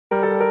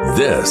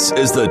This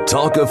is the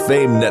Talk of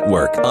Fame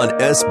Network on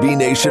SB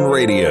Nation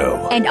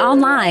Radio. And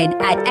online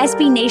at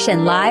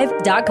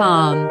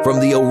SBNationLive.com. From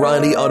the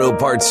O'Reilly Auto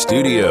Parts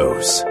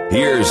Studios,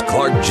 here's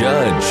Clark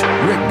Judge,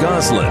 Rick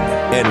Gosselin,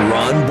 and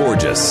Ron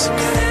Borges.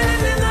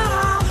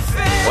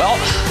 Well,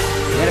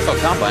 the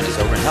NFL Combine is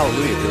over, and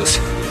hallelujah, Goose.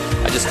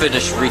 I just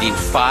finished reading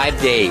 5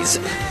 days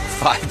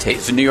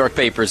of New York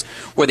papers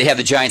where they have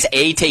the Giants,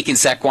 A, taking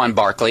Saquon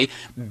Barkley,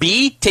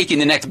 B, taking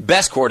the next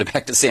best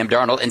quarterback to Sam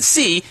Darnold, and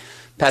C,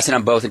 passing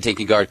on both and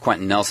taking guard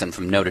Quentin Nelson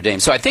from Notre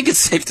Dame. So I think it's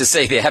safe to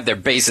say they have their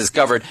bases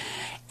covered.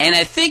 And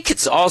I think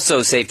it's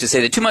also safe to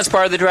say that 2 months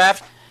prior to the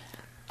draft,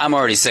 I'm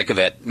already sick of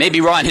it. Maybe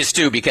Ron is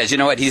too, because you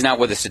know what? He's not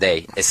with us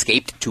today.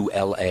 Escaped to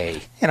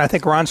L.A. And I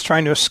think Ron's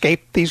trying to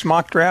escape these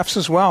mock drafts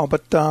as well.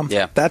 But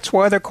that's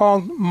why they're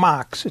called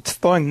mocks. It's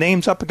throwing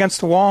names up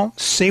against the wall,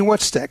 see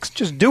what sticks.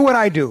 Just do what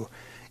I do.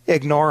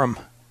 Ignore them.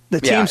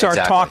 The teams are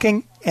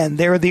talking, and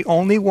they're the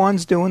only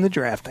ones doing the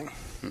drafting.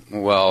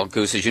 Well,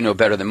 Goose, as you know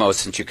better than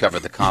most since you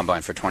covered the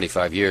Combine for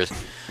 25 years,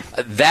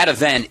 that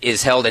event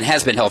is held and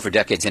has been held for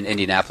decades in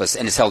Indianapolis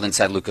and is held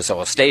inside Lucas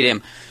Oil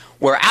Stadium,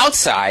 where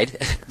outside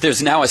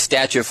there's now a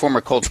statue of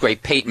former Colts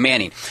great Peyton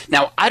Manning.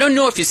 Now, I don't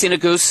know if you've seen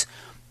it, Goose,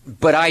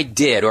 but I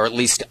did, or at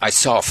least I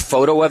saw a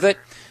photo of it.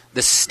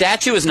 The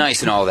statue is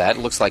nice and all that.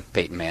 It looks like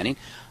Peyton Manning.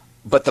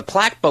 But the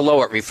plaque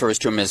below it refers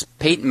to him as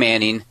Peyton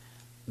Manning,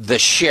 the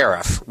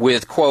sheriff,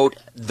 with, quote,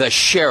 the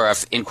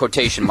sheriff in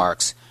quotation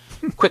marks.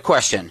 Quick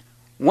question.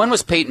 When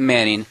was Peyton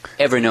Manning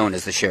ever known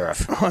as the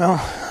sheriff?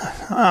 Well,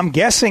 I'm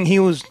guessing he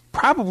was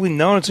probably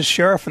known as the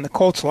sheriff in the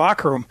Colts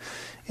locker room.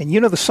 And you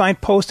know the sign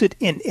posted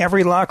in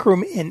every locker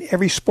room in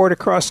every sport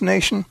across the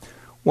nation?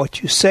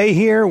 What you say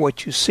here,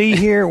 what you see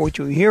here, what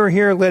you hear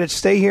here, let it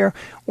stay here.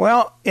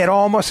 Well, it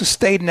all must have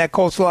stayed in that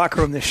Colts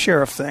locker room, the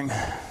sheriff thing.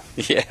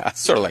 Yeah,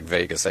 sort of like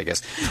Vegas, I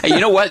guess. Hey, you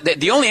know what?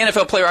 The only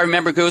NFL player I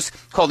remember, Goose,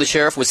 called the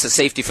sheriff was the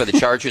safety for the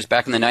Chargers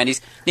back in the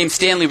 90s, named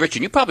Stanley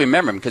Richard. You probably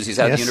remember him because he's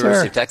out at the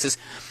University of Texas.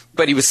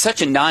 But he was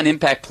such a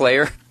non-impact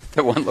player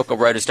that one local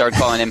writer started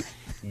calling him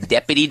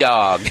Deputy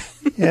Dog.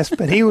 Yes,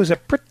 but he was a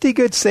pretty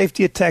good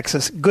safety at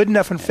Texas. Good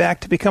enough, in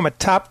fact, to become a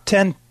top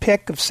 10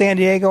 pick of San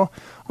Diego.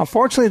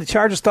 Unfortunately, the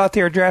Chargers thought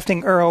they were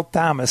drafting Earl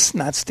Thomas,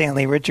 not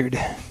Stanley Richard.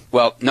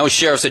 Well, no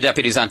sheriffs or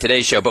deputies on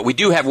today's show, but we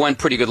do have one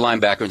pretty good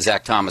linebacker in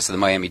Zach Thomas of the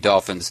Miami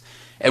Dolphins,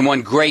 and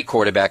one great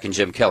quarterback in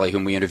Jim Kelly,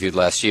 whom we interviewed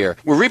last year.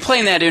 We're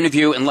replaying that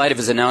interview in light of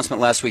his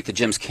announcement last week that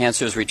Jim's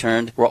cancer has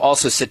returned. We'll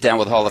also sit down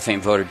with Hall of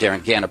Fame voter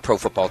Darren Gann of Pro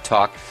Football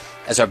Talk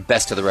as our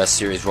Best of the Rest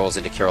series rolls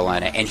into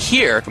Carolina, and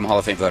hear from Hall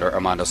of Fame voter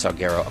Armando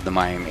Salguero of the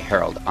Miami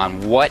Herald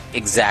on what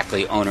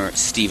exactly owner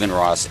Stephen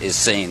Ross is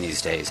saying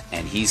these days,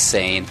 and he's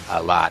saying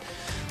a lot.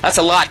 That's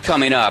a lot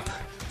coming up,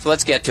 so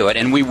let's get to it,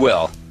 and we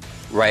will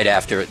right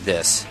after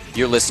this.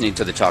 You're listening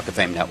to the Talk of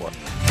Fame Network.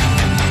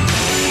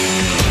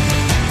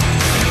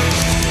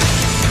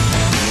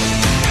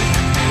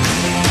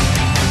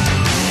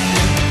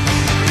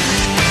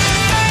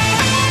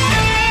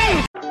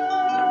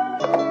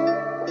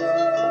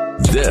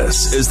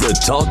 This is the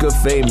Talk of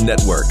Fame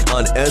Network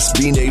on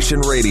SB Nation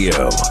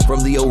Radio.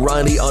 From the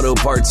O'Reilly Auto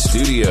Parts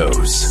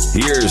Studios,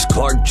 here's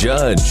Clark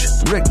Judge,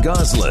 Rick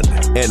Gosselin,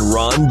 and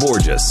Ron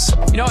Borges.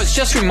 You know, I was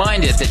just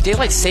reminded that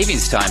Daylight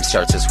Savings Time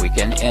starts this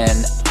weekend,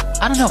 and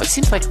I don't know, it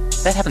seems like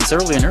that happens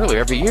earlier and earlier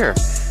every year.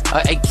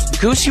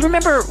 Goose, you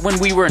remember when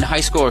we were in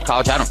high school or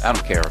college? I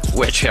don't care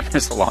which, it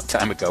was a long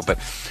time ago, but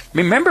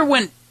remember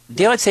when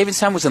Daylight Savings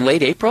Time was in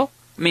late April?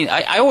 I mean,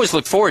 I always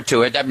look forward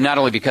to it, not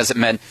only because it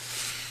meant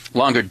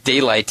longer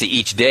daylight to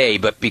each day,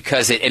 but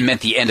because it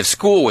meant the end of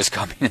school was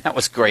coming. That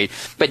was great.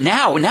 But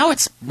now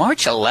it's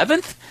March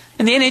 11th,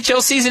 and the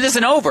NHL season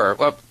isn't over.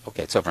 Well,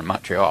 okay, it's over in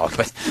Montreal,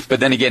 but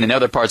then again, in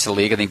other parts of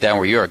the league, I think down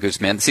where you are,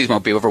 Gooseman, the season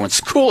won't be over when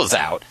school is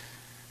out.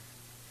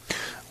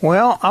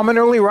 Well, I'm an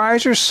early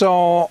riser,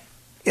 so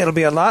it'll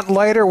be a lot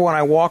lighter when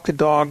I walk the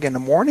dog in the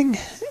morning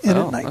and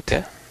at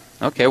night.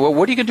 Okay, well,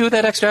 what are you going to do with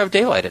that extra hour of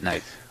daylight at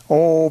night?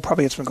 Oh,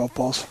 probably hit some golf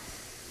balls.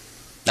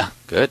 Ah,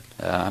 good.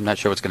 I'm not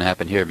sure what's going to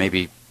happen here.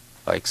 Maybe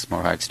bikes,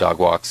 more hikes, dog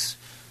walks.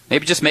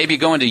 Maybe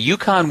going to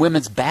UConn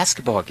women's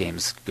basketball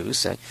games,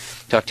 Goose. I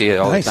talk to you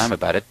all the time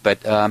about it.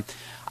 But I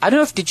don't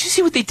know did you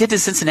see what they did to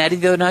Cincinnati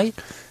the other night?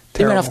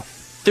 They ran off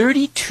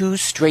 32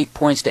 straight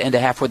points to end a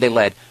half where they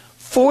led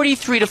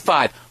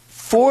 43-5.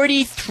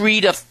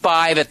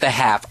 43-5 at the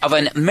half of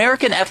an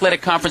American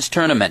Athletic Conference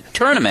tournament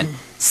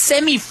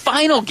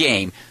semifinal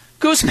game.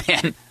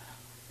 Gooseman,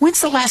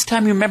 when's the last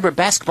time you remember a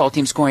basketball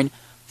team scoring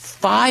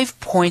 5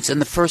 points in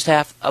the first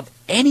half of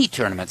any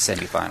tournament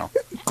semifinal?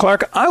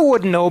 Clark, I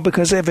wouldn't know,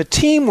 because if a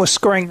team was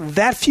scoring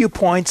that few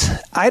points,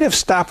 I'd have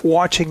stopped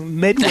watching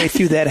midway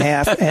through that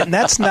half, and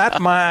that's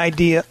not my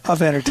idea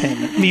of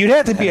entertainment. I mean, you'd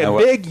have to be a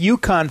big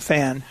UConn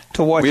fan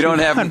to watch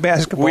UConn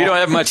basketball. We don't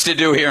have much to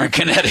do here in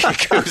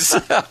Connecticut, Goose.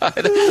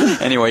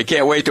 Anyway,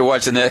 can't wait to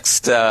watch the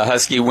next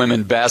Husky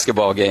women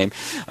basketball game.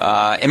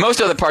 In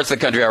most other parts of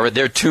the country,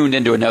 they're tuned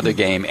into another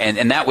game,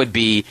 and that would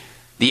be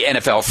the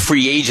NFL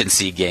free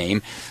agency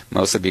game,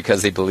 mostly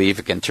because they believe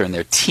it can turn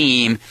their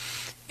team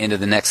into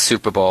the next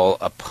Super Bowl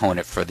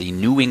opponent for the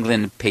New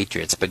England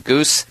Patriots. But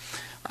Goose,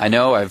 I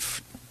know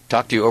I've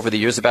talked to you over the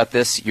years about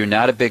this. You're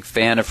not a big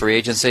fan of free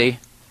agency.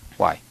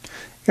 Why?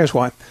 Here's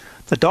why.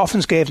 The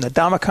Dolphins gave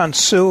Ndamukong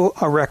Suh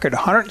a record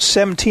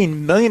 $117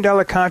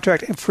 million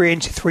contract in free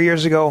agency 3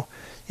 years ago,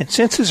 and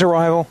since his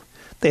arrival,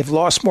 they've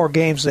lost more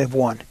games than they've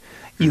won.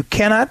 You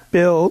cannot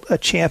build a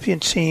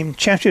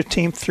championship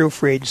team through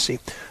free agency.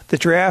 The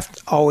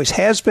draft always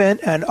has been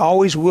and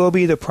always will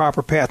be the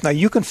proper path. Now,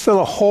 you can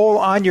fill a hole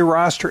on your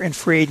roster in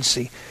free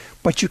agency,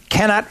 but you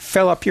cannot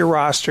fill up your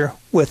roster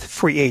with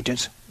free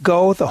agents.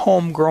 Go the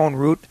homegrown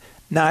route,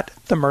 not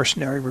the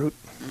mercenary route.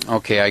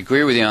 Okay, I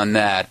agree with you on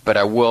that, but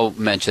I will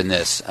mention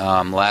this.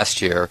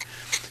 Last year,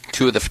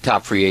 two of the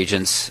top free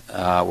agents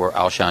were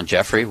Alshon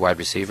Jeffrey, wide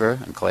receiver,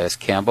 and Calais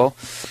Campbell,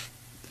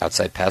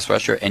 outside pass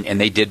rusher, and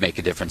they did make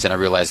a difference, and I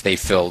realized they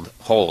filled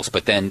holes.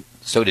 But then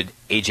so did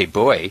A.J.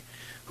 Boye,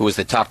 who was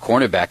the top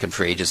cornerback in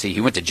free agency. He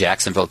went to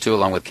Jacksonville, too,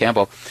 along with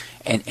Campbell.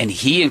 And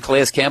he and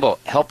Calais Campbell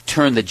helped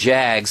turn the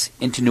Jags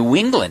into New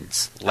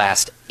England's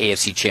last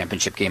AFC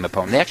Championship game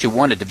opponent. They actually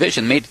won a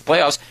division, made the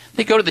playoffs.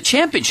 They go to the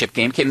championship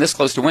game, came this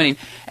close to winning.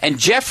 And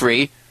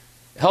Jeffrey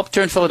helped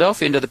turn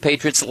Philadelphia into the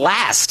Patriots'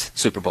 last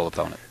Super Bowl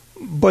opponent.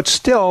 But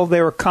still,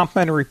 they were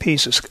complementary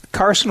pieces.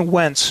 Carson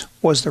Wentz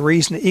was the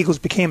reason the Eagles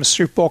became a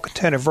Super Bowl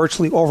contender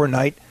virtually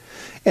overnight.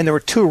 And there were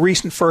two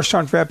recent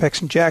first-round draft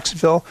picks in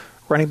Jacksonville,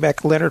 running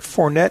back Leonard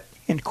Fournette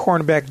and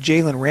cornerback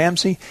Jalen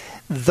Ramsey.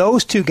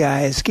 Those two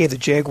guys gave the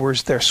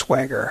Jaguars their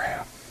swagger.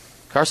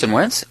 Carson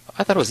Wentz?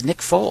 I thought it was Nick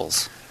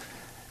Foles.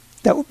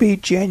 That would be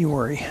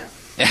January.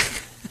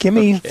 Give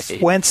me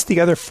Wentz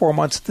the other 4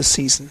 months of the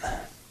season.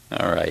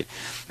 All right.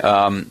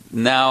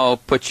 Now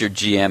put your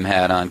GM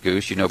hat on,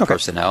 Goose. You know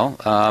personnel.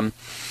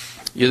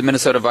 You're the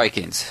Minnesota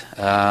Vikings,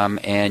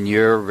 and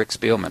you're Rick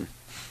Spielman.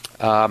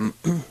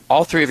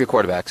 All three of your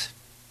quarterbacks,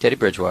 Teddy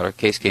Bridgewater,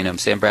 Case Keenum,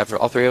 Sam Bradford,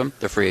 all three of them,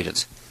 they're free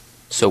agents.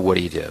 So what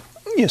do?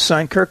 You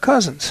sign Kirk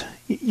Cousins.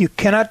 You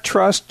cannot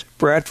trust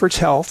Bradford's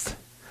health.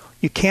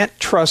 You can't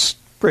trust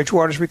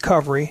Bridgewater's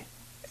recovery.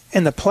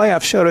 And the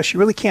playoffs showed us you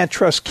really can't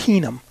trust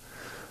Keenum.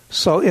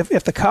 So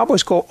if the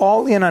Cowboys go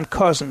all in on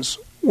Cousins,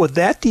 with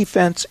that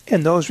defense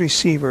and those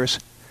receivers,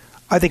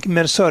 I think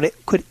Minnesota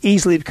could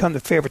easily become the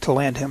favorite to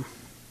land him.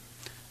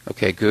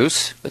 Okay,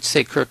 Goose, let's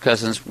say Kirk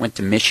Cousins went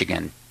to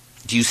Michigan.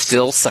 Do you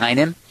still sign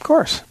him? Of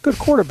course. Good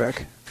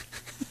quarterback.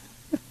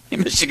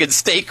 Michigan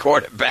State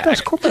quarterback.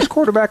 Best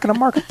quarterback in the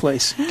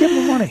marketplace. Give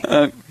him the money.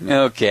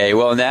 Okay,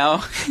 well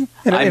now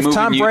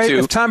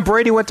if Tom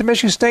Brady went to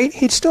Michigan State,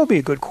 he'd still be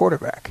a good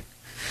quarterback.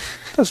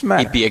 Doesn't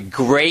matter. He'd be a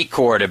great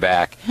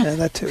quarterback. Yeah,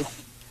 that too.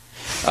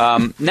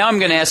 Now I'm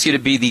going to ask you to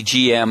be the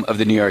GM of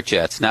the New York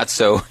Jets. Not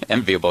so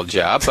enviable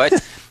job, but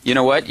you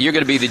know what? You're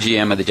going to be the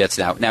GM of the Jets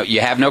now. Now,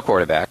 you have no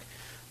quarterback.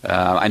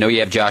 I know you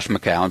have Josh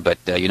McCown, but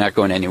you're not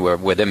going anywhere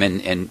with him,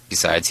 and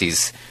besides,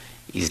 he's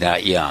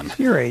not young.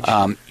 Your age.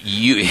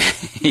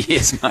 He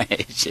is my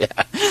age,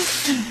 yeah.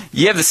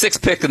 You have the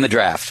 6th pick in the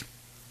draft.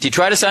 Do you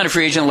try to sign a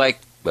free agent like,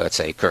 let's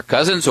say, Kirk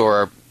Cousins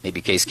or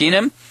maybe Case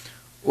Keenum,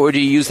 or do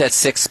you use that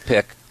 6th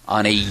pick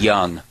on a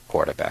young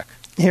quarterback?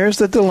 Here's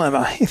the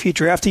dilemma. If you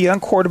draft a young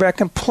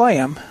quarterback and play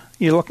him,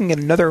 you're looking at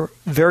another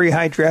very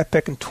high draft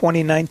pick in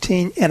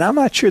 2019, and I'm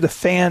not sure the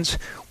fans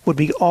would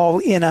be all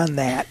in on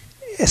that,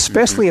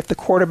 especially if the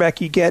quarterback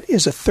you get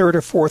is a 3rd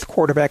or 4th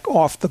quarterback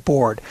off the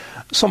board.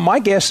 So my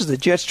guess is the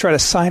Jets try to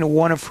sign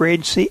one in free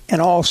agency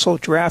and also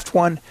draft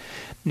one.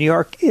 New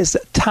York is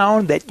a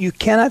town that you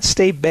cannot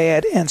stay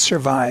bad and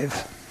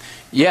survive.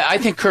 Yeah, I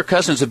think Kirk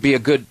Cousins would be a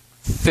good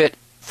fit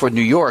for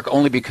New York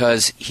only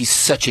because he's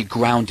such a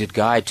grounded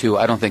guy, too.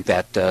 I don't think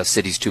that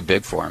city's too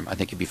big for him. I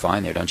think he'd be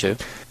fine there, don't you?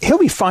 He'll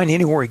be fine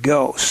anywhere he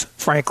goes,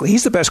 frankly.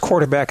 He's the best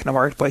quarterback in the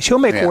marketplace. He'll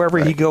make wherever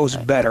he goes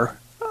better.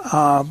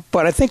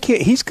 But I think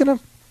he's going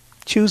to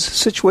choose a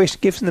situation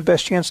that gives him the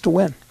best chance to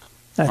win.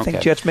 I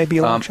think Jets may be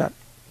a long shot.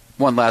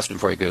 One last one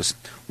for you, Goose.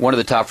 One of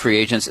the top free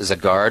agents is a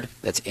guard.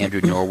 That's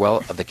Andrew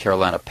Norwell of the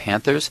Carolina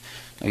Panthers.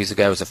 Now, he's a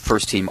guy who was a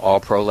first-team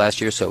All-Pro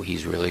last year, so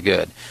he's really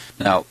good.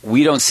 Now,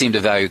 we don't seem to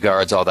value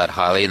guards all that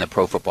highly in the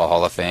Pro Football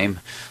Hall of Fame.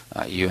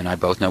 You and I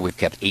both know we've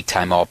kept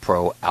 8-time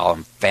All-Pro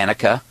Alan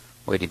Faneca,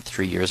 waiting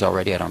 3 years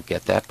already. I don't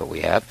get that, but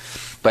we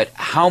have. But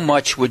how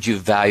much would you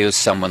value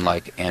someone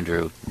like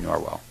Andrew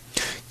Norwell?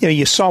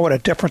 You saw what a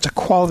difference a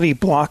quality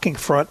blocking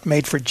front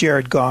made for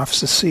Jared Goff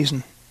this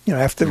season.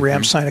 After the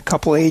Rams signed a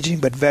couple aging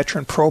but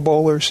veteran Pro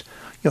Bowlers,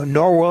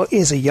 Norwell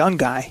is a young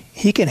guy.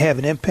 He can have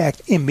an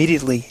impact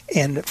immediately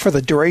and for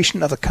the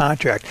duration of the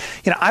contract.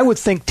 I would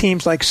think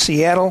teams like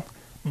Seattle,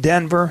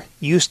 Denver,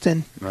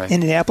 Houston,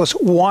 Indianapolis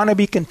want to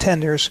be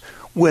contenders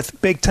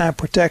with big-time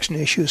protection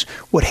issues,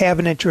 would have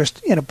an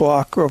interest in a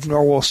blocker of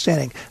Norwell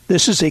standing.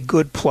 This is a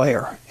good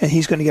player, and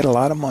he's going to get a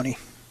lot of money.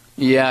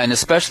 Yeah, and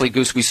especially,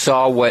 Goose, we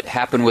saw what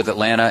happened with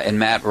Atlanta and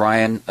Matt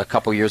Ryan a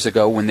couple years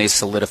ago when they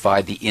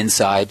solidified the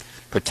inside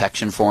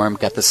protection for him,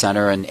 got the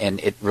center, and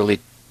it really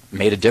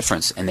made a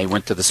difference, and they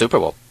went to the Super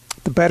Bowl.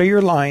 The better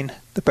your line,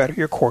 the better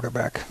your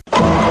quarterback.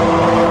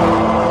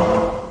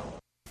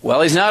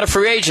 Well, he's not a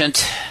free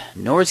agent,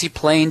 nor is he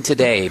playing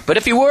today. But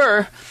if he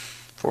were,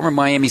 former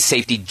Miami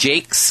safety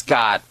Jake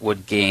Scott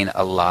would gain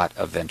a lot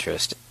of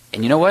interest.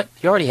 And you know what?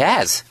 He already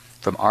has.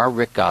 From our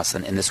Rick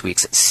Goslin in this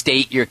week's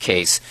State Your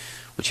Case,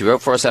 which he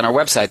wrote for us on our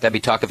website, that'd be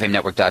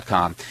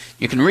talkoffamenetwork.com.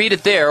 You can read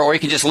it there, or you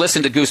can just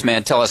listen to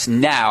Gooseman tell us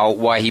now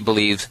why he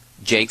believes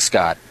Jake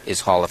Scott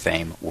is Hall of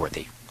Fame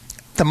worthy.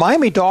 The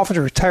Miami Dolphins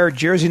retired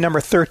jersey number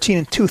 13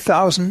 in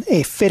 2000,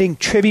 a fitting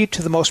tribute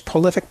to the most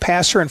prolific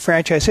passer in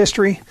franchise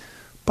history.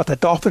 But the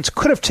Dolphins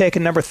could have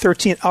taken number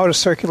 13 out of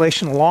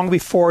circulation long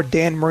before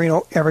Dan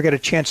Marino ever got a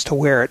chance to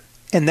wear it.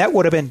 And that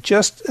would have been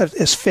just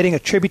as fitting a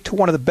tribute to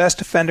one of the best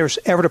defenders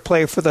ever to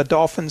play for the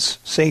Dolphins,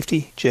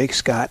 safety Jake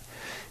Scott.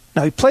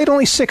 Now, he played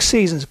only 6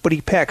 seasons, but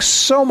he packed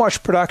so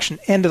much production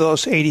into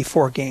those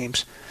 84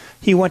 games.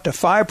 He went to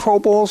 5 Pro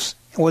Bowls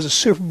and was a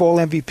Super Bowl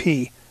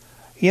MVP.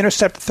 He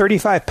intercepted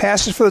 35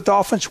 passes for the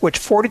Dolphins, which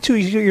 42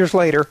 years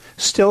later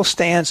still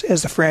stands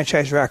as the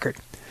franchise record.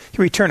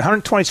 He returned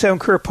 127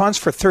 career punts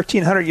for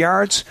 1,300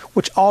 yards,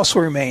 which also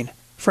remain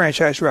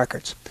franchise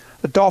records.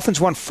 The Dolphins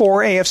won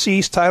 4 AFC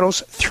East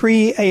titles,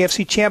 3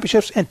 AFC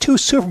championships, and 2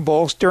 Super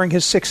Bowls during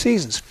his 6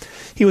 seasons.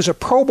 He was a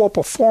Pro Bowl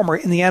performer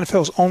in the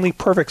NFL's only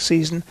perfect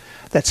season,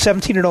 that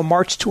 17-0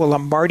 march to a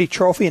Lombardi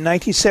Trophy in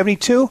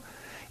 1972,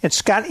 and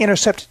Scott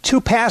intercepted 2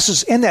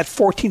 passes in that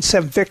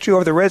 14-7 victory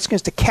over the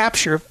Redskins to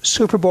capture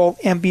Super Bowl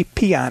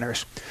MVP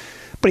honors.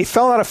 But he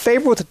fell out of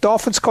favor with the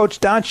Dolphins coach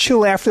Don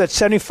Shula after that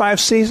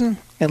 75 season,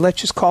 and let's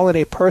just call it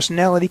a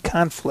personality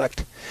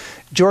conflict.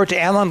 George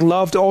Allen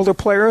loved older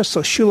players,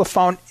 so Shula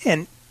found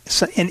an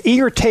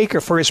eager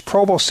taker for his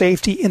Pro Bowl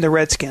safety in the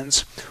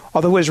Redskins.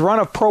 Although his run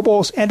of Pro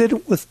Bowls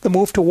ended with the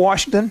move to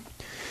Washington,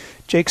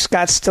 Jake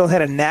Scott still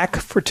had a knack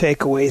for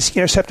takeaways. He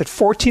intercepted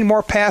 14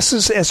 more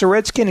passes as a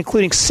Redskin,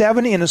 including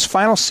 7 in his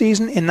final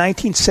season in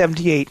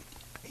 1978.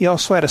 He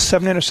also had a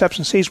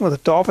 7-interception season with the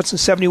Dolphins in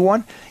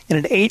 71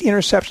 and an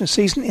 8-interception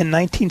season in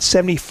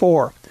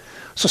 1974.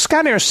 So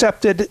Scott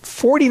intercepted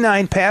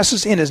 49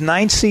 passes in his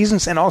 9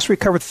 seasons and also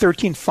recovered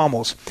 13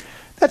 fumbles.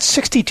 That's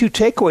 62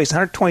 takeaways in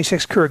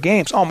 126 career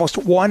games, almost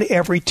 1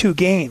 every 2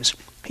 games.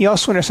 He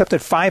also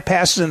intercepted 5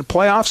 passes in the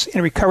playoffs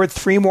and recovered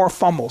 3 more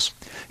fumbles.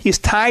 He is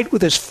tied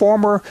with his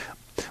former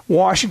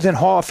Washington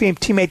Hall of Fame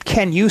teammate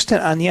Ken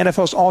Houston on the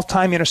NFL's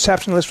all-time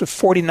interception list with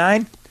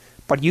 49,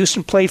 but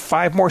Houston played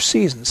 5 more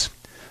seasons.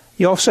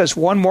 He also has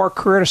 1 more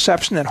career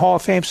interception than Hall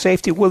of Fame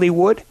safety Willie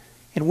Wood,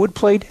 and Wood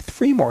played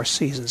 3 more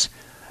seasons.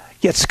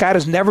 Yet Scott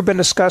has never been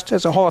discussed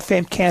as a Hall of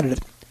Fame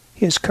candidate.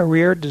 His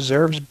career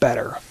deserves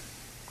better.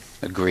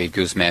 Agreed,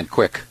 Gooseman.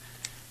 Quick.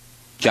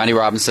 Johnny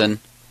Robinson,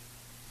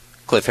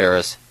 Cliff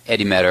Harris,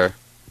 Eddie Metter,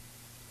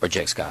 or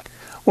Jake Scott?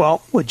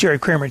 Well, with Jerry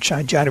Kramer and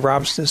Shine, Johnny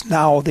Robinson is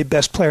now the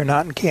best player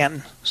not in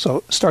Canton.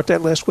 So start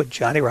that list with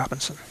Johnny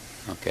Robinson.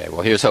 Okay,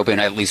 well, here's hoping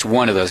at least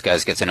one of those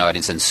guys gets an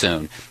audience in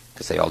soon,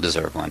 because they all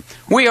deserve one.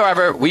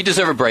 We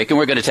deserve a break, and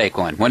we're going to take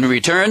one. When we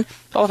return,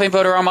 Hall of Fame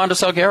voter Armando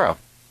Salguero.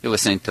 You're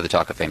listening to the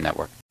Talk of Fame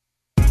Network.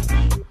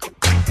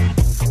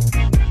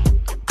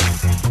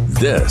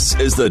 This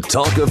is the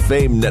Talk of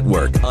Fame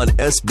Network on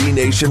SB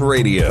Nation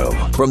Radio.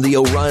 From the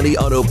O'Reilly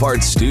Auto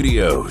Parts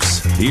Studios,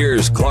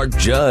 here's Clark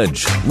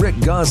Judge, Rick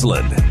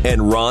Goslin,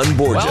 and Ron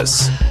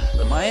Borges.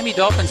 Well, the Miami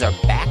Dolphins are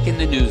back in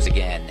the news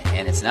again,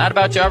 and it's not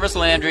about Jarvis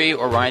Landry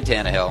or Ryan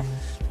Tannehill.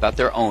 It's about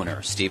their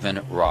owner,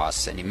 Stephen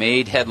Ross. And he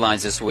made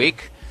headlines this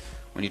week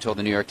when he told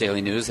the New York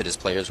Daily News that his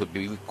players would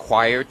be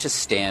required to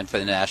stand for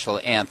the national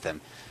anthem.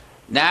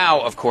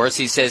 Now, of course,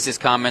 he says his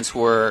comments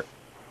were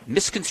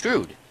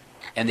misconstrued,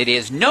 and that he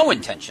has no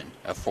intention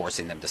of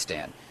forcing them to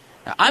stand.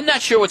 Now, I'm not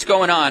sure what's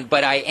going on,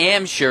 but I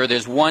am sure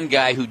there's one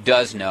guy who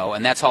does know,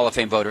 and that's Hall of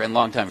Fame voter and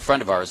longtime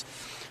friend of ours,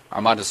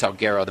 Armando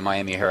Salguero, the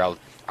Miami Herald.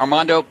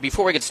 Armando,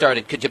 before we get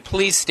started, could you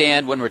please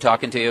stand when we're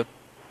talking to you?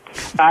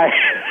 I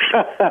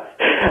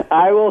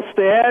will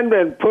stand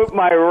and put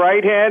my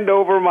right hand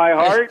over my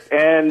heart,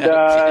 and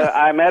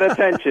I'm at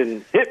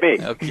attention. Hit me.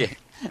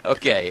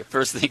 Okay.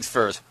 First things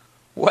first.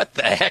 What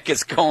the heck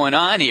is going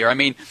on here? I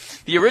mean,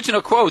 the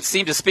original quotes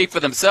seem to speak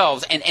for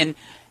themselves,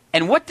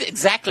 and what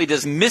exactly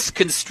does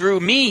misconstrue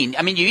mean?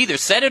 I mean, you either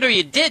said it or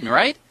you didn't,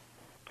 right?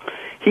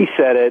 He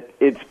said it.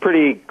 It's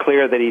pretty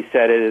clear that he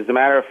said it. As a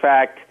matter of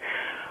fact,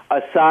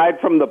 aside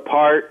from the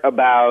part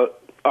about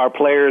our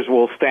players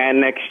will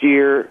stand next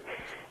year,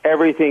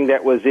 everything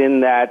that was in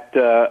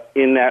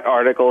that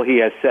article he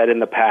has said in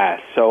the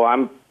past. So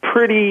I'm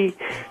pretty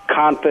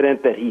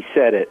confident that he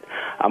said it.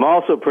 I'm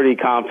also pretty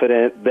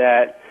confident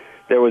that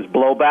there was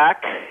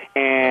blowback,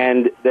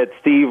 and that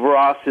Steve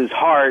Ross's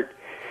heart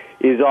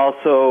is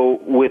also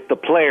with the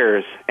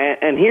players.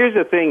 And here's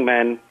the thing,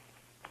 man.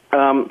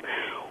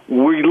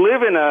 We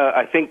live in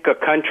I think a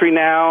country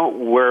now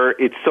where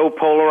it's so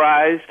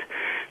polarized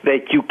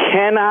that you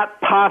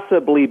cannot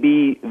possibly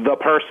be the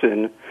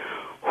person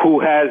who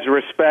has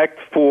respect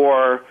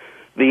for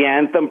the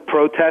anthem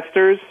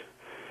protesters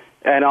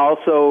and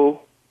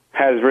also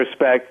has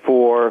respect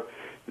for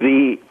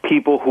the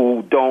people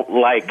who don't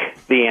like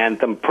the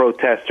anthem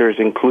protesters,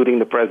 including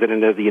the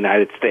President of the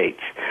United States.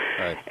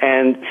 Right.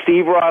 And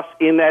Steve Ross,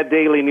 in that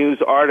Daily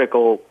News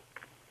article,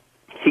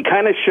 he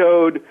kind of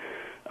showed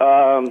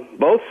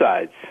both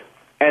sides.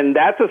 And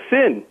that's a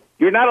sin.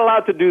 You're not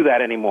allowed to do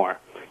that anymore.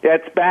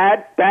 That's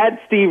bad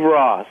Steve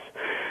Ross.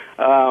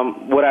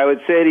 What I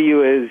would say to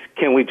you is,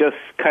 can we just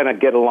kind of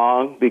get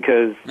along?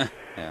 Because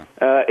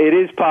it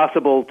is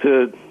possible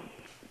to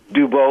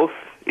do both.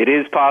 It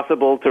is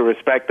possible to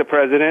respect the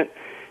president,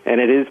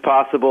 and it is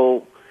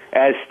possible,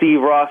 as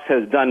Steve Ross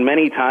has done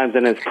many times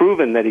and has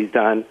proven that he's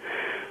done,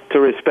 to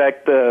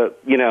respect the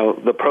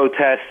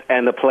protests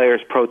and the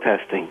players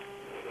protesting.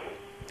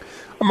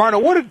 Armando,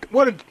 what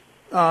did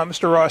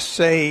Mr. Ross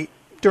say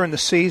during the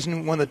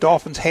season when the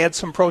Dolphins had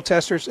some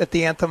protesters at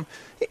the anthem,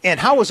 and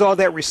how was all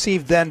that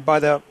received then by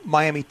the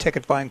Miami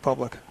ticket-buying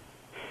public?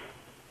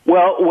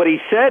 Well, what he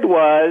said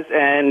was,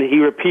 and he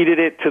repeated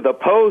it to the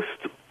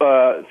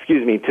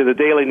to the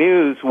Daily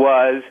News,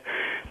 was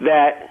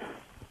that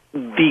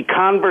the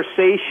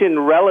conversation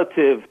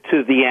relative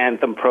to the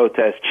anthem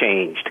protest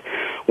changed.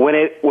 When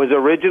it was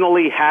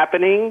originally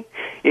happening,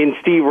 in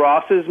Steve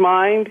Ross's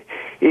mind,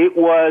 it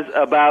was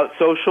about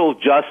social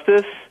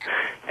justice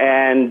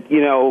and,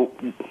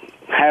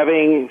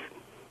 having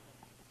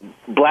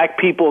black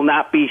people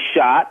not be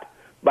shot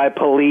by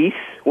police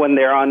when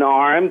they're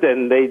unarmed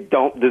and they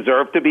don't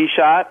deserve to be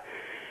shot.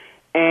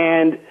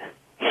 And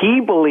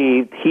he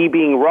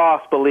being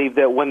Ross, believed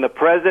that when the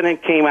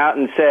president came out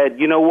and said,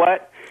 you know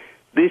what,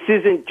 this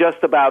isn't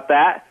just about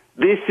that.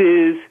 This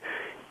is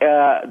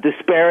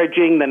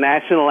disparaging the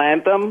national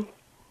anthem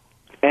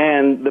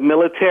and the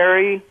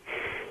military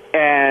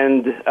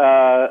and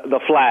the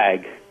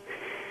flag.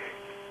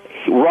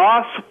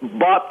 Ross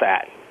bought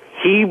that.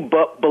 He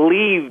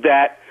believed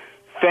that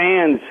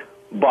fans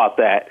bought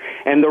that.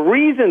 And the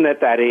reason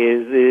that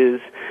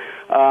is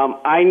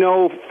I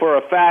know for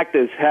a fact,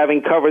 as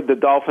having covered the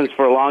Dolphins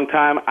for a long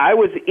time, I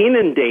was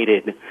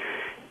inundated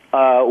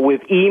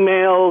with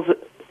emails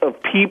of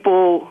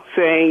people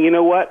saying, you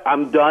know what,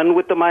 I'm done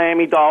with the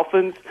Miami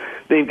Dolphins.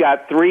 They've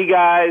got 3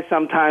 guys,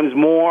 sometimes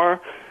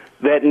more,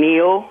 that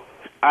kneel.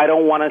 I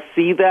don't want to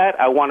see that.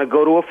 I want to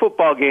go to a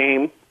football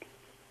game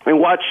and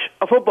watch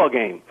a football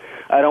game.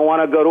 I don't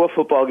want to go to a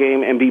football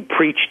game and be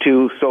preached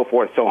to, so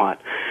forth, so on.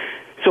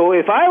 So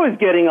if I was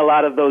getting a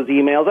lot of those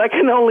emails, I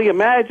can only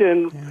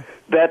imagine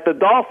that the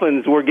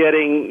Dolphins were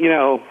getting,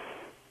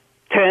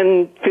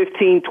 10,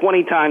 15,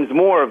 20 times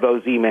more of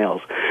those emails.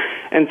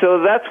 And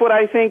so that's what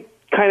I think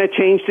kind of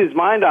changed his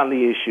mind on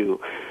the issue.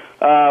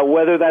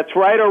 Whether that's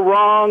right or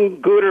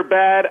wrong, good or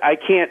bad, I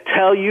can't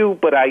tell you,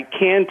 but I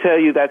can tell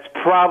you that's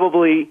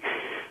probably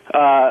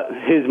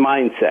his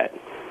mindset.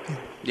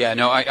 Yeah,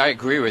 no, I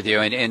agree with you.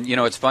 And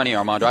it's funny,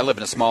 Armando, I live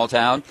in a small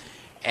town,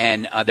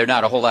 and there are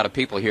not a whole lot of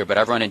people here, but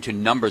I've run into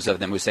numbers of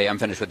them who say, I'm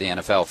finished with the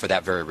NFL for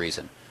that very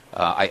reason.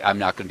 I'm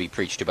not going to be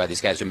preached to by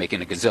these guys who are making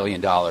 $1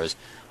 gazillion,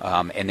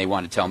 and they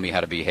want to tell me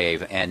how to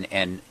behave.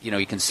 And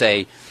you can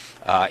say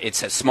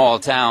it's a small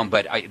town,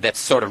 but that's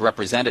sort of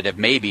representative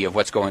maybe of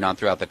what's going on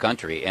throughout the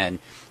country. And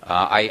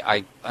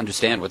I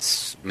understand what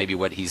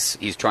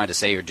he's trying to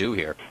say or do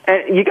here.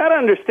 And you got to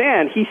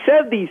understand, he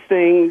said these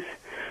things.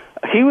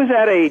 He was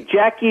at a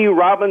Jackie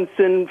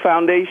Robinson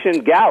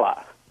Foundation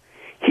gala.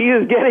 He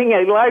is getting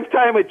a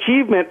Lifetime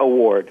Achievement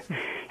Award.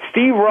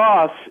 Steve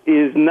Ross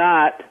is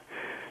not,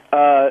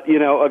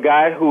 a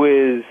guy who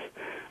is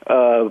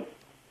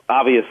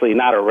obviously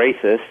not a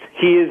racist.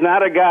 He is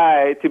not a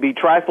guy to be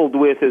trifled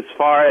with as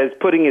far as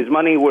putting his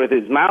money where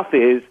his mouth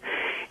is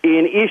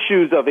in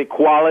issues of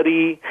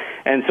equality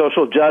and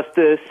social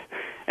justice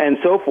and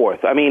so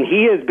forth. I mean,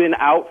 he has been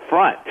out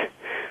front.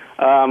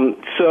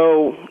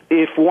 So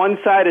if one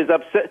side is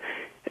upset,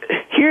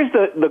 here's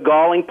the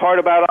galling part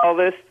about all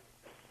this.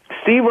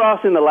 Steve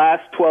Ross in the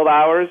last 12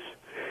 hours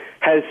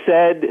has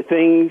said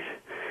things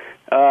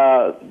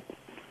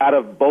out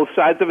of both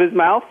sides of his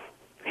mouth.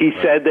 He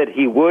said that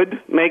he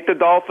would make the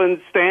Dolphins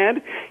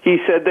stand. He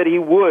said that he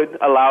would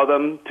allow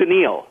them to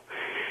kneel.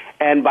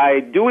 And by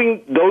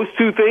doing those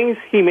two things,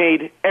 he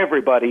made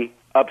everybody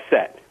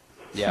upset.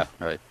 Yeah,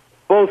 right.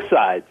 Both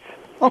sides.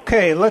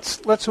 Okay,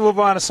 let's move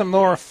on to some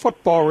more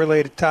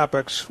football-related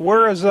topics.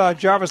 Where is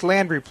Jarvis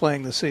Landry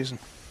playing this season?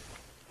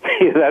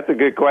 That's a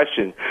good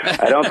question.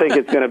 I don't think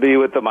it's going to be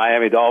with the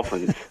Miami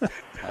Dolphins.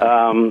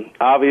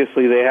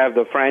 Obviously, they have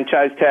the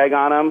franchise tag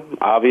on him.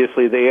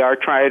 Obviously, they are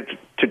trying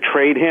to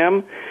trade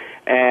him,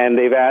 and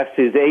they've asked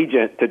his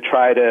agent to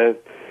try to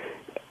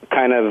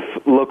kind of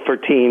look for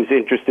teams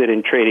interested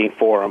in trading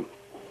for him.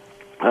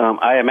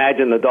 I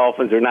imagine the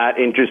Dolphins are not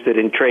interested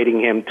in trading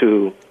him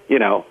to,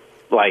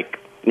 like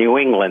New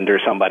England or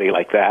somebody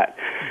like that.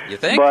 You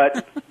think?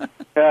 But,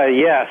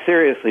 yeah,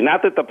 seriously.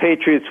 Not that the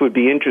Patriots would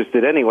be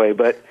interested anyway,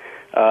 but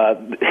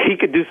he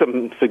could do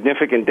some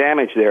significant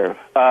damage there.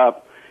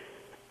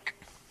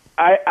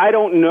 I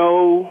don't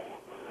know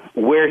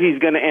where he's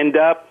going to end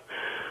up.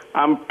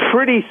 I'm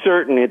pretty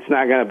certain it's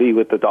not going to be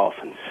with the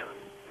Dolphins.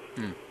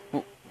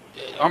 Well,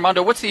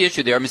 Armando, what's the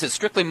issue there? I mean, is it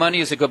strictly money,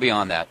 or does it go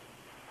beyond that?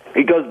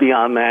 It goes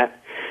beyond that.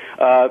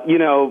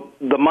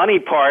 The money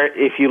part,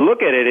 if you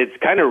look at it, it's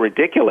kind of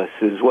ridiculous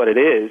is what it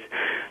is.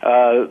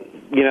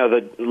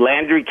 The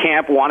Landry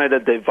camp wanted a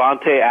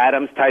Devontae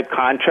Adams type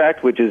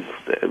contract, which is,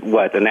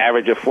 an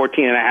average of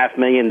 $14.5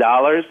 million.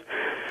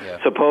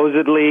 Yeah.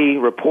 Supposedly,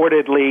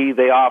 reportedly,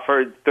 they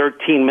offered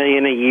 $13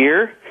 million a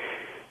year.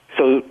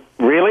 So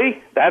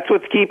really, that's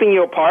what's keeping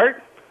you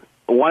apart?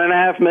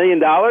 $1.5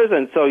 million,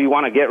 and so you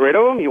want to get rid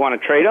of him? You want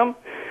to trade him?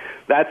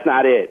 That's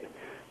not it.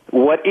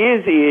 What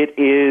is it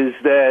is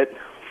that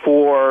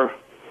for,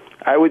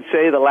 I would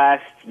say, the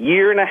last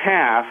year and a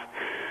half,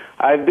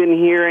 I've been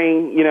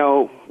hearing,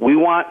 we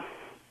want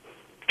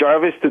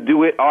Jarvis to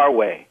do it our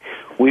way.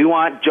 We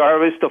want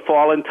Jarvis to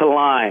fall into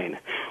line.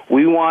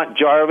 We want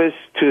Jarvis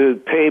to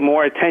pay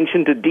more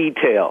attention to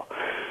detail.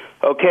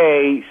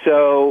 Okay,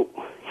 so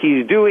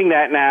he's doing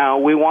that now.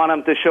 We want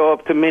him to show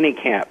up to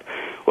minicamp.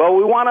 Well,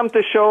 we want him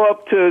to show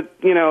up to,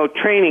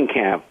 training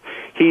camp.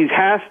 He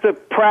has to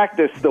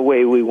practice the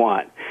way we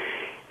want.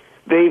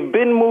 They've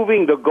been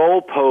moving the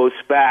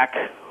goalposts back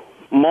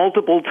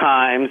multiple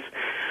times,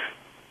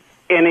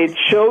 and it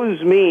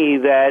shows me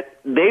that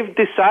they've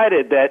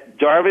decided that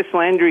Jarvis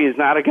Landry is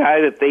not a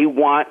guy that they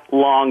want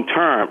long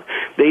term.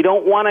 They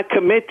don't want to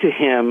commit to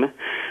him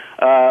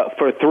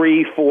for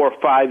 3, 4,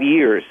 5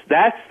 years.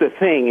 That's the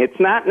thing. It's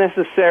not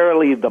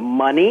necessarily the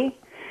money.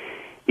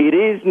 It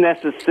is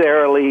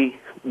necessarily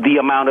the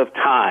amount of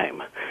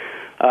time.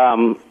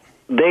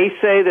 They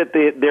say that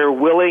they're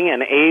willing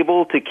and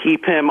able to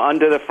keep him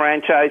under the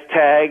franchise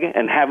tag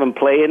and have him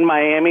play in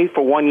Miami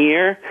for 1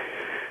 year.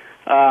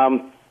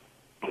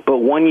 But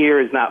 1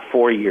 year is not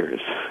 4 years.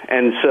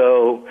 And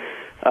so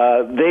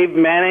they've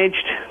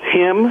managed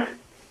him.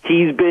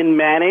 He's been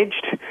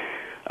managed.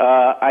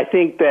 I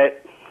think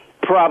that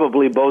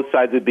probably both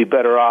sides would be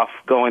better off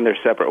going their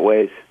separate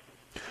ways.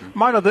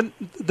 Armando,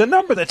 the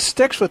number that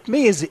sticks with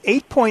me is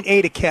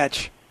 8.8 a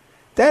catch.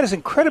 That is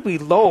incredibly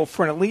low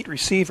for an elite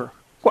receiver.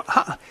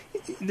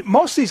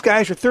 Most of these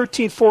guys are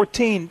 13,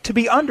 14. To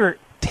be under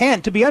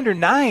 10, to be under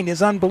 9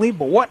 is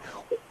unbelievable.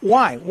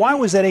 Why? Why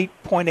was that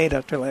 8.8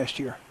 after last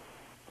year?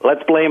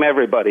 Let's blame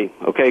everybody,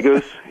 okay,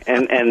 Goose?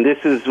 and this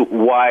is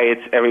why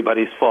it's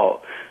everybody's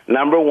fault.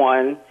 Number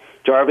one,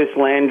 Jarvis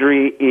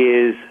Landry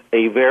is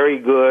a very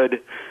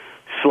good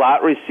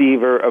slot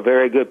receiver, a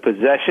very good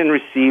possession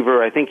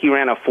receiver. I think he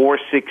ran a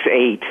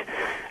 4.68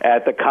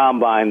 at the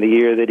Combine the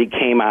year that he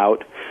came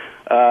out.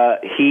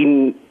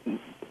 He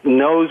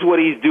knows what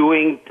he's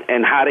doing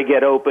and how to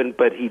get open,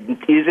 but he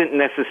isn't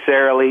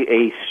necessarily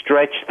a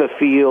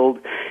stretch-the-field,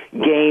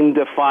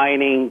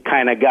 game-defining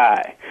kind of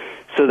guy.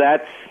 So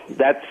that's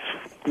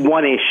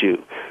one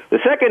issue. The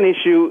second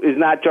issue is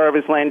not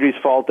Jarvis Landry's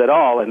fault at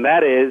all, and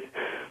that is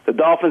the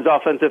Dolphins'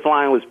 offensive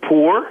line was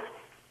poor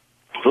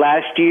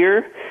last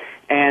year,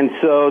 and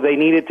so they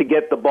needed to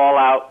get the ball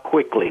out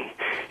quickly.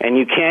 And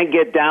you can't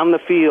get down the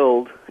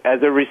field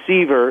as a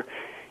receiver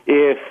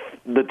if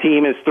the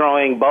team is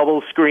throwing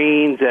bubble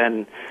screens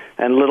and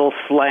little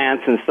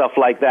slants and stuff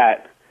like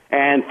that.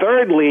 And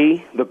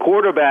thirdly, the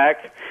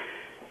quarterback,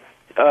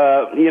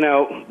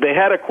 they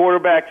had a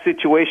quarterback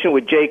situation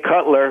with Jay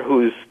Cutler,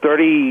 who's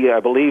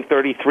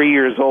 33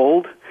 years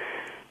old.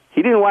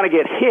 He didn't want to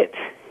get hit.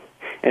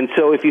 And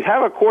so if you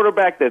have a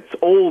quarterback that's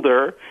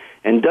older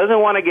and doesn't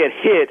want to get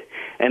hit,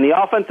 and the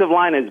offensive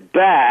line is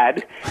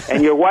bad,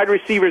 and your wide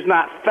receiver's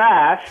not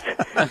fast,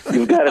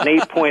 you've got an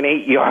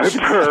 8.8 yard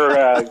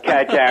per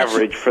catch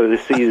average for the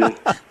season.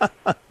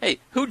 Hey,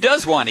 who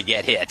does want to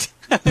get hit?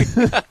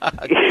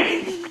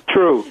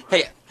 True.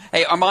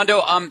 Hey,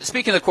 Armando,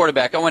 speaking of the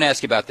quarterback, I want to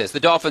ask you about this. The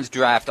Dolphins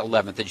draft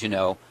 11th, as you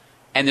know,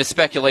 and there's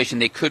speculation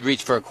they could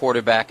reach for a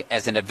quarterback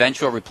as an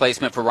eventual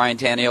replacement for Ryan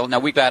Tannehill. Now,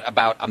 we've got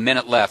about a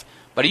minute left,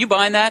 but are you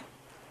buying that?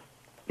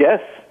 Yes.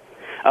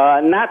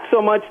 Not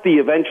so much the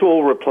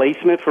eventual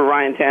replacement for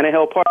Ryan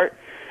Tannehill part,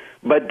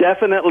 but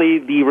definitely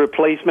the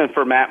replacement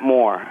for Matt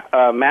Moore.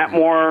 Matt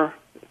Moore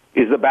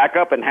is the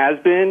backup and has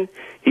been.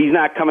 He's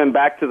not coming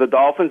back to the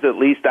Dolphins. At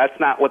least that's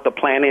not what the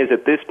plan is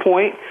at this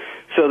point.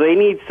 So they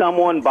need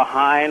someone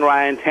behind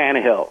Ryan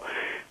Tannehill.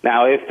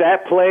 Now, if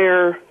that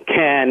player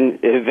can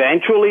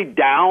eventually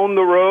down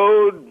the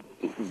road,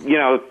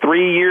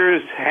 3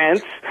 years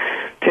hence,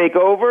 take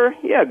over,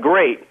 yeah,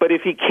 great. But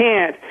if he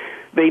can't,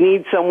 they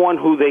need someone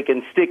who they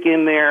can stick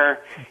in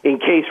there in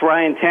case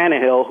Ryan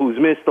Tannehill, who's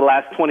missed the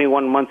last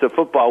 21 months of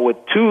football with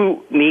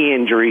 2 knee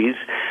injuries,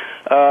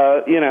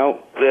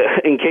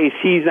 in case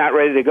he's not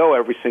ready to go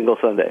every single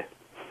Sunday.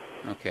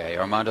 Okay,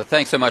 Armando,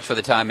 thanks so much for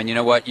the time. And you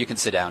know what? You can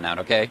sit down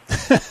now, okay?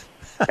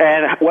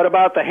 And what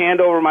about the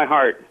hand over my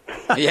heart?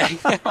 Yeah,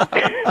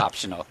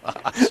 optional.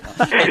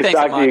 Hey, thanks,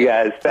 Talk Armando. to you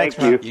guys. Thank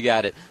you. You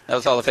got it. That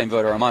was Hall of Fame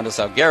voter Armando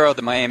Salguero,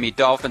 the Miami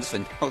Dolphins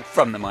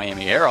from the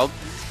Miami Herald.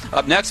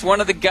 Up next, one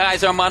of the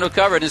guys Armando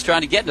covered is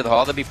trying to get into the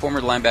Hall. That'll be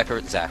former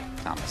linebacker Zach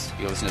Thomas.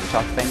 You're listening to the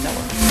Talk of Fame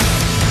Network.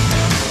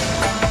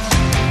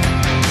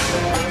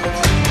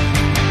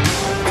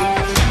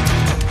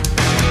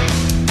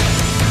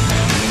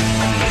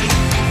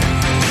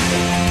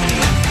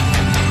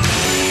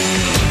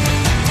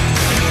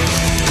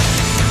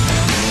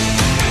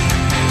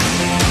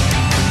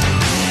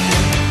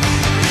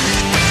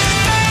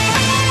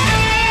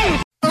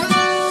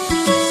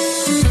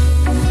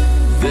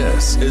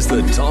 This is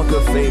the Talk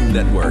of Fame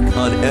Network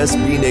on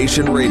SB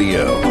Nation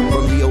Radio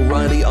from the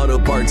O'Reilly Auto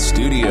Parts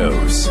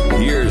Studios.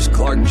 Here's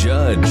Clark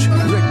Judge,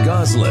 Rick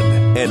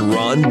Goslin, and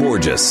Ron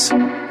Borges.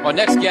 Our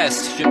next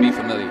guest should be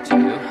familiar to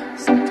you.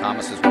 Zach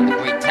Thomas is one of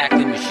the great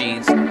tackling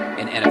machines in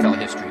NFL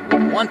history,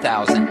 with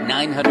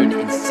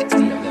 1,960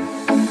 of them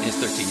in his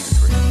 13-year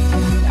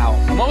career. Now,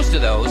 most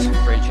of those,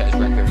 franchise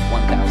record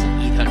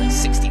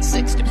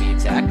 1,866 to be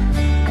exact,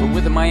 were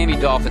with the Miami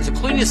Dolphins,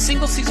 including a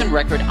single-season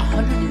record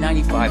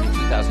 195 in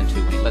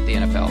 2002 when he led the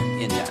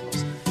NFL in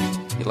tackles.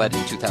 He led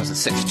in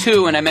 2006,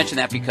 too, and I mention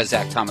that because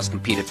Zach Thomas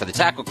competed for the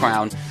tackle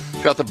crown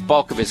throughout the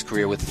bulk of his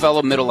career with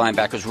fellow middle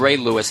linebackers Ray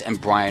Lewis and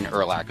Brian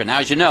Urlacher. Now,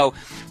 as you know,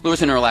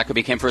 Lewis and Urlacher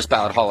became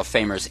first-ballot Hall of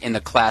Famers in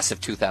the class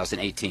of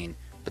 2018.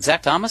 But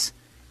Zach Thomas,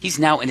 he's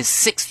now in his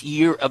 6th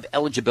year of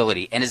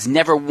eligibility and has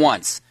never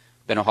once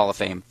been a Hall of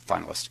Fame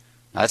finalist.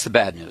 Now, that's the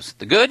bad news.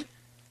 The good?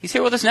 He's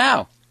here with us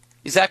now.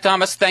 Zach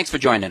Thomas, thanks for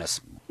joining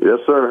us. Yes,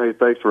 sir. Hey,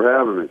 thanks for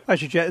having me.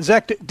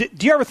 Zach, do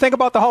you ever think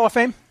about the Hall of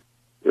Fame?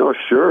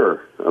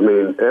 Sure. I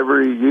mean,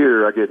 every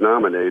year I get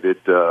nominated.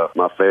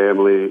 My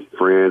family,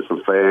 friends,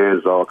 and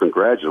fans all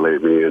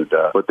congratulate me.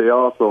 But they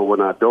also, when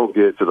I don't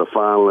get to the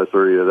finalists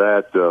or any of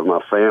that, my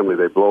family,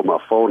 they blow my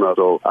phone up.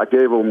 So I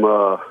gave them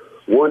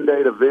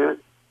one-day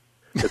event.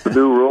 It's a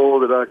new role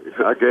that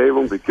I gave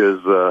them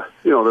because,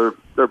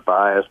 they're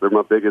biased. They're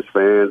my biggest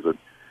fans,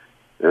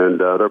 and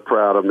they're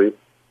proud of me.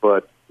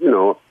 But,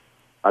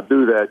 I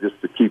do that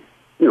just to keep,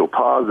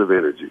 positive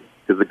energy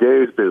because the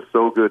game's been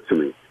so good to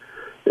me.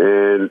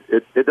 And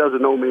it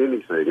doesn't owe me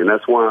anything. And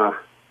that's why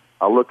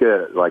I look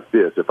at it like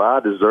this. If I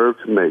deserve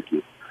to make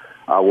it,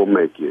 I will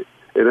make it.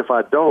 And if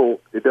I don't,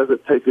 it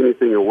doesn't take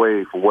anything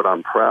away from what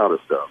I'm proud of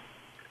stuff.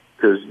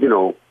 Because,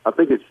 I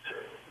think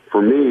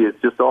for me,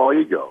 it's just all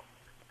ego.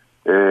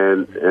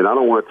 And I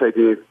don't want to take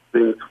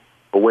anything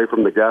away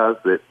from the guys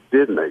that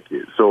did make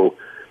it. So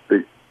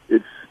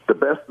it's the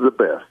best of the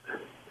best.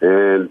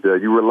 And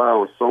you rely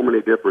on so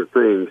many different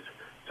things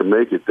to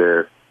make it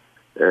there.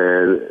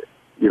 And,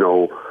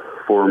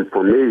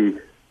 for me,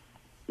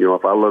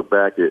 if I look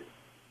back at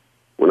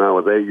when I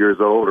was 8 years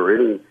old or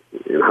in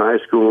high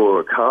school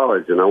or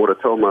college, and I would have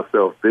told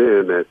myself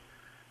then that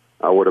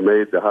I would have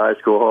made the high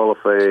school Hall of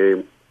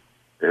Fame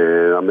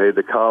and I made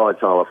the college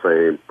Hall of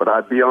Fame, but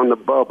I'd be on the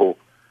bubble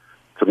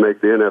to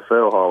make the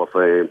NFL Hall of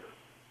Fame.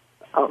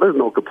 There's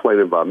no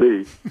complaining by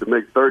me. To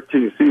make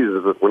 13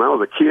 seasons, when I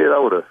was a kid, I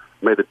would have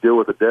made a deal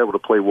with the devil to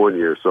play 1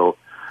 year. So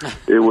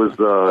it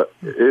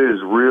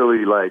is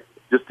really like,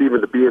 just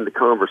even to be in the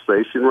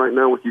conversation right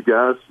now with you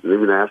guys and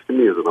even asking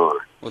me is an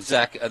honor. Well,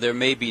 Zach, there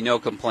may be no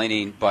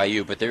complaining by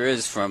you, but there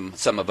is from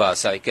some of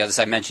us. As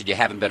I mentioned, you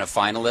haven't been a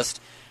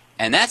finalist,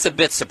 and that's a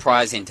bit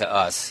surprising to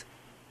us.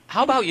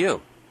 How about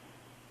you?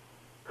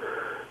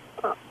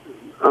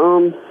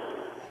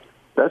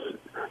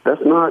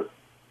 That's not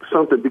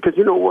something, because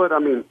you know what? I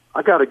mean,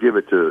 I got to give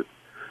it to,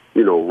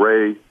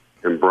 Ray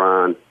and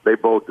Brian. They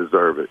both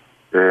deserve it.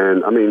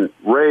 And, I mean,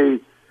 Ray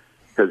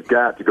has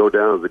got to go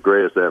down as the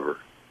greatest ever.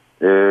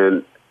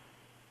 And,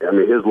 I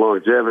mean, his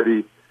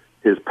longevity,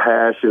 his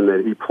passion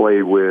that he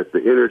played with, the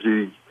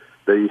energy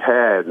that he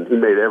had, and he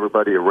made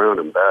everybody around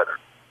him better.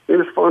 It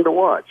was fun to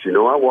watch.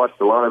 I watched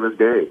a lot of his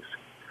games.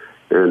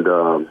 And,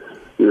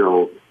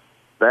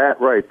 that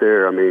right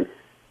there, I mean,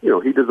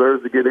 he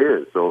deserves to get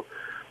in. So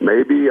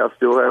maybe I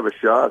still have a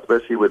shot,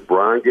 especially with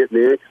Brian getting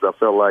in, because I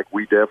felt like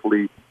we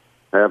definitely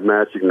have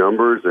matching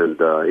numbers, and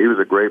he was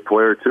a great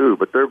player too.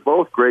 But they're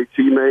both great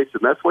teammates,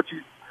 and that's what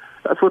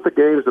the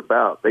game's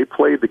about. They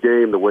played the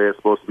game the way it's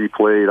supposed to be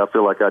played. I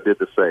feel like I did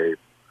the same.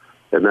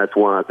 And that's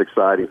why it's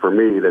exciting for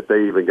me that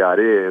they even got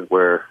in,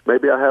 where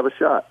maybe I have a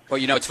shot. Well,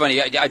 it's funny.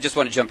 I just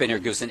want to jump in here,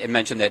 Goose, and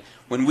mention that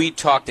when we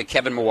talked to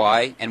Kevin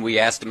Mawai and we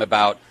asked him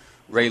about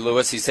Ray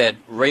Lewis, he said,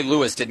 Ray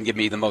Lewis didn't give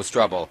me the most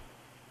trouble.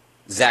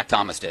 Zach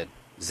Thomas did.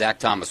 Zach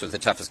Thomas was the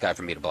toughest guy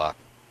for me to block.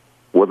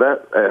 Well,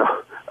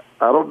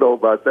 I don't know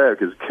about that,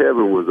 because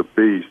Kevin was a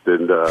beast.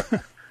 And,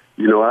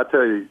 I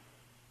tell you,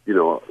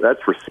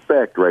 that's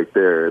respect right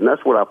there. And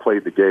that's what I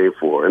played the game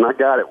for. And I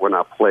got it when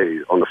I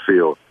played on the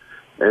field.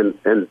 And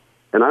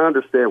I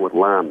understand with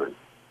linemen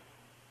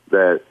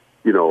that,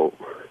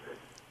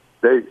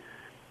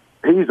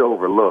 he's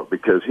overlooked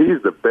because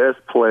he's the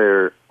best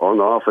player on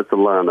the offensive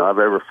line I've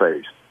ever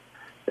faced.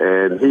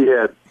 And he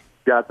had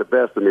got the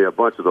best of me a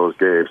bunch of those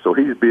games. So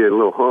he's being a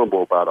little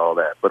humble about all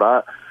that. But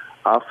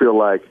I feel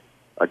like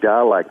a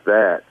guy like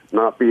that,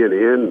 not being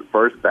in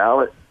first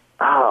ballot,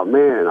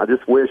 man, I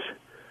just wish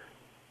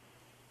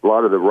a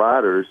lot of the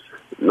writers,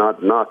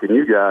 not knocking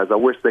you guys, I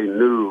wish they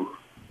knew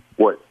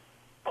what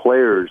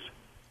players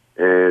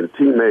and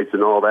teammates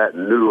and all that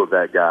knew of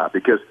that guy.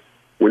 Because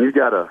when you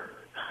got a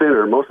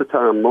center, most of the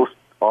time, most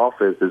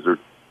offenses are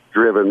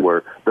driven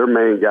where their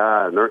main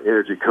guy and their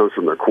energy comes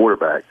from their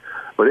quarterback.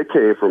 But it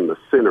came from the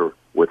center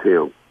with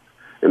him.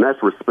 And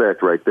that's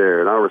respect right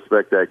there. And I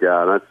respect that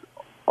guy. And that's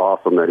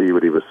awesome that he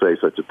would even say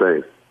such a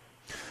thing.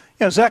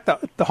 Zach,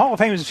 the Hall of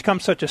Fame has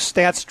become such a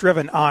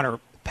stats-driven honor.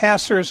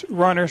 Passers,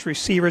 runners,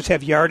 receivers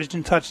have yardage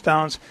and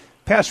touchdowns.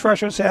 Pass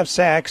rushers have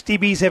sacks.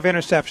 DBs have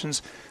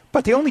interceptions.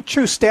 But the only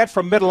true stat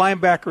for middle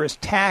linebacker is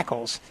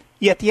tackles.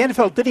 Yet the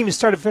NFL didn't even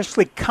start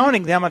officially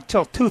counting them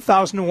until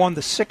 2001,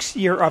 the 6th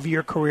year of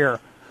your career.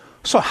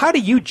 So how do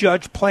you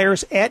judge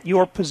players at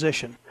your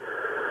position?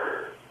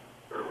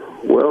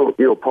 Well,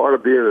 part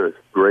of being a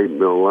great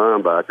middle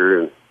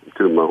linebacker, and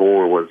to my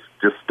horn, was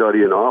just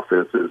studying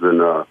offenses.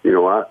 And,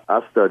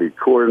 I studied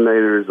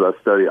coordinators.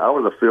 I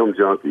was a film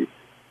junkie.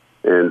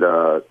 And,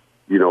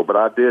 but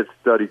I did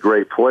study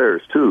great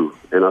players, too.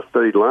 And I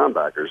studied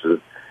linebackers.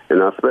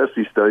 And I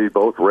especially studied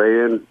both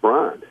Ray and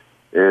Brian.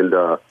 And,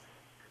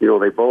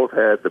 they both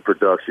had the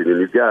production.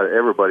 And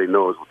everybody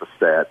knows with the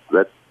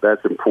stats.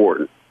 That's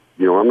important.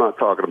 I'm not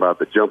talking about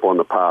the jump on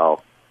the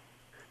pile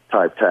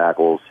type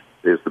tackles.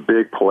 It's the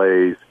big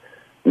plays,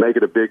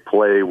 making a big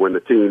play when the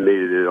team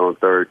needed it on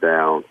third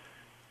down,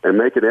 and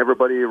making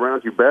everybody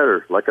around you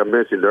better, like I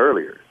mentioned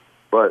earlier.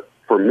 But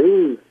for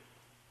me,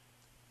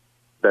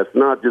 that's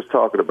not just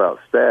talking about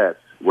stats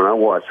when I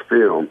watch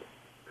film,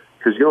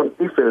 because you're on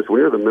defense, when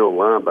you're the middle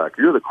linebacker,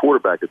 you're the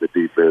quarterback of the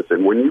defense,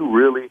 and when you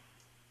really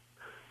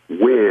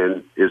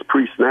win is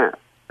pre-snap.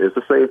 It's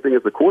the same thing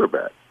as the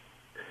quarterback.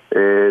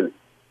 And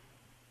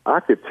I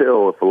could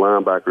tell if a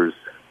linebacker's,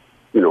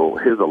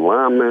 his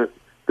alignment,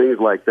 things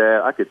like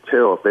that, I could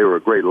tell if they were a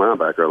great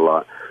linebacker a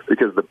lot,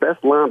 because the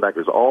best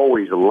linebackers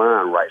always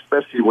align right,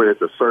 especially when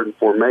it's a certain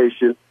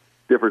formation,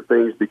 different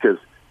things, because,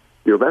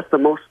 that's the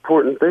most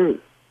important thing.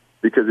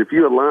 Because if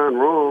you align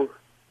wrong,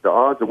 the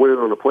odds of winning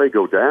on the play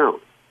go down.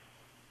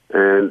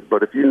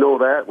 But if you know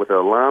that with the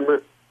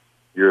alignment,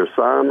 your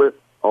assignment,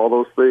 all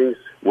those things,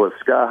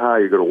 sky high,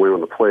 you're going to win on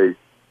the play,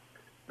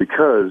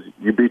 because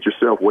you beat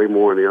yourself way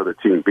more than the other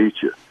team beat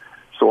you.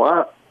 So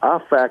I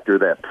factor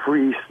that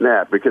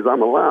pre-snap because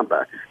I'm a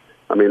linebacker.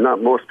 I mean,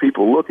 not most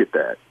people look at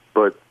that,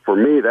 but for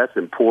me, that's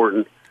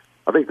important.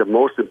 I think the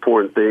most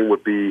important thing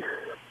would be,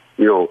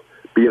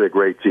 being a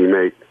great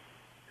teammate.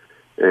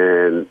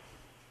 And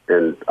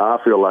I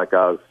feel like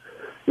I was,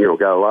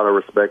 got a lot of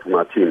respect for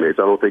my teammates.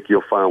 I don't think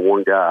you'll find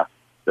one guy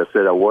that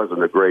said I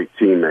wasn't a great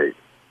teammate.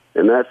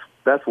 And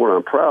that's what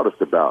I'm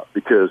proudest about,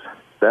 because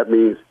that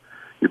means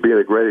you're being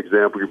a great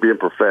example, you're being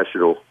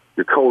professional,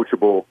 you're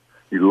coachable,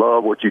 you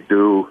love what you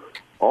do,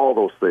 all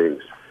those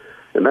things.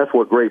 And that's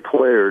what great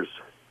players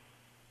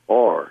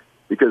are,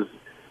 because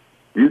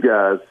you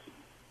guys,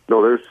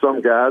 there's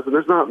some guys, and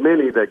there's not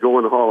many that go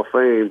in the Hall of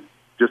Fame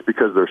just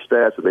because of their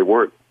stats and they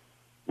weren't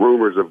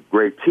rumors of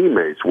great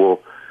teammates.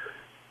 Well,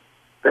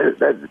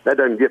 that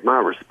doesn't get my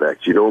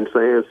respect, you know what I'm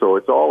saying? So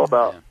it's all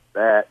about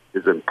that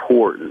is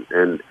important.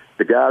 And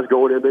the guys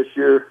going in this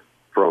year,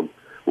 from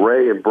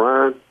Ray and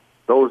Brian,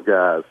 those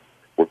guys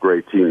were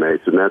great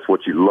teammates, and that's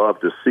what you love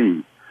to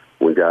see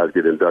when guys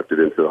get inducted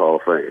into the Hall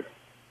of Fame.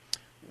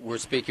 We're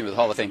speaking with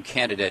Hall of Fame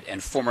candidate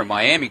and former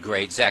Miami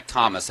great Zach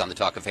Thomas on the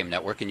Talk of Fame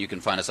Network, and you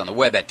can find us on the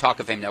web at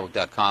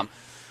talkoffamenetwork.com.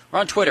 We're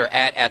on Twitter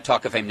at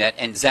talkoffamenet.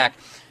 And Zach,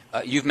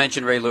 you've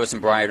mentioned Ray Lewis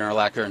and Brian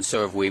Urlacher, and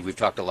so have we. We've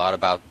talked a lot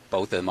about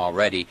both of them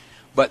already.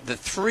 But the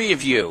three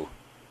of you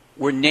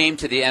were named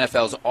to the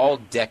NFL's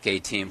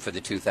all-decade team for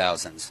the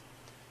 2000s.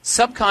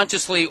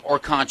 Subconsciously or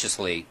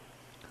consciously,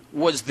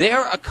 was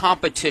there a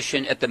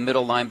competition at the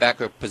middle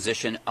linebacker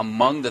position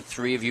among the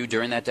three of you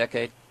during that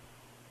decade?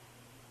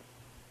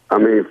 I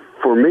mean,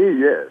 for me,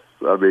 yes.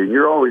 I mean,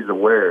 you're always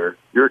aware.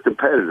 You're a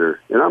competitor.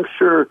 And I'm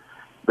sure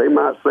they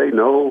might say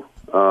no.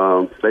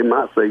 They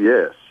might say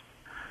yes.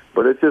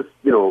 But it's just,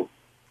 what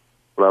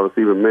I was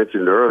even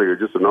mentioned earlier,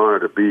 just an honor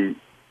to be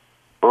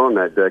on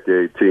that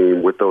decade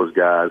team with those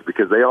guys,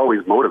 because they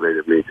always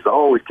motivated me, because I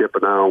always kept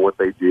an eye on what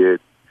they did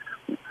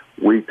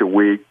week to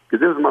week, because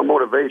this is my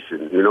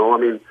motivation. I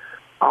mean,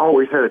 I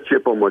always had a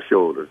chip on my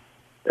shoulder.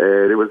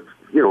 And it was,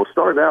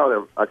 starting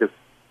out,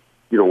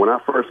 when I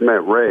first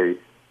met Ray,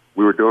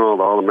 we were doing all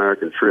the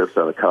All-American trips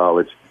out of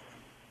college.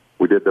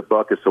 We did the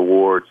Buckus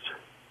Awards,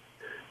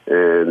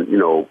 and,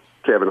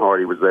 Kevin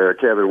Hardy was there.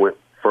 Kevin went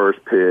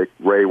first pick.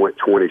 Ray went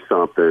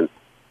 20-something,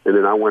 and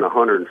then I went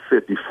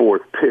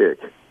 154th pick.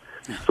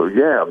 So,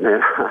 yeah,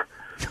 man,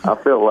 I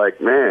felt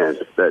like, man,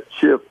 that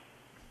chip,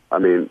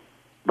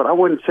 but I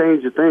wouldn't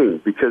change a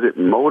thing, because it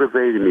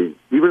motivated me.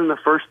 Even in the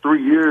first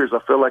 3 years, I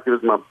felt like it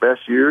was my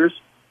best years.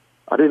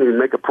 I didn't even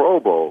make a Pro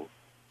Bowl.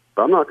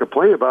 But I'm not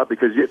complaining about it,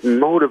 because it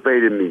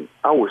motivated me.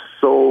 I was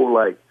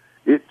so,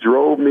 it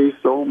drove me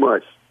so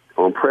much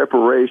on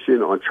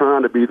preparation, on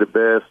trying to be the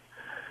best,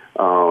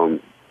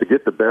 to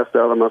get the best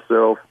out of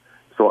myself.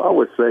 So I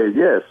would say,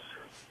 yes,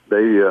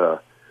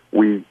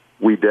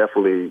 we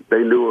definitely,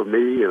 they knew of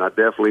me, and I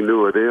definitely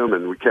knew of them,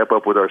 and we kept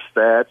up with our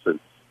stats and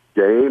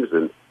games,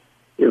 and,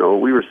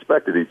 we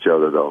respected each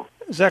other, though.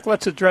 Zach,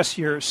 let's address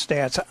your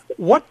stats.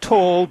 What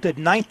toll did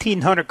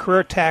 1,900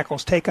 career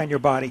tackles take on your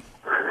body?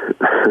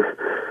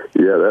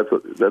 Yeah,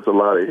 that's a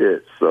lot of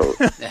hits. So,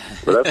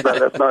 but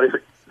that's not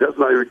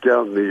even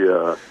counting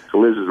the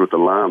collisions with the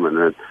linemen.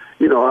 And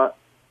I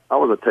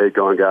was a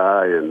take-on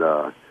guy, and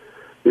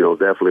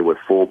definitely with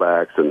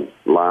fullbacks and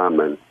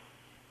linemen,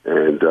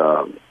 and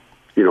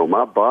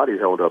my body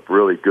held up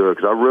really good,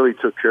 because I really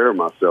took care of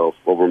myself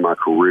over my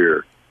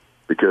career,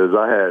 because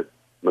I had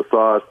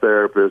massage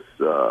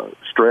therapists,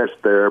 stretch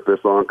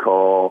therapists on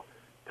call,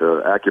 to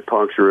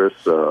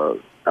acupuncturists, a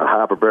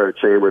hyperbaric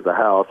chamber at the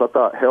house. I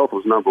thought health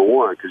was number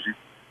one because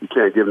you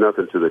can't give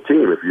nothing to the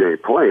team if you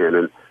ain't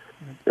playing.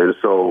 And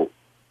so,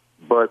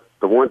 but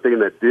the one thing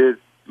that did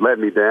let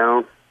me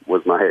down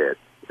was my head.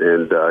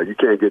 And you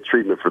can't get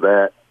treatment for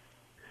that.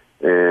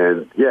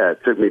 And, yeah,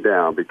 it took me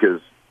down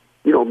because,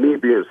 me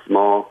being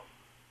small,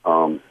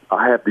 I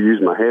have to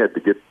use my head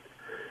to get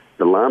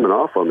the lineman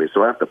off of me.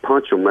 So I have to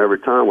punch them every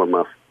time with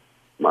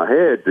my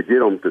head to get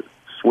them to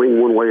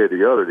swing one way or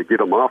the other to get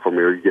them off of me,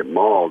 or you get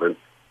mauled. And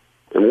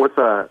once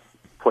I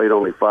played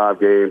only 5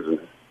 games in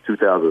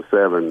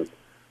 2007,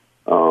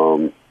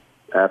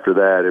 after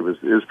that, it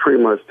was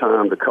pretty much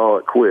time to call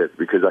it quits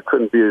because I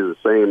couldn't be the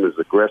same as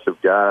aggressive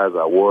guy as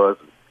I was.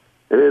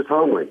 And it was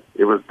humbling.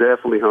 It was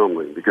definitely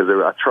humbling because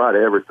I tried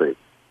everything.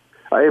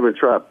 I even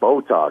tried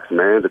Botox,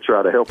 man, to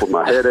try to help with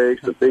my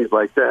headaches and things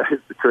like that.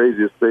 It's the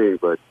craziest thing,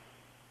 but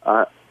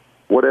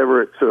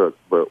whatever it took.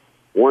 But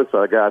once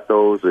I got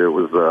those, it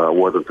was I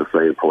wasn't the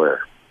same player.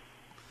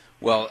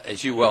 Well,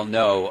 as you well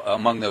know,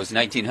 among those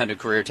 1,900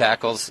 career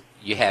tackles,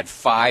 you had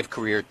 5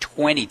 career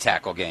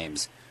 20-tackle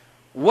games.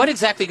 What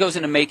exactly goes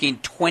into making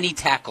 20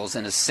 tackles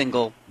in a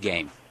single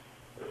game?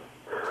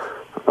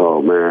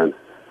 Oh, man.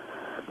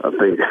 I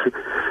think,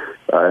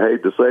 I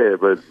hate to say it,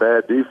 but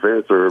bad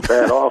defense or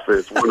bad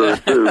offense, one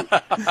of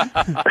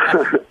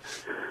the two.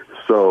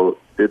 So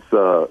it's,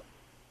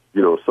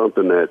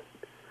 something that,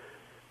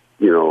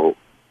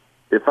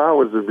 if I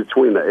was in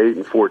between the 8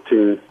 and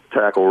 14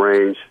 tackle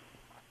range,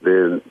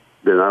 then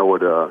I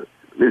would,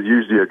 it's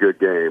usually a good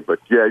game. But,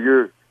 yeah,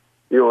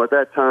 at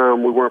that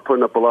time, we weren't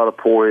putting up a lot of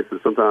points,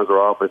 and sometimes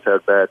our offense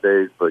had bad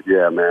days. But,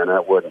 yeah, man,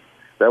 that wasn't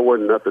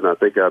nothing I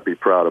think I'd be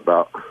proud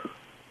about.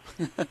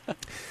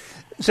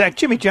 Zach,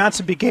 Jimmy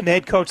Johnson became the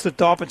head coach of the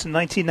Dolphins in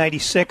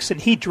 1996, and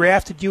he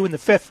drafted you in the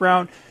 5th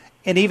round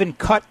and even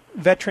cut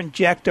veteran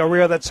Jack Del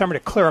Rio that summer to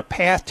clear a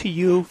path to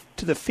you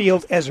to the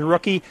field as a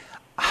rookie.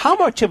 How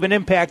much of an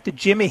impact did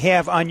Jimmy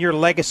have on your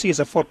legacy as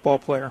a football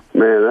player?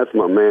 Man, that's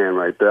my man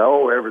right there. I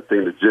owe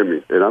everything to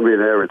Jimmy, and I mean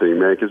everything,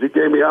 man, because he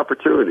gave me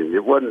opportunity.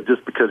 It wasn't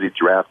just because he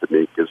drafted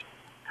me because,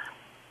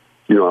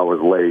 I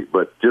was late,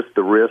 but just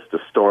the risk to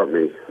start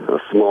me, a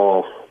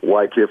small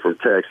white kid from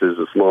Texas,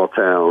 a small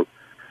town,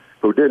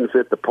 who didn't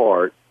fit the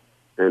part,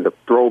 and to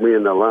throw me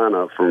in the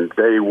lineup from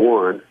day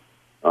one,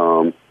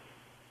 I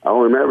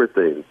owe him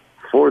everything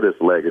for this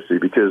legacy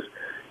because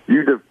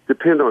you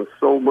depend on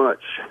so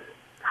much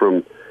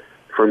from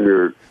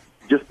your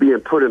just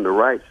being put in the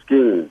right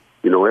scheme.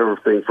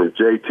 Everything from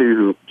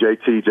JT,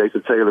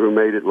 Jason Taylor, who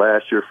made it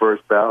last year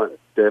first ballot,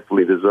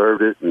 definitely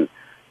deserved it, and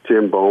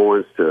Tim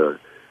Bowens to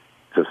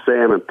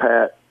Sam and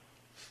Pat,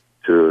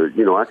 to,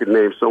 I could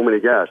name so many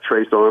guys,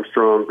 Trace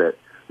Armstrong, that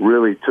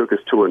really took us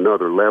to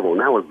another level, and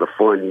that was the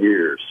fun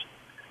years,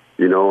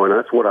 and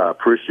that's what I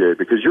appreciate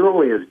because you're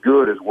only as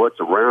good as what's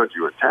around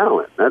you in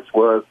talent. That's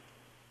what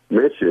I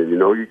mentioned,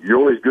 you're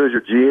only as good as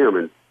your GM,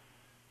 and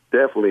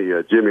definitely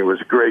Jimmy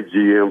was a great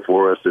GM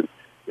for us, and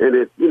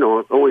it,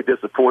 only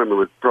disappointment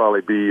would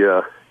probably be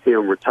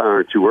him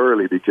retiring too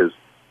early because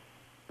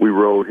we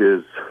rode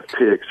his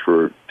picks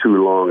for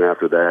too long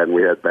after that, and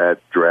we had bad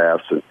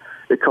drafts, and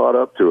it caught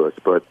up to us,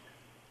 but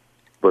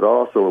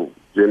also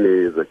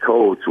Jimmy as a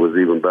coach was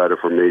even better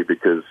for me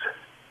because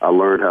I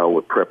learned how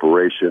with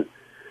preparation,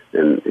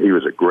 and he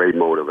was a great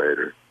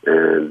motivator.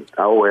 And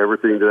I owe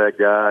everything to that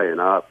guy,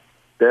 and I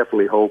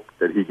definitely hope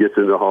that he gets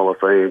into the Hall of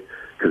Fame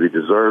because he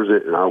deserves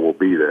it, and I will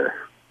be there.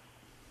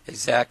 Hey,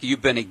 Zach,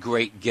 you've been a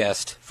great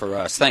guest for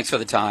us. Thanks for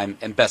the time,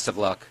 and best of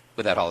luck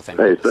with that Hall of Fame.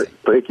 Hey,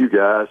 thank you,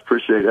 guys.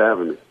 Appreciate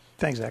having me.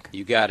 Thanks, Zach.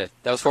 You got it.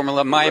 That was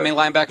former Miami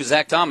linebacker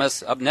Zach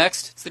Thomas. Up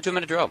next, it's the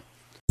 2-Minute Drill.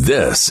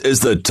 This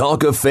is the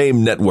Talk of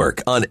Fame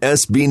Network on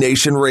SB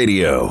Nation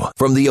Radio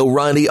from the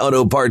O'Reilly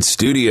Auto Parts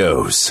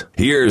Studios.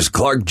 Here's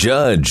Clark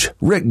Judge,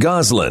 Rick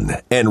Goslin,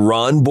 and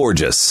Ron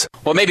Borges.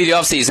 Well, maybe the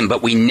offseason,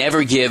 but we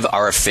never give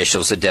our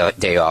officials a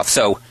day off.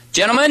 So,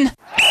 gentlemen,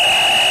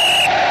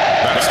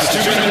 that's the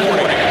 2-minute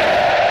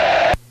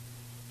warning.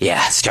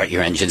 Yeah, start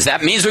your engines.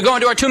 That means we're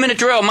going to our 2-minute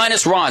drill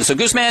minus Ron. So,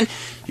 Gooseman,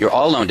 you're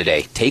all alone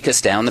today. Take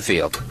us down the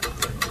field.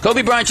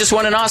 Kobe Bryant just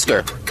won an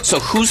Oscar. So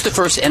who's the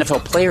first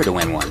NFL player to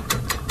win one?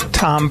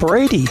 Tom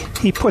Brady.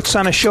 He puts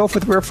on a show for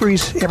the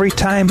referees every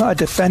time a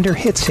defender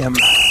hits him.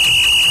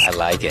 I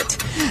like it.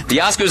 The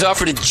Oscars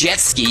offered a jet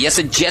ski, yes,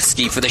 a jet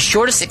ski, for the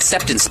shortest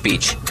acceptance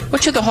speech.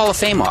 What should the Hall of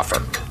Fame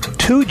offer?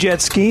 2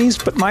 jet skis,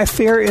 but my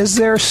fear is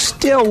there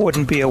still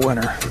wouldn't be a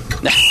winner.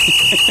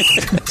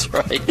 That's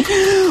right.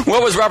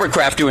 What was Robert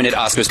Kraft doing at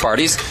Oscars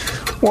parties?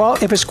 Well,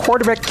 if his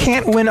quarterback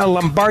can't win a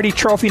Lombardi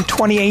Trophy in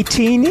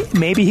 2018,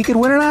 maybe he could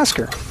win an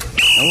Oscar.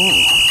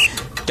 Oh.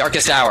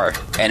 Darkest Hour,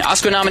 an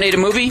Oscar-nominated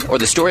movie or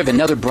the story of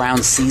another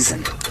Brown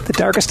season? The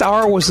Darkest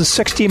Hour was the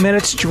 60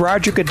 minutes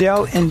Roger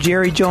Goodell and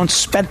Jerry Jones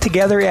spent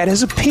together at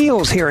his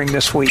appeals hearing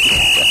this week.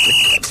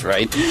 That's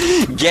right.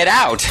 Get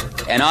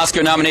Out, an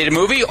Oscar-nominated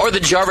movie or the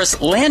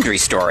Jarvis Landry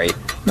story?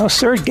 No,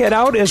 sir. Get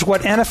out is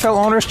what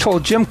NFL owners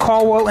told Jim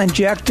Caldwell and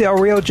Jack Del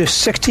Rio just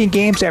 16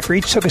 games after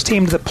each took his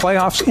team to the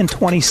playoffs in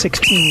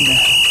 2016.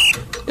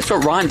 That's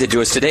what Ron did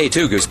to us today,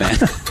 too, Gooseman.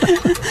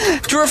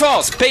 True or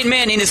false? Peyton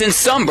Manning is in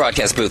some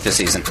broadcast booth this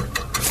season.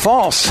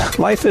 False.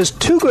 Life is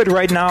too good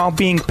right now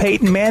being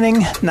Peyton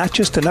Manning, not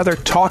just another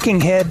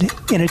talking head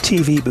in a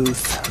TV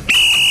booth.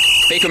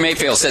 Baker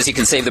Mayfield says he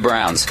can save the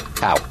Browns.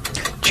 How?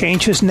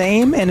 Change his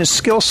name and his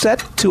skill set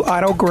to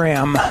Otto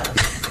Graham.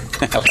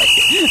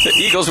 The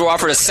Eagles were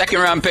offered a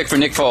second-round pick for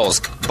Nick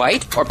Foles.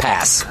 Bite or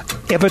pass?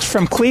 If it's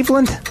from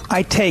Cleveland,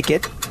 I take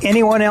it.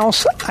 Anyone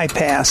else, I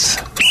pass.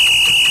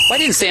 Why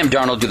didn't Sam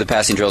Darnold do the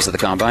passing drills at the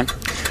Combine?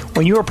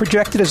 When you are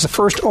projected as the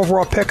first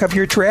overall pick of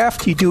your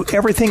draft, you do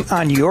everything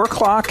on your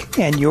clock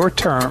and your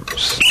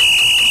terms.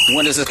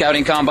 When does the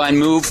scouting combine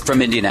move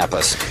from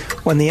Indianapolis?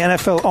 When the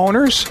NFL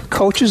owners,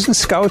 coaches, and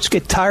scouts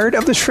get tired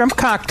of the shrimp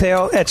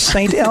cocktail at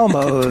St.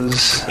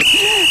 Elmo's.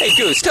 Hey,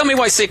 Goose, tell me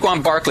why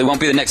Saquon Barkley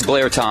won't be the next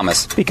Blair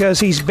Thomas. Because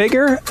he's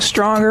bigger,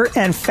 stronger,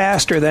 and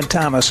faster than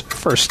Thomas,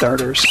 for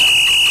starters.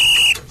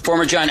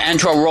 Former John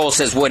Antrell Roll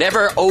says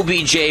whatever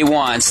OBJ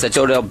wants, that's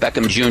Odell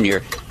Beckham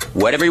Jr.,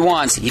 whatever he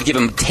wants, he'd give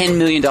him $10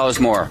 million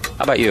more.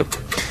 How about you?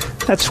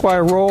 That's why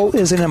Roll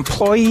is an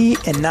employee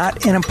and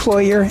not an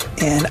employer,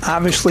 and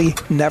obviously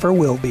never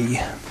will be.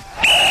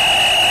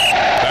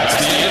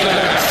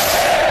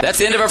 That's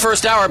the end of our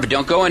first hour, but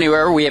don't go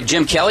anywhere. We have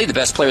Jim Kelly, the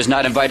best players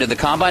not invited to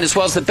the Combine, as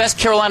well as the best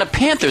Carolina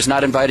Panthers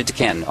not invited to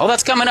Canton. All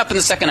that's coming up in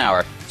the second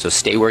hour, so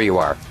stay where you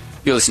are.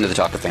 You're listening to the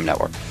Talk of Fame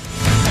Network.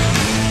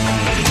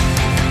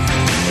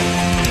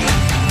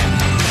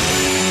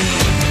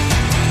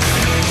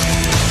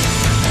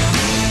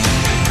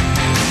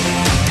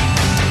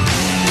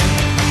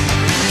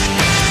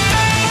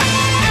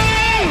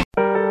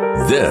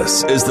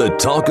 This is the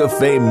Talk of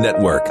Fame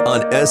Network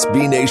on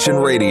SB Nation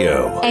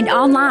Radio. And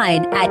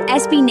online at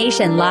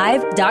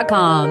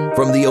SBNationLive.com.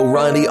 From the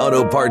O'Reilly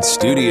Auto Parts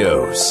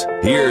Studios,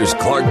 here's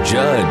Clark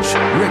Judge,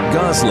 Rick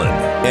Goslin,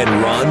 and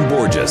Ron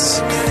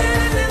Borges.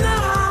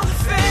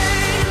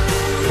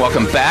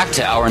 Welcome back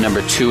to hour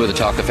number 2 of the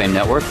Talk of Fame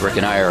Network. Rick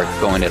and I are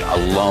going it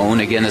alone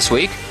again this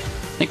week.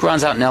 I think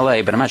Ron's out in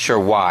L.A., but I'm not sure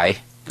why.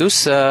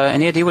 Goose,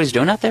 any idea what he's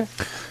doing out there?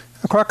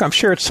 Clark, I'm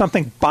sure it's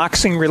something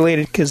boxing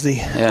related because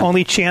the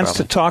only chance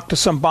to talk to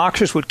some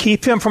boxers would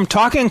keep him from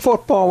talking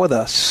football with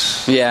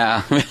us.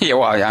 Yeah,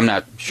 well, I'm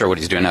not sure what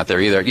he's doing out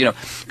there either. You know,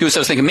 Goose, I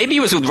was thinking maybe he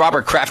was with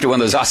Robert Kraft at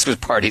one of those Oscars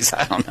parties.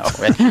 I don't know.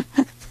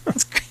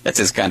 That's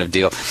his kind of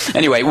deal.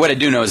 Anyway, what I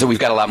do know is that we've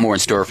got a lot more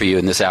in store for you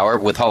in this hour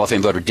with Hall of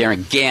Fame voter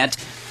Darren Gant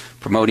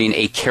promoting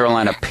a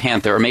Carolina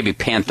Panther, or maybe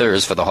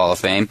Panthers for the Hall of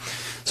Fame.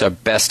 So our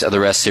Best of the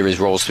Rest series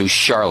rolls through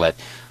Charlotte.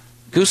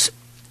 Goose,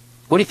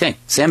 what do you think?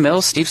 Sam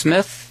Mills, Steve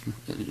Smith,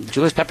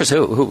 Julius Peppers,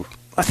 who?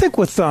 I think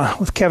with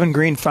Kevin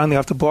Green finally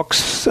off the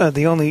books,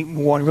 the only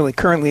one really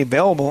currently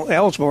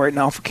eligible right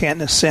now for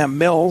Canton is Sam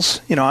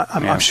Mills. You know,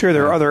 I'm sure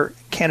there are other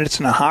candidates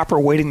in the hopper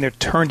waiting their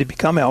turn to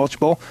become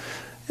eligible,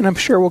 and I'm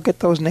sure we'll get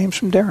those names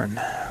from Darren.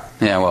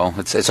 Yeah, well,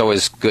 it's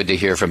always good to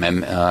hear from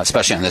him,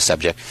 especially on this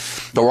subject.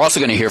 But we're also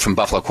going to hear from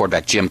Buffalo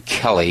quarterback Jim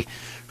Kelly,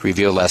 who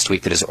revealed last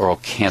week that his oral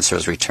cancer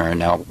has returned.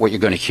 Now, what you're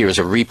going to hear is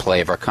a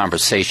replay of our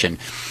conversation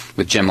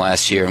with Jim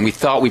last year, and we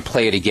thought we'd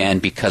play it again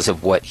because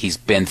of what he's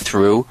been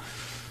through,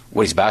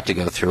 what he's about to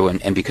go through,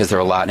 and because there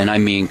are a lot, and I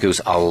mean, Goose,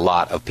 a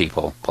lot of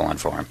people pulling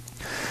for him.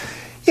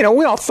 You know,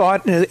 we all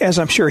thought, as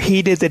I'm sure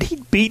he did, that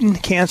he'd beaten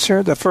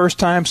cancer the first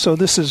time, so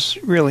this is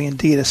really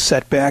indeed a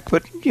setback.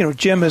 But, you know,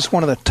 Jim is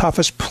one of the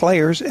toughest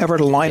players ever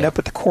to line up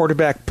at the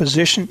quarterback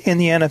position in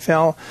the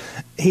NFL.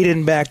 He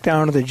didn't back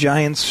down to the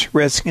Giants,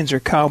 Redskins,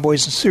 or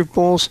Cowboys in Super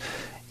Bowls,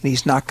 and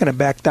he's not going to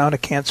back down to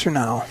cancer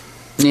now.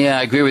 Yeah,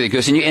 I agree with you,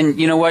 Goose. And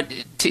you know what?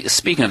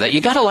 Speaking of that,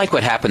 you got to like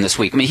what happened this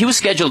week. I mean, he was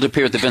scheduled to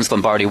appear at the Vince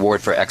Lombardi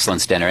Award for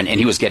Excellence dinner, and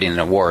he was getting an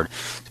award,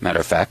 as a matter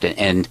of fact,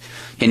 and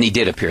he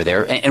did appear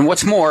there. And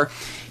what's more,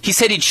 he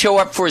said he'd show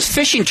up for his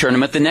fishing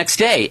tournament the next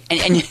day.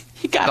 And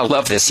you got to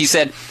love this. He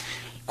said,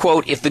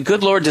 quote, "If the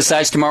good Lord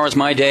decides tomorrow's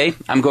my day,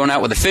 I'm going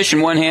out with a fish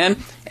in one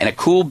hand and a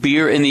cool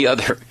beer in the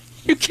other."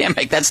 You can't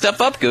make that stuff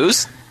up,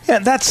 Goose. Yeah,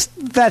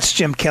 that's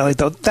Jim Kelly,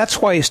 though.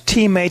 That's why his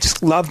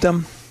teammates loved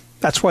him.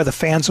 That's why the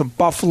fans of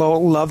Buffalo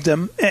loved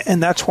him,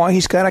 and that's why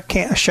he's got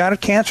a shot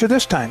at cancer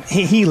this time.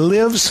 He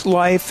lives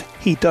life.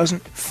 He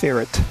doesn't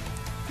fear it.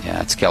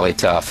 Yeah, it's Kelly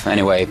tough.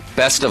 Anyway,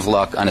 best of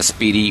luck on a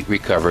speedy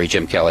recovery,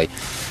 Jim Kelly.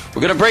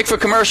 We're going to break for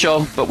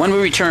commercial, but when we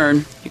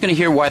return, you're going to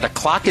hear why the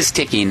clock is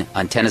ticking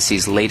on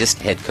Tennessee's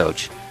latest head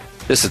coach.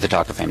 This is the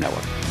Talk of Fame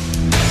Network.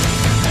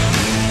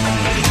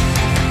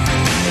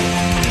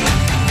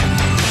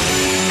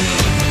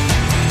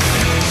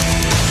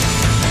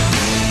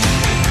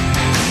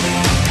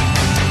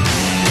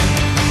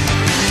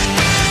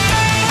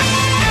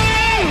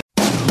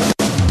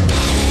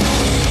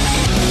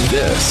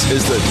 This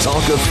is the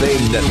Talk of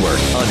Fame Network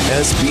on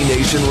SB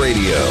Nation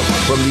Radio.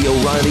 From the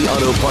O'Reilly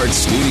Auto Parts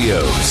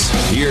Studios,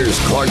 here's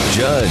Clark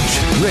Judge,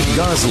 Rick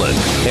Goslin,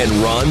 and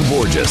Ron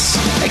Borges.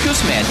 Hey,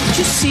 Gooseman, did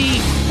you see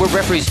where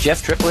referees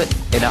Jeff Triplett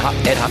and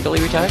Ed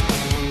Hockley retired?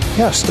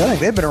 Yeah, stunning.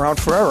 They've been around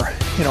forever.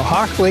 You know,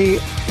 Hockley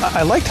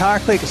I liked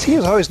Hockley because he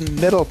was always in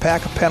the middle of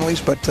pack of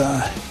penalties, but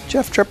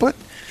Jeff Triplett,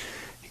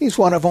 he's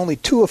one of only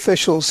 2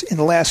 officials in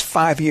the last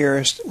 5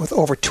 years with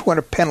over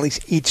 200 penalties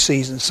each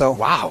season. So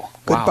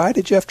goodbye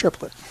to Jeff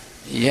Triplett.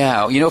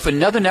 Yeah, if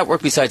another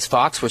network besides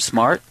Fox were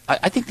smart,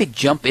 I think they'd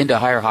jump in to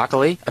hire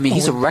Hockley. I mean,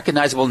 he's a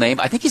recognizable name.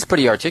 I think he's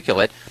pretty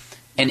articulate.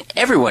 And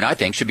everyone, I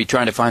think, should be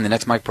trying to find the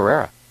next Mike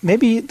Pereira.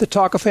 Maybe the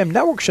Talk of Fame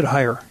Network should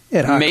hire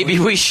Ed Hockley. Maybe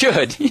we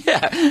should,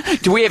 yeah.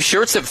 Do we have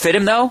shirts that fit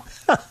him, though?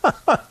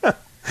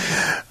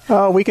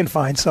 We can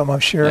find some, I'm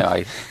sure.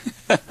 Yeah,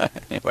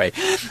 anyway,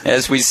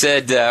 as we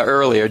said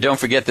earlier, don't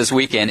forget this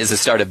weekend is the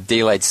start of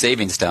daylight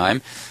savings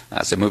time.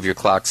 So move your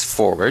clocks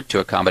forward to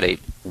accommodate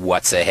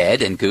what's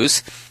ahead. And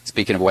Goose,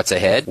 speaking of what's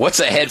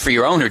ahead for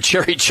your owner,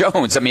 Jerry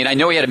Jones? I mean, I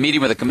know he had a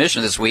meeting with the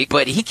commissioner this week,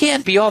 but he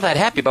can't be all that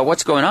happy about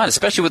what's going on,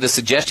 especially with the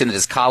suggestion that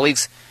his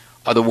colleagues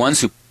are the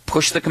ones who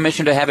pushed the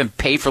commissioner to have him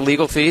pay for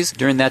legal fees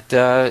during that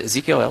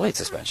Ezekiel Elliott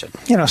suspension.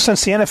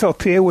 Since the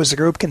NFLPA was the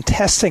group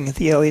contesting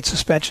the Elliott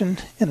suspension,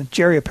 and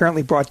Jerry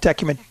apparently brought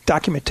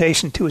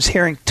documentation to his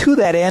hearing to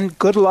that end,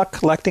 good luck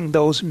collecting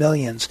those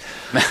millions.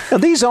 Now,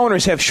 these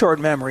owners have short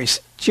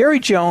memories. Jerry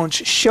Jones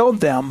showed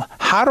them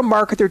how to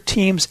market their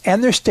teams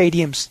and their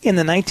stadiums in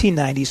the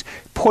 1990s,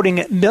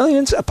 putting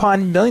millions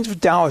upon millions of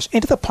dollars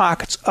into the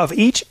pockets of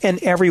each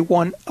and every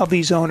one of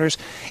these owners,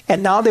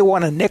 and now they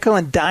want to nickel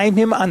and dime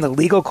him on the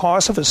legal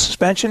cost of a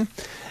suspension.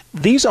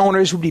 These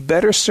owners would be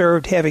better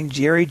served having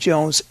Jerry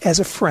Jones as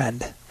a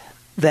friend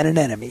than an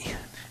enemy.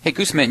 Hey,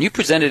 Gooseman, you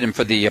presented him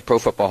for the Pro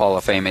Football Hall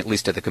of Fame, at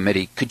least to the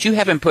committee. Could you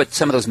have him put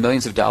some of those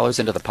millions of dollars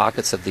into the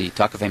pockets of the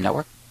Talk of Fame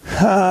Network?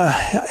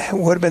 It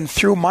would have been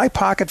through my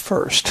pocket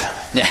first.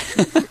 Yeah.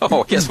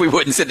 I guess we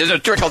wouldn't. There's a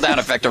trickle-down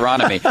effect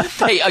around me.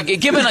 Hey,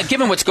 given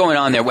what's going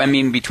on there, I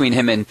mean, between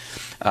him and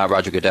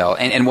Roger Goodell,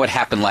 and what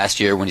happened last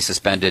year when he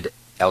suspended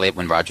Elliott,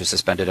 when Roger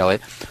suspended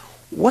Elliott,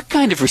 what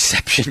kind of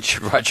reception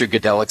should Roger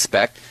Goodell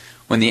expect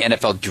when the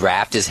NFL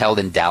draft is held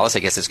in Dallas? I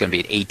guess it's going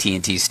to be at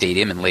AT&T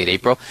Stadium in late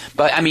April.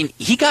 But, I mean,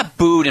 he got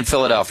booed in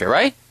Philadelphia,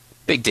 right?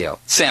 Big deal.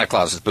 Santa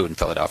Claus was booed in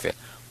Philadelphia.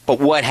 But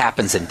what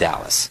happens in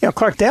Dallas?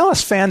 Clark,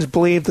 Dallas fans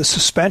believe the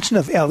suspension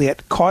of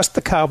Elliott cost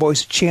the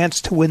Cowboys a chance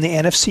to win the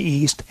NFC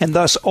East and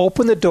thus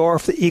open the door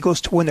for the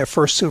Eagles to win their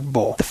first Super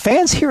Bowl. The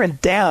fans here in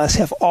Dallas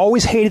have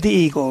always hated the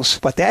Eagles,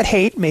 but that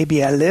hate may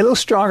be a little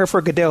stronger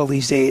for Goodell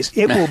these days.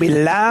 It will be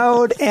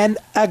loud and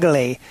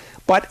ugly.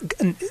 But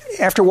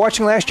after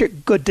watching last year,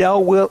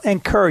 Goodell will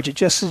encourage it,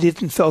 just as he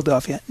did in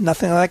Philadelphia.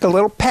 Nothing like a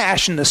little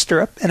passion to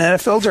stir up an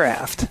NFL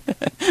draft.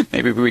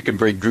 Maybe we can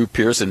bring Drew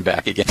Pearson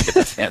back again to get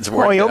the fans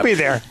worked up. He'll be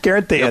there.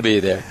 Guaranteed. He'll be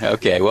there.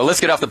 Okay, well,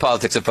 let's get off the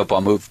politics of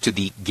football, move to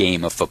the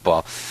game of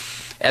football.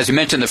 As we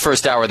mentioned in the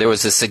first hour, there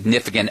was a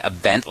significant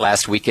event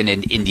last weekend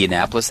in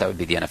Indianapolis. That would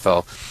be the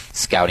NFL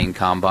Scouting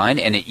Combine,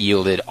 and it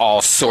yielded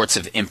all sorts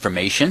of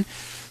information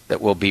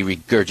that will be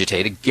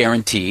regurgitated,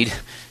 guaranteed,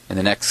 in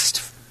the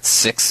next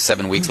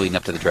 6-7 weeks leading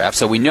up to the draft.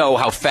 So we know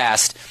how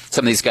fast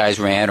some of these guys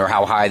ran or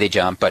how high they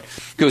jumped. But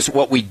Goose,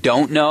 what we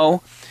don't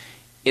know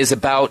is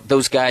about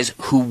those guys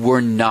who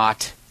were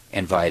not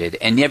invited.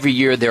 And every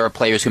year there are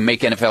players who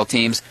make NFL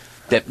teams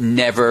that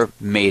never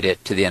made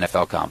it to the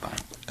NFL Combine.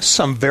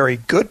 Some very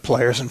good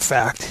players, in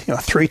fact.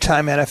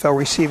 3-time NFL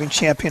receiving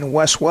champion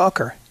Wes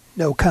Welker,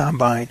 no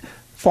Combine.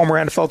 Former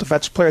NFL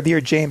Defensive Player of the Year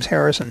James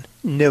Harrison,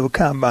 no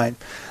Combine.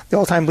 The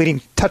all-time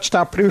leading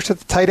touchdown producer at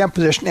the tight end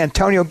position,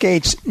 Antonio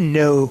Gates,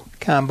 no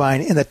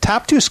Combine. And the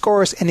top 2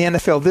 scorers in the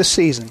NFL this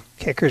season,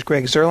 kickers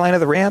Greg Zuerlein of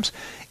the Rams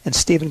and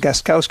Stephen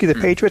Gostkowski of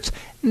the Patriots,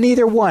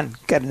 neither one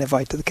got an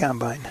invite to the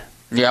Combine.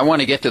 Yeah, I want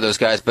to get to those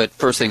guys, but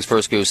first things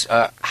first, Goose.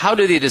 How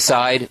do they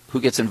decide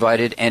who gets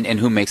invited and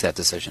who makes that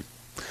decision?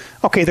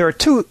 Okay, there are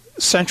 2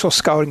 central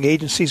scouting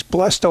agencies,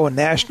 Blesto and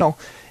National.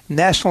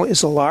 National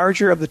is the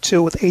larger of the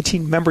 2 with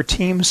 18-member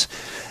teams,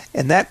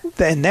 and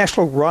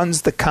National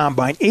runs the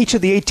Combine. Each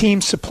of the 8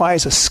 teams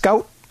supplies a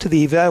scout to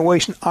the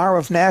evaluation arm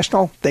of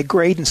National. They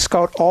grade and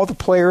scout all the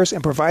players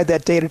and provide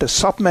that data to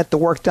supplement the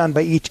work done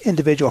by each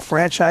individual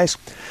franchise.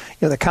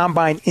 The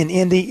Combine in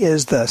Indy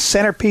is the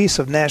centerpiece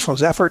of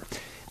National's effort.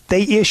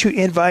 They issue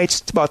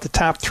invites to about the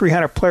top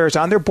 300 players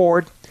on their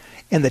board,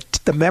 and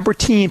the member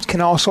teams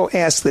can also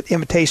ask that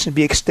invitation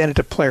be extended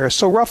to players.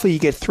 So roughly you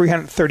get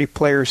 330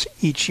 players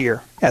each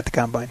year at the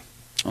Combine.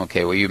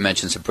 Okay, well, you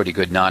mentioned some pretty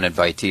good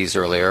non-invitees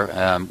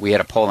earlier. We had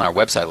a poll on our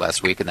website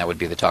last week, and that would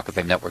be the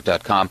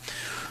talkoffamenetwork.com,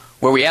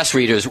 where we asked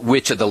readers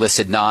which of the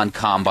listed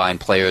non-Combine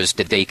players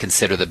did they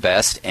consider the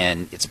best,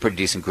 and it's a pretty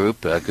decent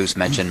group. Goose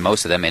mentioned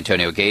most of them: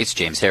 Antonio Gates,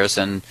 James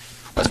Harrison,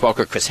 Wes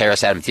Welker, Chris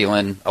Harris, Adam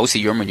Thielen,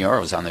 O.C. Umenyiora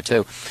was on there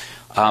too.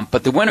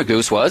 But the winner,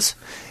 Goose, was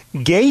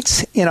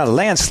Gates in a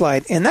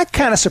landslide, and that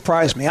kind of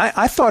surprised me.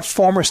 I thought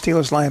former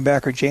Steelers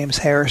linebacker James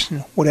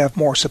Harrison would have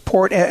more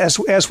support, as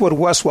would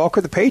Wes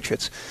Welker, the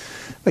Patriots.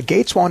 But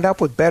Gates wound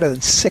up with better than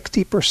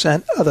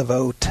 60% of the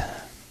vote.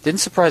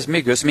 Didn't surprise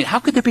me, Goose. I mean, how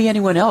could there be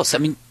anyone else? I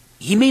mean,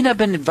 he may not have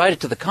been invited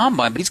to the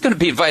Combine, but he's going to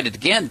be invited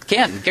again,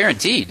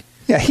 guaranteed.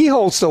 Yeah, he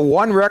holds the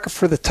one record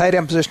for the tight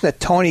end position that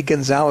Tony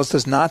Gonzalez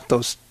does not.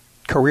 Those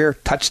career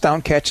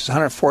touchdown catches,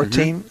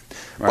 114.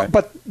 Mm-hmm. Right.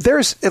 But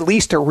there's at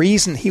least a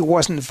reason he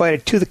wasn't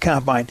invited to the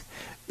Combine.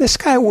 This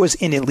guy was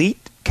an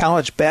elite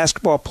college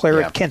basketball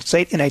player at Kent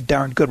State and a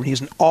darn good one.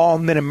 He's an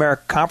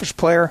all-Mid-America Conference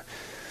player.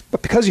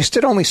 But because he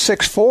stood only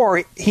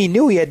 6'4", he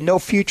knew he had no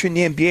future in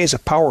the NBA as a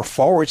power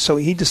forward, so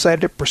he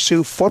decided to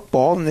pursue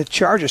football, and the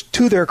Chargers,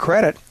 to their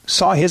credit,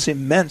 saw his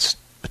immense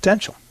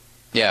potential.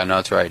 Yeah, no,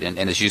 that's right. And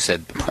as you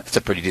said, it's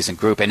a pretty decent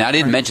group. And I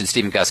didn't mention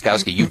Stephen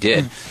Gostkowski. You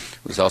did,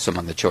 who's also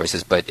among the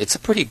choices. But it's a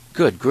pretty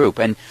good group.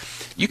 And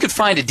you could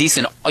find a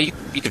decent,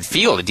 you could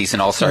field a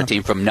decent all-star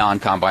team from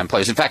non-combine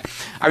players. In fact,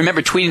 I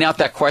remember tweeting out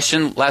that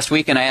question last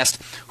week, and I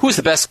asked, who's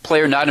the best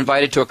player not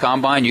invited to a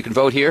combine? You can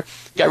vote here.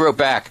 The guy wrote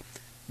back,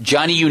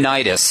 Johnny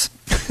Unitas.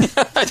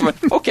 I went,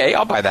 okay,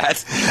 I'll buy that.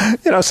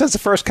 Since the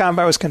first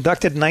combine was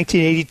conducted in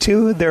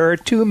 1982, there are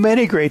too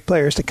many great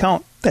players to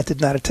count that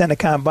did not attend a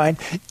combine.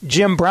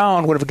 Jim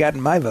Brown would have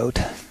gotten my vote.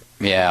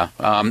 Yeah.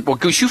 Well,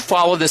 Goose, you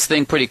follow this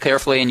thing pretty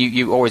carefully, and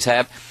you always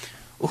have.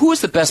 Who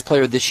is the best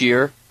player this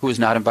year who was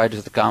not invited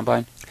to the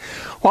combine?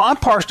 Well, I'm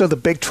partial to the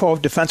Big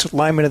 12 Defensive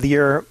Lineman of the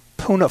Year,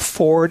 Poona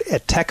Ford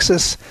at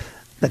Texas,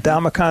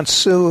 Ndamukong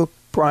Suh,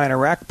 Brian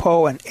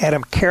Orakpo, and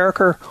Adam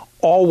Carricker.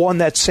 All won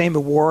that same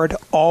award,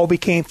 all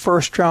became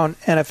first-round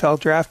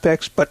NFL draft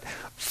picks, but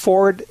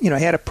Ford,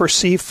 had a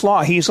perceived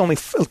flaw. He's only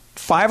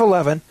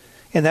 5'11",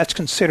 and that's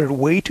considered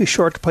way too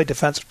short to play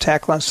defensive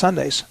tackle on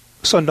Sundays.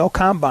 So no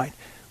combine,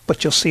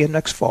 but you'll see him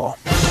next fall.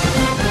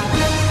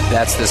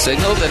 That's the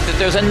signal that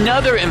there's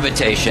another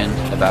invitation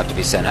about to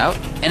be sent out,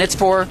 and it's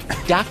for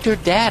Dr.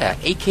 Data,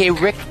 a.k.a.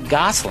 Rick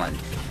Gosselin.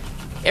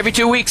 Every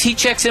 2 weeks, he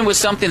checks in with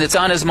something that's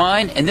on his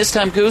mind, and this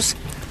time, Goose,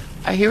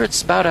 I hear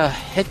it's about a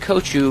head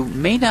coach who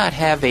may not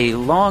have a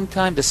long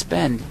time to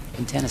spend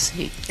in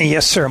Tennessee.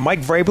 Yes, sir. Mike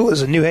Vrabel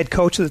is a new head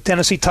coach of the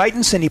Tennessee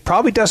Titans, and he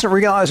probably doesn't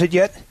realize it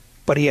yet,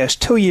 but he has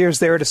 2 years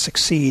there to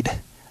succeed.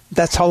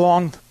 That's how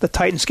long the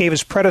Titans gave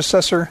his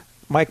predecessor,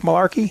 Mike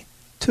Mularkey,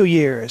 2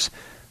 years.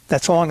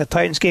 That's how long the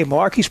Titans gave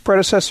Mularkey's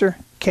predecessor,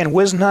 Ken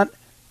Whisenhunt,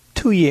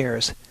 2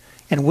 years.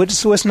 And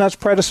Whisenhunt's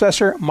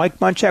predecessor, Mike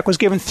Munchak, was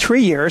given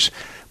 3 years,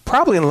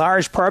 probably in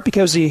large part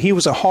because he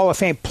was a Hall of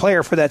Fame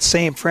player for that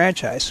same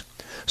franchise.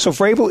 So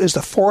Vrabel is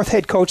the fourth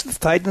head coach of the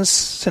Titans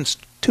since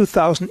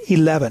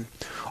 2011.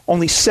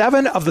 Only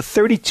 7 of the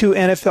 32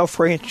 NFL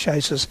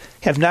franchises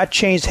have not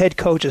changed head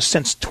coaches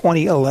since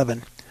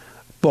 2011.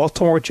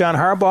 Baltimore with John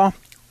Harbaugh,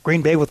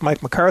 Green Bay with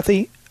Mike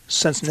McCarthy,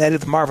 Cincinnati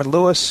with Marvin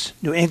Lewis,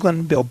 New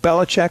England, Bill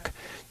Belichick,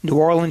 New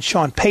Orleans,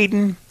 Sean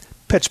Payton,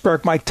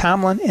 Pittsburgh, Mike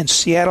Tomlin, and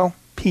Seattle,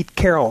 Pete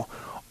Carroll.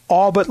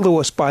 All but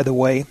Lewis, by the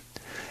way,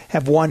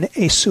 have won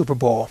a Super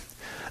Bowl.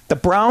 The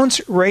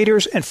Browns,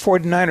 Raiders, and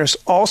 49ers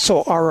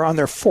also are on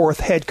their fourth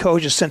head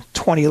coaches since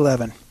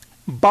 2011.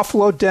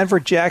 Buffalo, Denver,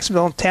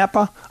 Jacksonville, and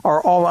Tampa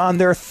are all on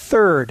their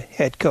third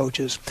head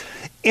coaches.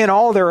 In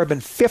all, there have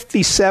been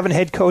 57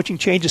 head coaching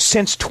changes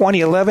since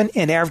 2011,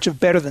 an average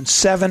of better than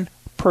 7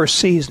 per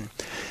season.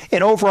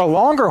 And over a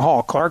longer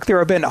haul, Clark, there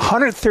have been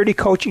 130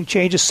 coaching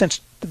changes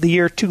since the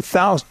year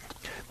 2000.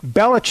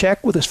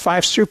 Belichick, with his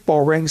 5 Super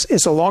Bowl rings,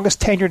 is the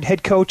longest tenured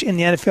head coach in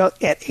the NFL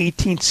at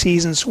 18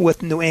 seasons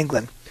with New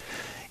England.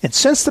 And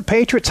since the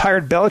Patriots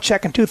hired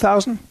Belichick in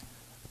 2000,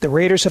 the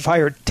Raiders have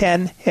hired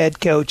 10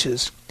 head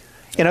coaches.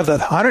 And of the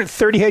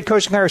 130 head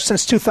coaching hires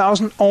since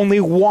 2000,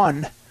 only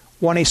one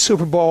won a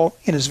Super Bowl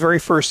in his very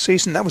first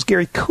season. That was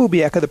Gary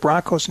Kubiak of the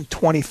Broncos in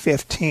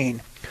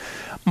 2015.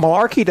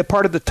 Mularkey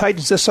departed the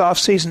Titans this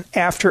offseason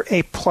after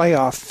a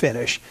playoff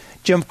finish.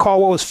 Jim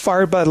Caldwell was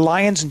fired by the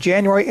Lions in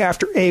January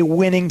after a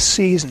winning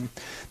season.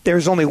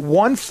 There's only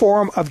one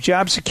form of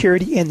job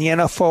security in the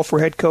NFL for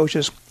head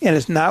coaches, and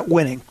it's not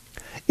winning.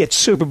 It's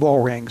Super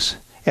Bowl rings,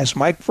 as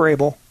Mike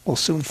Vrabel will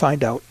soon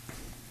find out.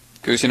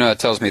 Goose, that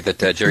tells me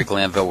that Jerry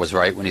Glanville was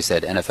right when he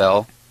said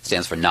NFL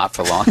stands for not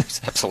for long.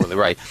 He's absolutely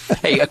right.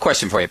 Hey, a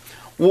question for you.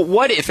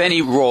 What, if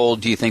any, role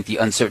do you think the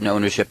uncertain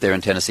ownership there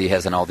in Tennessee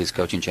has in all these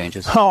coaching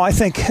changes? Oh, I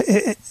think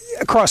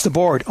across the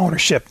board,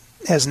 ownership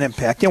has an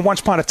impact. Once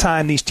upon a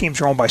time, these teams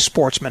were owned by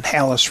sportsmen: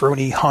 Hallis,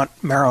 Rooney, Hunt,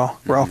 Merrill,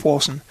 Ralph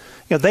Wilson.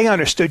 They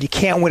understood you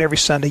can't win every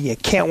Sunday, you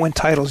can't win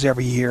titles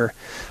every year.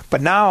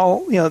 But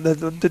now,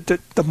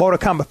 the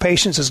modicum of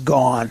patience is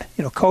gone.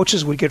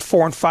 Coaches would get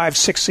 4 and 5,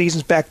 6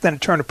 seasons back then to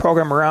turn the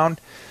program around.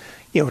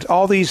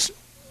 All these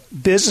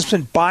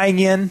businessmen buying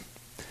in,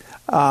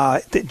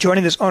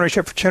 joining this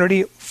ownership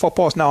fraternity.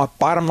 Football is now a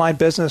bottom line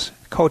business.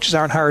 Coaches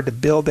aren't hired to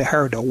build, they're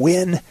hired to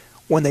win.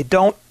 When they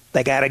don't,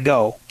 they got to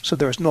go. So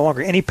there is no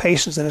longer any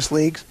patience in this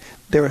league.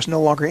 There is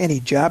no longer any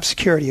job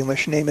security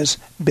unless your name is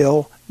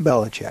Bill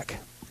Belichick.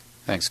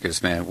 Thanks,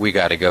 Goose, man. We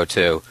got to go,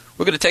 too.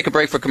 We're going to take a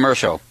break for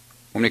commercial.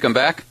 When we come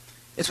back,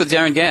 it's with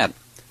Darren Gadd.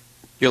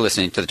 You're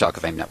listening to the Talk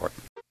of Fame Network.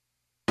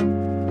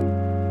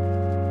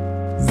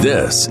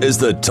 This is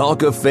the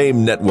Talk of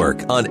Fame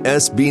Network on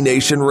SB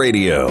Nation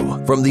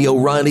Radio from the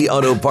O'Reilly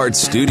Auto Parts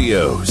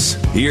Studios.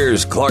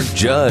 Here's Clark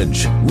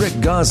Judge, Rick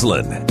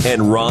Gosselin,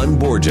 and Ron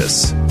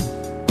Borges.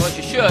 Well, as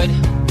you should,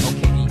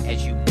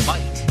 as you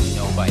might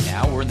know by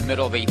now, we're in the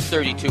middle of a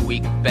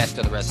 32-week Best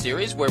of the Rest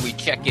series where we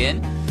check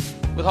in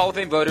with Hall of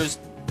Fame voters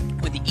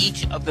with with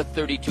each of the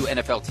 32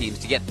 NFL teams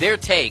to get their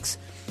takes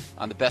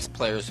on the best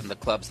players from the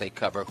clubs they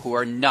cover who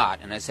are not,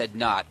 and I said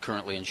not,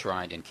 currently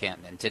enshrined in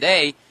Canton. And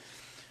today,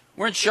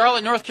 we're in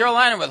Charlotte, North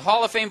Carolina with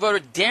Hall of Fame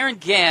voter Darren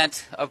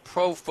Gant of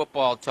Pro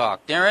Football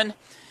Talk. Darren,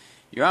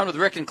 you're on with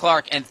Rick and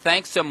Clark, and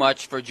thanks so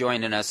much for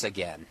joining us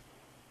again.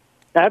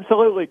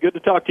 Absolutely. Good to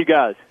talk to you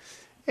guys.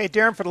 Hey,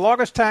 Darren, for the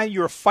longest time,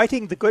 you were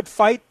fighting the good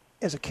fight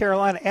as a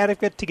Carolina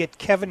advocate to get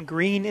Kevin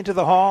Green into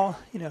the Hall.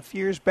 A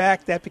few years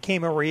back, that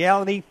became a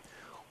reality.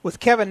 With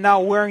Kevin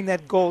now wearing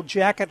that gold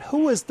jacket,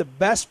 who is the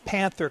best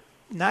Panther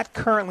not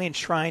currently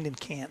enshrined in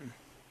Canton?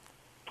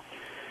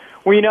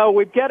 Well,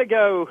 we've got to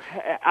go.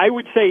 I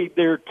would say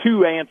there are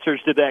two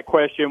answers to that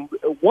question.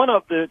 One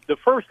of the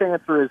first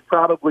answer is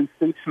probably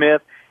Steve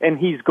Smith, and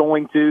he's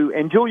going to,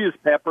 and Julius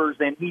Peppers,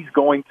 and he's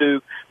going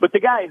to. But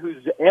the guy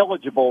who's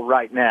eligible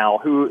right now,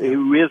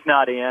 who is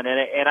not in,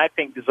 and I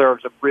think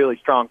deserves a really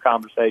strong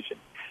conversation,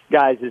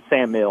 guys, is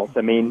Sam Mills.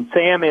 I mean,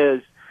 Sam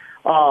is.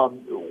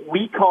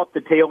 We caught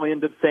the tail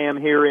end of Sam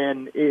here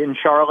in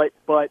Charlotte,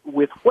 but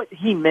with what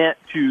he meant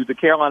to the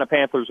Carolina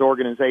Panthers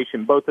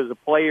organization, both as a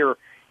player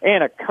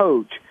and a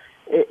coach,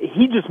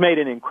 he just made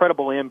an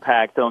incredible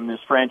impact on this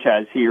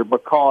franchise here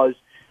because,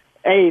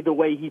 A, the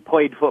way he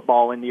played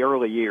football in the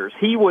early years.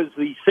 He was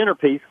the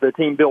centerpiece of the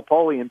team Bill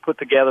Polian put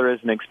together as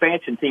an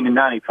expansion team in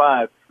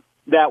 '95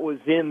 that was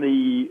in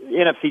the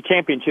NFC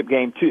Championship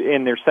game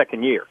in their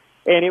second year.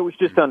 And it was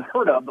just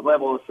unheard of, the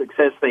level of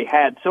success they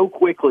had so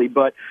quickly.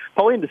 But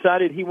Polian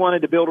decided he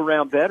wanted to build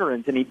around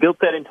veterans, and he built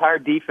that entire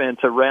defense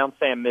around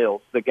Sam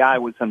Mills. The guy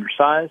was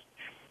undersized.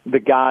 The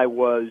guy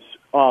was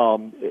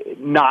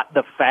not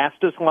the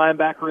fastest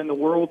linebacker in the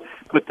world.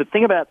 But the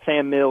thing about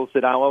Sam Mills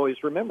that I'll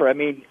always remember, I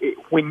mean,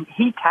 when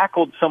he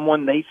tackled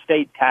someone, they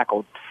stayed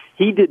tackled.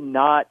 He did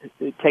not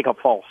take a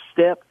false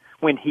step.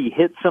 When he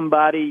hit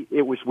somebody,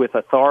 it was with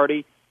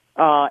authority.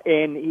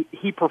 And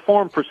he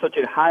performed for such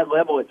a high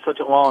level at such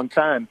a long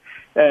time.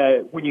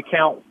 When you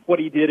count what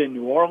he did in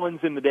New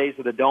Orleans in the days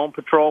of the Dome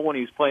Patrol when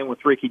he was playing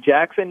with Ricky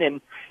Jackson.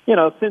 And,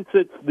 since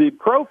it's the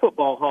Pro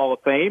Football Hall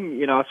of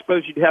Fame, I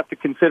suppose you'd have to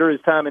consider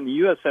his time in the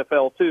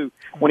USFL, too,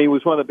 when he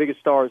was one of the biggest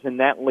stars in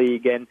that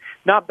league. And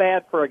not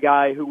bad for a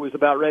guy who was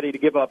about ready to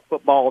give up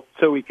football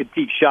so he could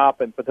teach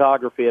shop and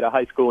photography at a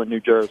high school in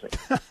New Jersey.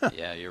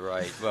 Yeah, you're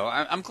right. Well,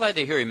 I'm glad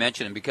to hear you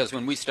mention him because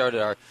when we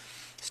started our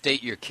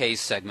State Your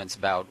Case segments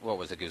about, it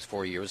was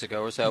 4 years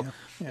ago or so.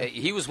 Yeah.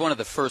 He was one of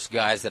the first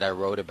guys that I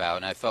wrote about,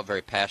 and I felt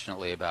very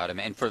passionately about him,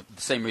 and for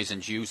the same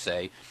reasons you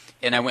say.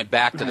 And I went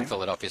back to the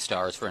Philadelphia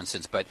Stars, for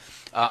instance. But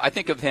I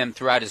think of him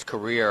throughout his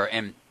career,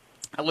 and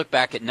I look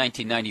back at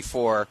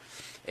 1994,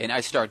 and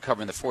I started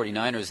covering the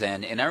 49ers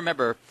then, and I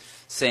remember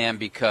Sam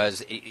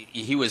because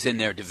he was in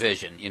their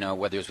division,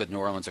 whether it was with New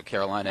Orleans or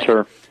Carolina.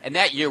 Sure. And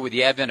that year with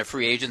the advent of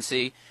free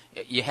agency,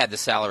 you had the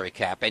salary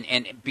cap,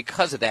 and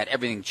because of that,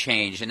 everything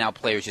changed, and now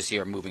players you see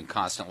are moving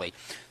constantly.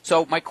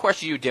 So my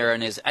question to you,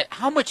 Darren, is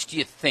how much do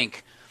you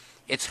think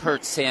it's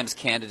hurt Sam's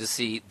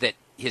candidacy that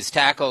his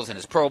tackles and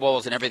his Pro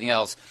Bowls and everything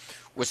else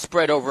were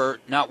spread over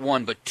not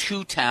one but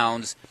two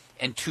towns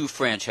and two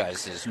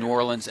franchises, New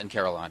Orleans and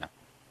Carolina?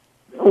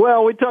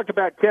 Well, we talked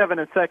about Kevin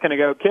a second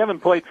ago. Kevin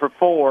played for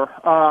 4,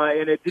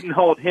 and it didn't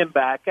hold him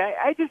back.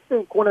 I just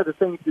think one of the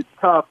things that's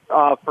tough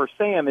for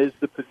Sam is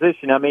the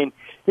position. I mean,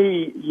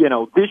 he,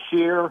 this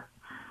year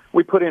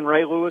we put in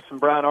Ray Lewis and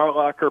Brian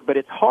Urlacher, but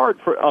it's hard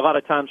for a lot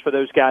of times for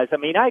those guys. I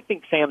mean, I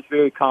think Sam's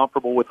very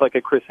comparable with like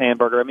a Chris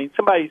Hamburger. I mean,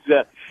 somebody's,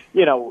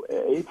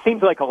 it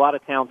seems like a lot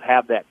of towns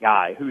have that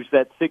guy who's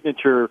that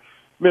signature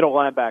middle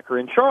linebacker.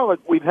 In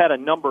Charlotte, we've had a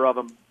number of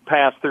them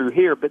pass through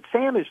here, but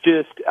Sam is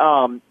just,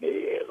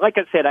 like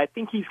I said, I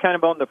think he's kind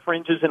of on the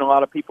fringes in a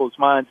lot of people's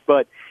minds,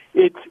 but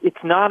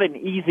it's not an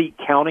easy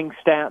counting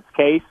stats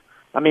case.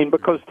 I mean,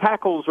 because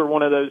tackles are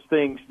one of those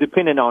things,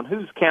 depending on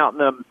who's counting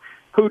them,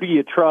 who do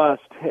you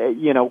trust,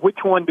 which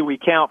one do we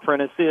count for an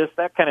assist,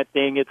 that kind of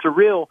thing. It's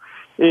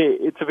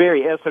a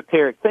very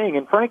esoteric thing,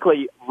 and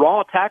frankly,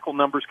 raw tackle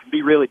numbers can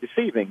be really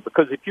deceiving,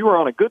 because if you were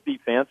on a good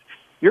defense,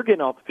 you're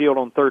getting off the field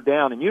on third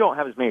down, and you don't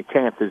have as many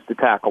chances to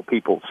tackle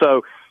people.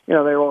 So,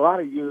 there were a lot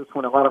of years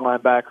when a lot of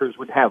linebackers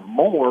would have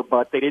more,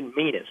 but they didn't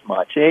mean as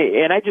much.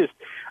 And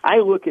I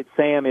look at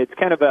Sam, it's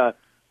kind of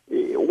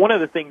one of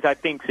the things I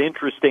think is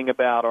interesting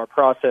about our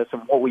process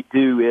and what we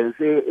do is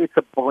it's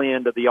a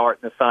blend of the art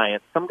and the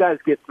science. Some guys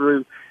get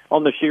through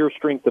on the sheer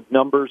strength of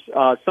numbers.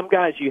 Some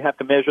guys, you have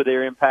to measure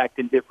their impact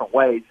in different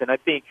ways. And I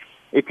think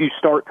if you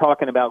start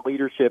talking about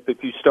leadership,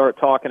 if you start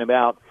talking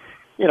about,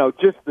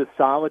 just the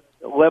solid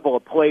level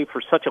of play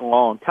for such a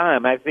long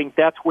time, I think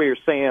that's where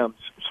Sam's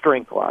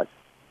strength lies.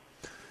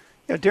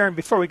 Darren,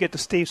 before we get to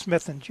Steve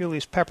Smith and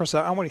Julius Peppers,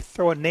 I want to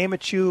throw a name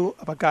at you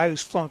of a guy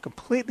who's flown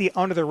completely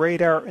under the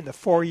radar in the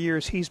 4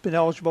 years he's been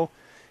eligible.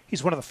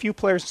 He's one of the few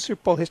players in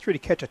Super Bowl history to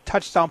catch a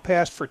touchdown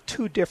pass for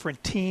 2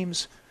 different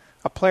teams,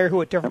 a player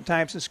who at different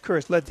times in his career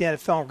has led the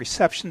NFL in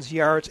receptions,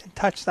 yards, and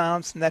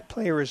touchdowns, and that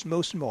player is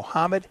Musa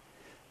Muhammad.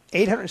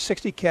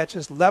 860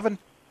 catches,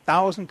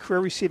 11,000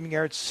 career receiving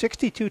yards,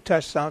 62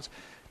 touchdowns.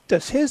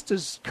 Does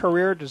his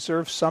career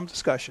deserve some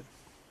discussion?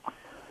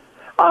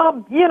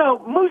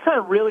 Moose had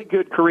a really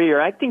good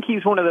career. I think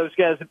he's one of those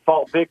guys that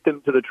fall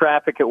victim to the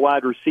traffic at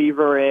wide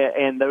receiver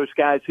and those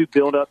guys who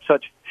build up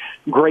such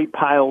great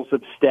piles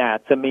of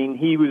stats. I mean,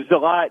 he was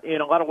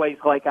in a lot of ways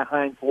like a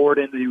Hines Ward,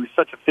 and he was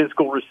such a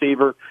physical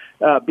receiver.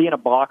 Being a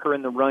blocker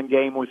in the run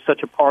game was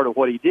such a part of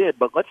what he did.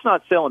 But let's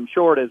not sell him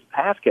short as a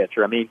pass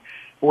catcher. I mean,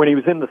 when he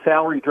was in the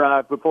salary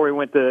drive before he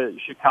went to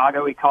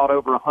Chicago, he caught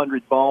over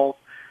 100 balls.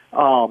 That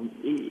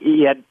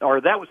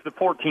was the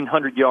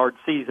 1,400-yard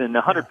season.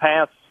 100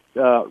 pass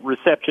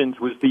receptions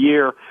was the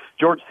year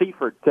George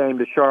Seifert came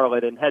to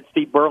Charlotte and had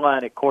Steve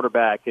Berline at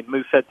quarterback, and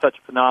Moose had such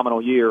a phenomenal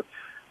year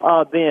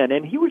then.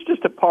 And he was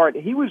just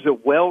he was a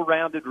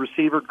well-rounded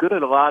receiver, good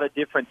at a lot of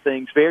different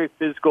things, very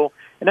physical,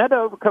 and had to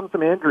overcome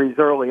some injuries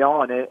early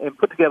on and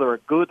put together a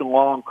good,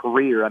 long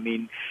career. I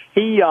mean,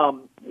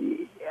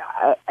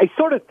 I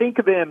sort of think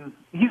of him,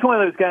 he's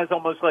one of those guys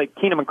almost like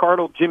Keenan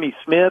McCardle, Jimmy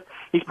Smith.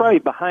 He's probably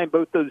behind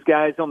both those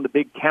guys on the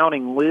big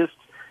counting list.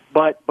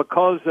 But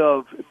because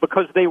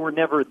they were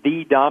never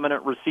the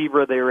dominant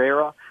receiver of their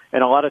era,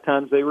 and a lot of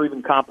times they were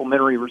even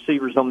complementary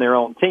receivers on their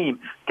own team,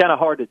 kind of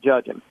hard to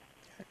judge him.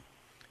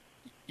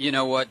 You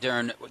know what,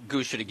 Darren?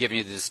 Goose should have given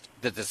you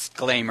the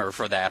disclaimer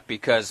for that,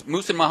 because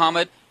Muhsin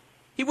Muhammad,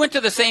 he went to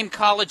the same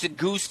college that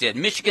Goose did,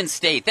 Michigan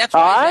State. That's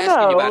what I was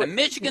asking you about.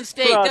 Michigan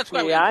State. That's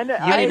why I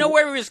didn't know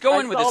where he was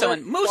going with this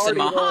one. Muhsin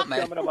Muhammad.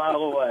 Coming a mile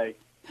away.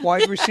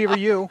 Wide receiver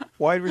you.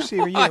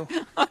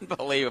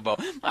 Unbelievable.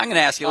 I'm going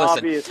to ask you, listen,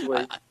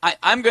 obviously.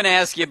 I'm going to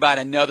ask you about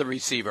another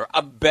receiver,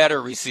 a better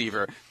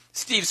receiver,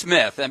 Steve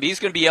Smith. I mean, he's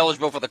going to be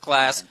eligible for the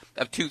class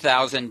of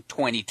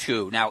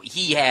 2022. Now,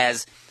 he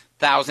has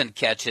 1,000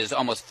 catches,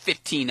 almost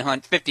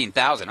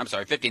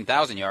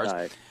 15,000 yards.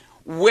 Right.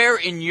 Where,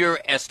 in your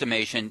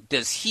estimation,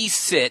 does he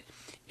sit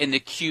in the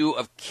queue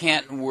of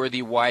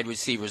Canton-worthy wide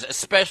receivers,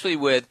 especially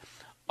with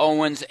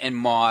Owens and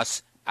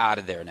Moss out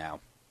of there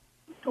now?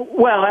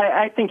 Well,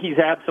 I think he's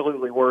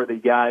absolutely worthy,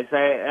 guys.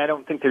 I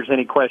don't think there's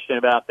any question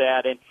about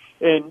that.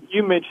 And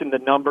you mentioned the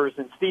numbers,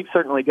 and Steve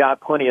certainly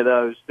got plenty of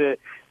those. The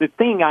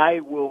thing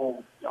I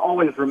will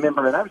always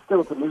remember, and I was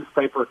still at the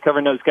newspaper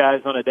covering those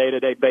guys on a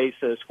day-to-day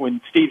basis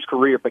when Steve's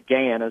career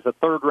began as a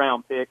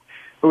third-round pick,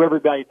 who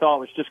everybody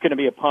thought was just going to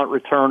be a punt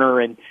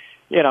returner and,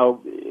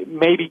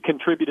 maybe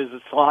contribute as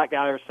a slot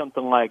guy or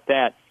something like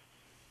that.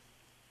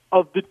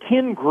 Of the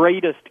 10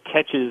 greatest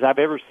catches I've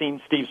ever seen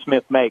Steve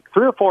Smith make,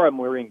 3 or 4 of them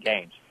were in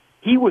games.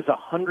 He was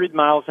 100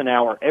 miles an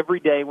hour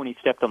every day when he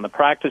stepped on the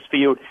practice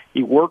field.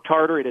 He worked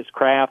harder at his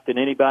craft than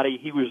anybody.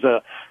 He was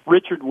a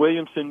Richard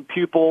Williamson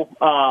pupil,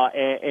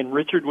 and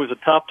Richard was a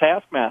tough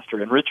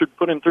taskmaster. And Richard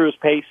put him through his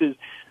paces,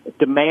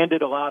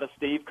 demanded a lot of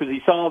Steve because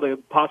he saw the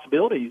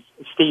possibilities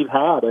Steve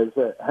had as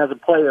a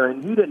player,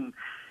 and he didn't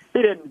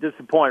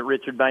disappoint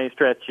Richard by any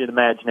stretch of the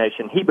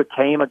imagination. He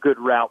became a good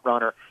route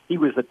runner. He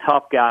was a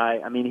tough guy.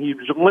 I mean, he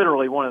was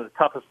literally one of the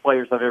toughest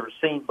players I've ever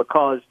seen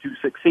because to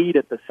succeed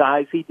at the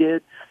size he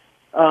did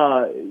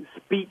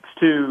speaks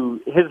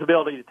to his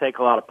ability to take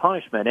a lot of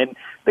punishment. And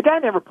the guy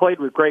never played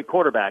with great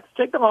quarterbacks.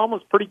 Jake Delhomme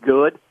was pretty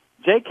good.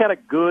 Jake had a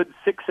good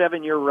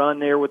 6-7 year run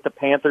there with the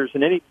Panthers,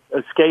 and then he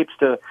escapes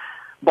to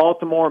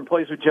Baltimore and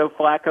plays with Joe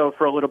Flacco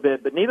for a little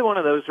bit, but neither one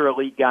of those are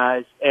elite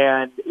guys,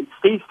 and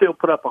Steve still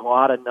put up a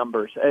lot of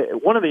numbers.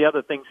 One of the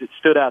other things that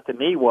stood out to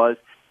me was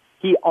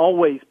he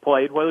always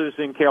played, whether it was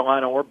in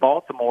Carolina or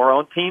Baltimore,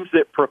 on teams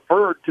that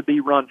preferred to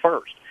be run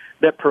first,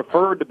 that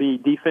preferred to be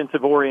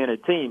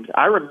defensive-oriented teams.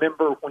 I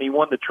remember when he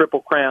won the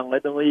Triple Crown,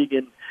 led the league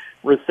in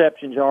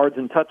receptions, yards,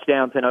 and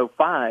touchdowns in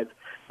 2005.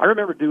 I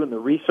remember doing the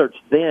research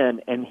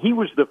then, and he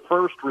was the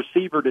first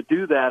receiver to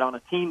do that on a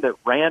team that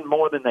ran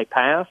more than they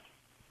passed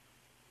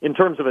in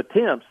terms of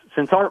attempts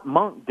since Art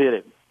Monk did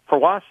it for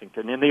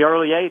Washington in the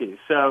early 80s.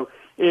 So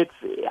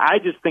I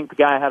just think the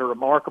guy had a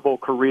remarkable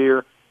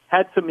career,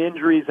 had some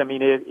injuries. I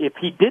mean, if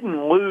he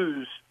didn't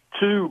lose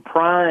 2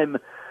 prime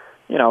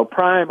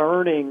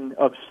earning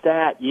of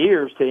stat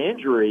years to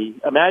injury,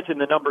 imagine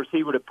the numbers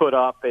he would have put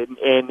up,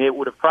 and it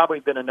would have probably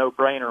been a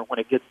no-brainer when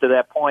it gets to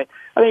that point.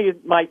 I think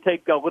it might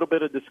take a little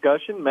bit of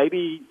discussion.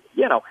 Maybe,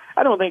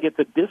 I don't think it's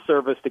a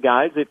disservice to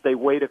guys if they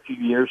wait a few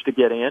years to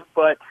get in,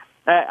 but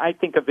I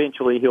think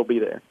eventually he'll be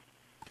there.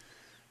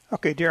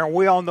 Okay, Darren,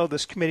 we all know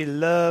this committee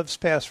loves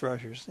pass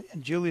rushers,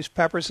 and Julius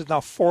Peppers is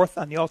now 4th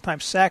on the all-time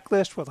sack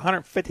list with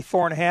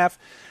 154.5.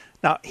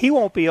 Now, he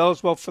won't be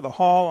eligible for the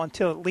Hall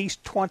until at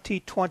least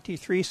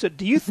 2023. So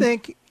do you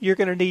think you're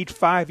going to need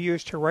 5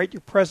 years to write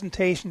your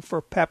presentation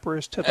for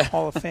Peppers to the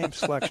Hall of Fame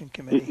selection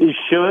committee? You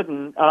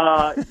shouldn't.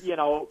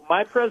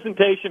 My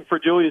presentation for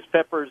Julius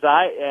Peppers,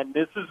 and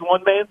this is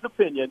one man's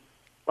opinion,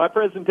 my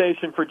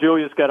presentation for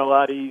Julius got a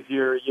lot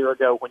easier a year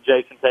ago when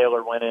Jason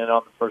Taylor went in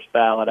on the first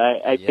ballot.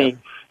 I think,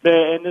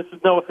 and this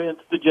is no offense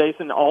to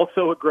Jason,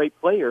 also a great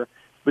player,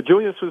 but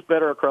Julius was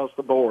better across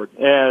the board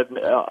and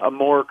a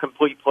more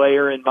complete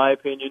player, in my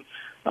opinion.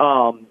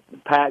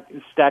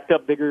 Stacked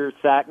up bigger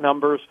sack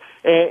numbers,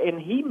 and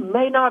he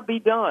may not be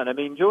done. I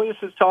mean, Julius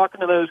is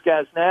talking to those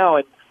guys now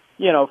and,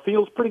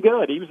 feels pretty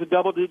good. He was a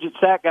double-digit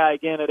sack guy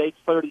again at age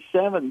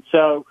 37,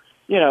 so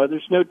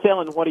there's no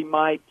telling what he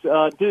might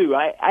do.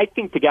 I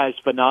think the guy's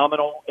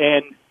phenomenal,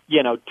 and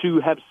to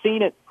have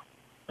seen it,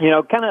 kind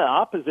of the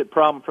opposite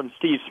problem from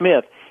Steve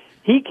Smith.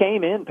 He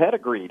came in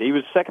pedigreed. He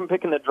was second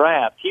pick in the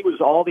draft. He was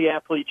all the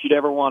athlete you'd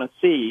ever want to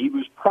see. He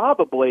was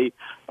probably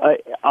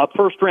a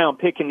first-round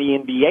pick in the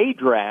NBA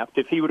draft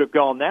if he would have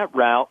gone that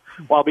route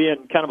while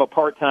being kind of a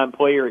part-time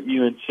player at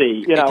UNC.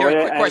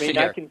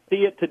 I can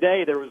see it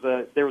today. There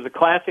was a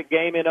classic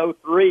game in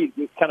 2003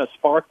 that kind of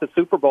sparked the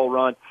Super Bowl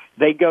run.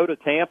 They go to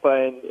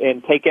Tampa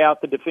and take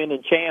out the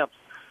defending champs.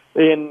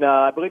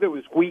 I believe it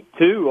was week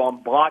 2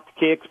 on blocked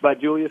kicks by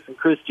Julius and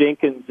Chris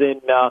Jenkins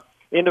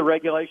into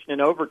regulation and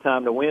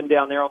overtime to win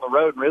down there on the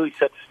road and really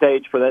set the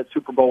stage for that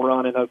Super Bowl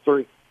run in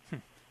 2003.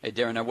 Hey,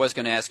 Darren, I was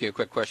going to ask you a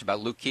quick question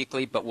about Luke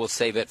Kuechly, but we'll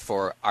save it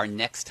for our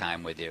next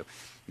time with you.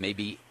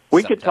 Maybe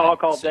we could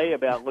talk all day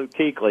about Luke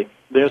Kuechly.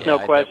 There's no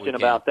question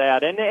about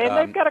that. And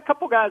they've got a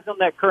couple guys on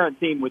that current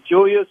team with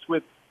Julius,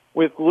 with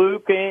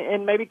Luke,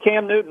 and maybe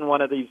Cam Newton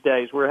one of these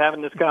days. We're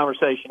having this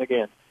conversation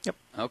again. Yep.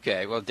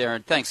 Okay. Well,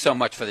 Darren, thanks so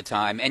much for the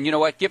time. And you know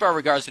what? Give our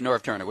regards to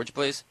Norv Turner, would you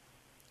please?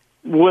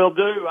 Will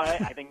do.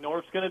 I think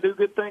North's going to do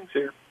good things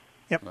here.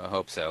 Yep. Well, I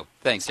hope so.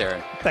 Thanks,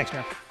 Darren. Thanks,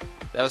 Darren.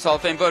 That was Hall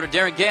of Fame voter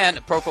Darren Gann,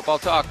 Pro Football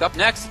Talk. Up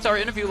next, it's our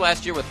interview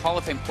last year with Hall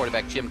of Fame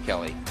quarterback Jim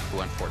Kelly,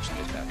 who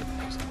unfortunately is back with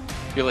the news.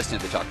 You're listening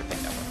to the Talk of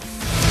Fame Network.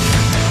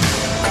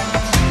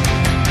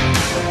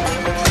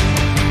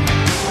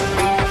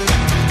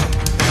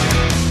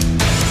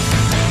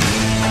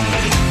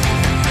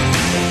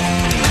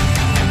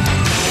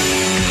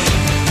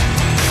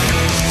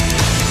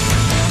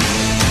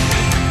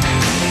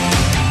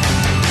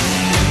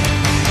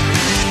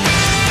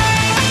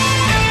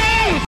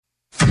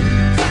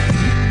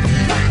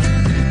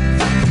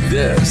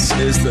 This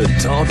is the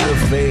Talk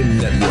of Fame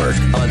Network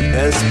on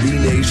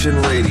SB Nation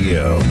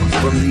Radio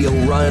from the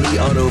O'Reilly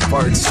Auto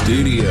Parts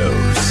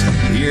Studios.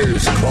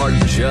 Here's Clark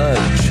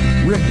Judge,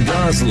 Rick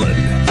Goslin,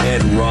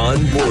 and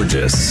Ron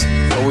Borges.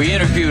 Well, we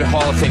interviewed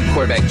Hall of Fame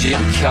quarterback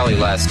Jim Kelly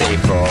last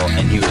April,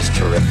 and he was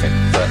terrific.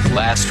 But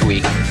last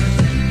week,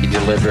 he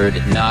delivered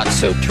not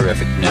so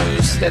terrific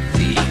news that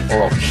the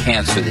oral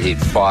cancer that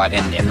he'd fought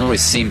and really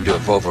seemed to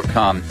have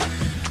overcome,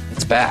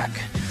 it's back.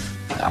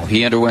 Now,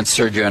 he underwent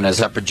surgery on his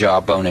upper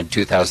jawbone in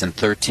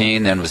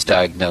 2013, then was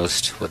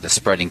diagnosed with a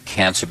spreading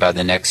cancer by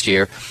the next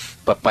year.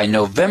 But by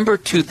November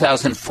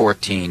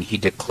 2014, he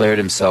declared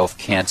himself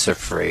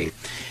cancer-free.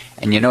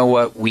 And you know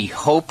what? We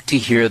hope to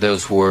hear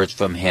those words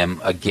from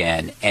him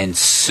again, and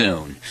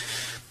soon.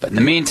 But in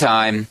the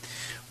meantime,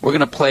 we're going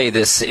to play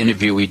this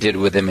interview we did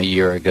with him a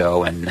year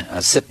ago, and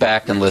sit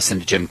back and listen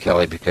to Jim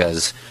Kelly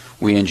because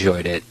we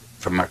enjoyed it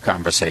from our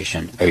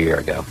conversation a year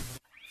ago.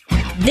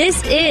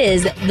 This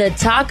is the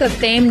Talk of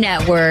Fame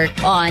Network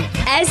on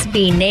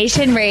SB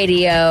Nation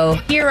Radio.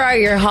 Here are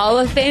your Hall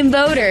of Fame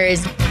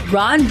voters,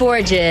 Ron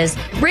Borges,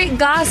 Rick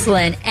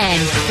Goslin,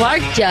 and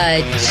Clark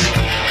Judge.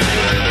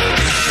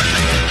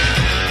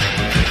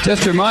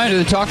 Just a reminder,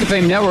 the Talk of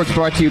Fame Network is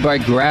brought to you by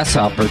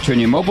Grasshopper. Turn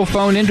your mobile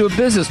phone into a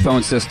business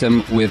phone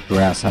system with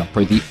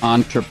Grasshopper, the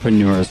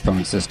entrepreneur's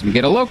phone system.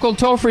 Get a local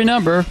toll-free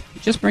number.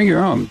 Just bring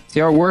your own. See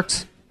how it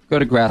works? Go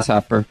to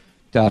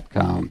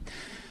grasshopper.com.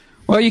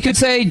 Well, you could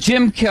say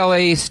Jim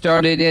Kelly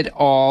started it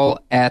all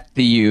at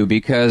the U,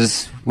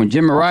 because when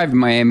Jim arrived in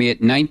Miami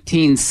in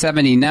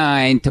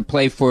 1979 to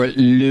play for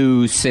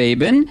Lou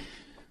Saban,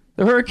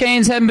 the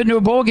Hurricanes hadn't been to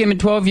a bowl game in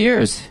 12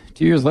 years.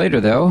 2 years later,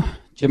 though,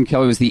 Jim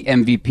Kelly was the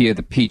MVP of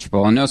the Peach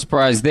Bowl. And no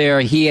surprise there,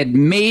 he had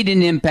made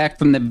an impact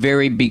from the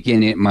very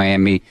beginning at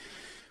Miami,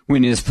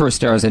 winning his first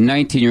star as a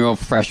 19-year-old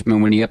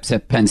freshman when he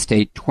upset Penn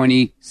State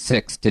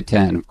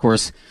 26-10. Of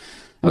course,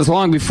 it was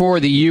long before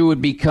the U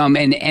would become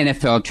an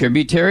NFL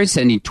tributary,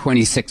 sending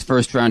 26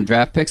 first-round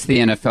draft picks to the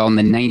NFL in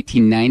the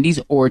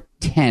 1990s, or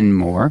 10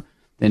 more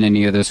than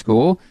any other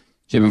school.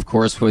 Jim, of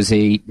course, was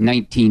a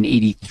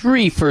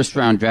 1983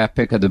 first-round draft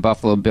pick of the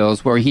Buffalo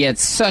Bills, where he had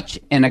such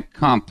an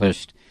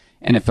accomplished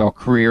NFL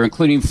career,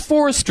 including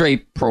 4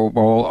 straight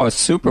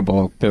Super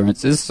Bowl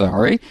appearances,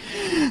 that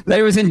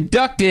he was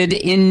inducted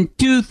in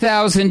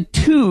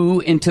 2002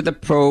 into the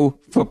Pro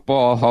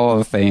Football Hall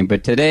of Fame.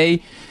 But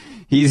today,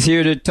 he's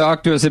here to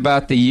talk to us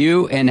about the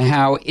U and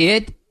how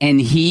it and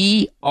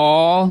he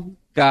all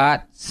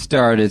got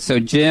started. So,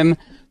 Jim,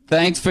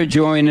 thanks for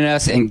joining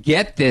us, and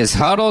get this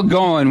huddle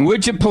going,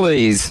 would you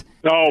please?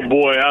 Oh,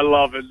 boy, I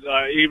love it.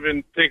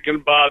 Even thinking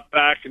about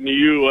back in the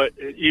U,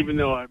 even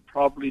though I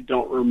probably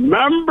don't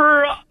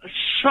remember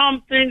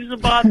some things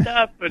about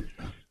that, but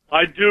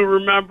I do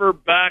remember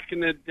back in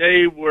the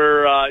day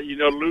where,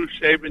 Lou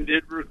Saban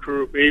did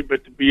recruit me,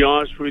 but to be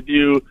honest with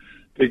you,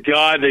 the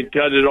guy that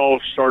got it all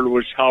started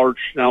was Howard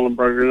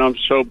Schnellenberger, and I'm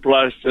so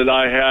blessed that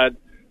I had,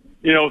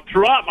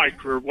 throughout my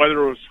career,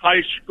 whether it was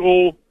high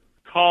school,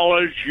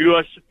 college,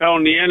 USFL,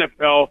 and the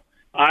NFL,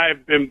 I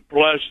have been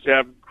blessed to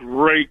have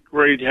great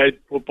head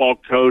football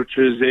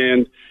coaches,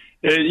 and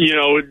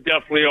it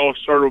definitely all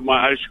started with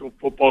my high school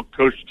football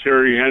coach,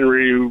 Terry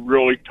Henry, who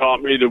really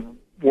taught me the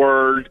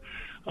words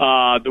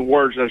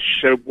I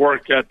should,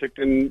 work ethic,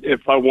 and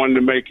if I wanted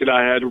to make it,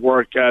 I had to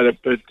work at it.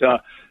 But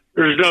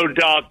there's no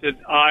doubt that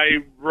I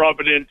rub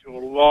it into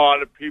a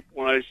lot of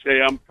people when I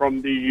say I'm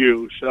from the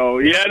U. So,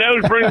 yeah, that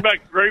was bringing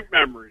back great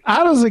memories.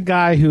 I was a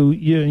guy who,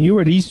 you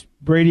were at East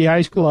Brady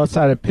High School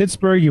outside of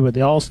Pittsburgh. You were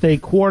the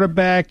all-state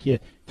quarterback. You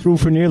threw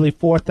for nearly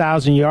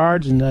 4,000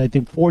 yards and I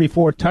think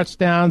 44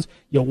 touchdowns.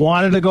 You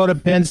wanted to go to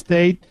Penn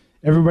State.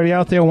 Everybody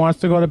out there wants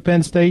to go to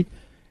Penn State.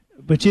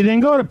 But you didn't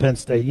go to Penn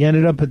State. You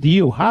ended up at the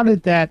U. How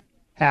did that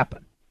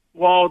happen?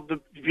 Well, to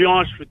be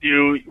honest with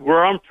you,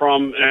 where I'm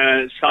from,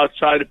 south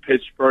side of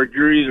Pittsburgh,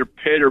 you're either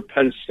Pitt or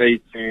Penn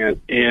State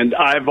fan. And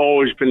I've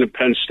always been a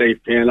Penn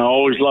State fan. I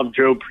always loved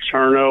Joe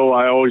Paterno.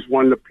 I always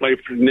wanted to play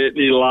for the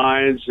Nittany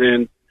Lions.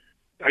 And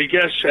I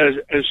guess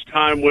as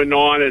time went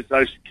on, as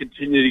I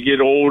continued to get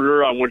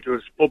older, I went to a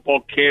football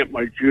camp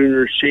my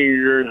junior, senior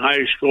year in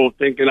high school,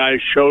 thinking I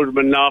showed them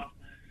enough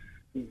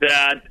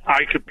that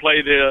I could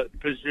play the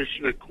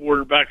position of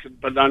quarterback.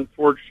 But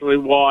unfortunately,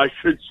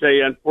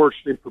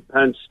 unfortunately for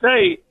Penn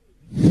State,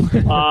 he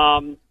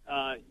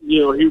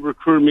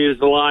recruited me as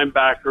a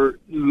linebacker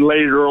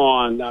later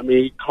on. I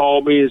mean, he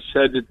called me and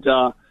said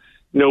that,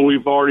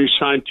 we've already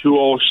signed 2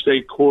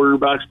 all-state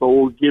quarterbacks, but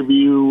we'll give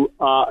you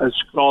a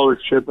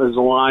scholarship as a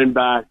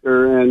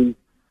linebacker. And,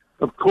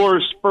 of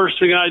course, first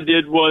thing I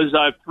did was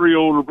I have 3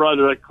 older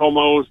brothers. I called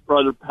my oldest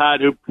brother, Pat,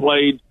 who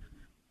played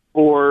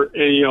for,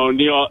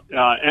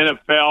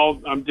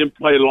 NFL. Didn't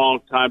play a long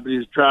time, but he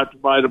was drafted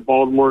by the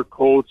Baltimore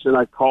Colts, and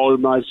I called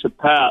him and I said,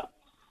 Pat,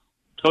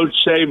 Coach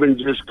Saban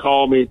just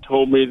called me and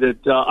told me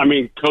that,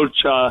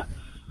 Coach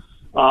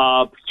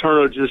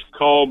Paterno just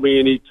called me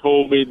and he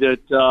told me that,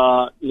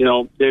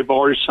 they've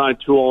already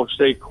signed 2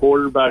 all-state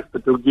quarterbacks,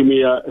 but they'll give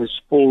me a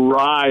full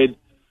ride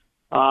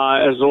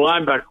as a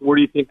linebacker. What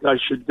do you think I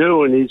should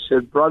do? And he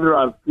said, brother,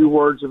 I have a few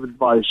words of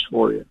advice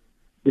for you.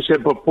 He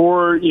said,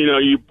 before,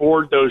 you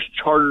board those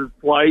chartered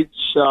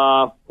flights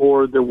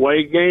for the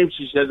away games,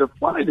 he said, the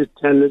flight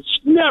attendants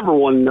never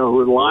want to know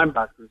who the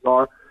linebackers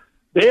are.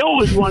 They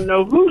always want to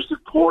know who's the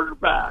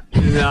quarterback.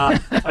 And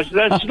I said,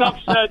 that's enough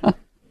said.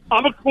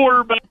 I'm a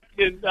quarterback,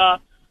 and the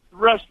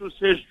rest was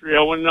history.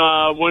 I went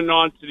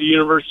on to the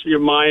University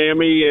of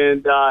Miami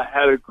and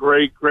had a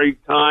great,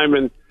 great time.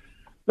 And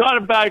not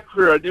a bad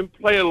career. I didn't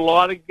play a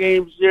lot of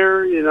games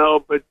there,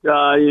 but,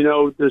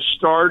 the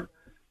start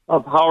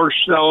of Howard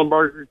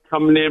Schnellenberger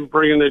coming in,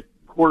 bringing a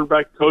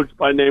quarterback coach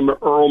by the name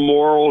of Earl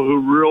Morrill,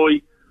 who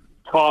really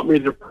taught me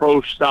the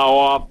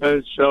pro-style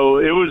offense. So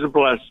it was a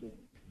blessing.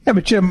 Yeah,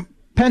 but Jim,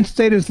 Penn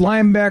State is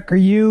linebacker.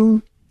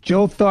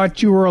 Joe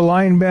thought you were a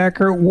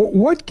linebacker.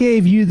 What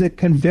gave you the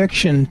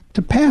conviction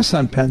to pass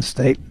on Penn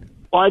State?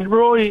 Well,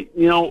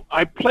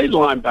 I played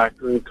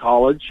linebacker in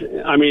college.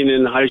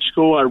 In high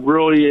school. I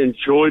really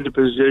enjoyed the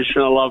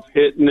position. I love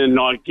hitting and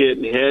not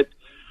getting hit.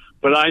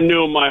 But I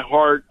knew in my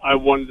heart I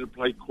wanted to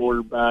play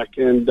quarterback.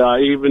 And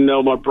even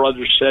though my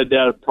brother said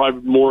that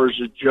probably more as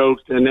a joke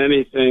than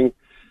anything,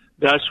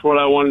 that's what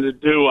I wanted to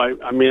do. I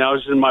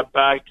was in my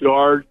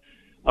backyard.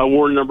 I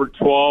wore number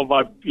 12.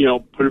 I,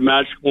 put a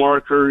magic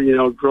marker.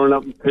 Growing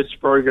up in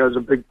Pittsburgh, I was a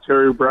big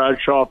Terry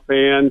Bradshaw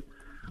fan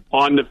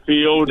on the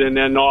field. And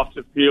then off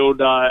the field,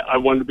 I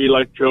wanted to be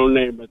like Joe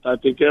Namath. I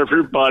think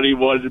everybody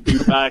wanted to be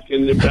back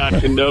in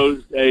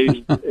those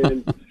days.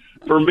 And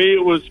for me,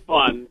 it was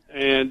fun.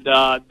 And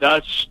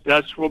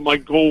that's what my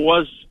goal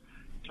was.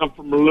 Come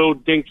from a little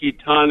dinky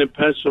town in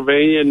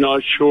Pennsylvania,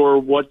 not sure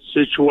what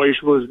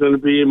situation was going to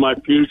be in my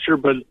future,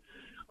 but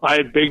I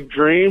had big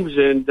dreams,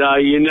 and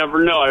you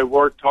never know. I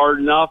worked hard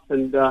enough,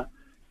 and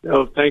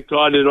thank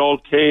God it all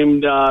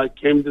came to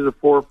the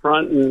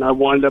forefront, and I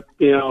wound up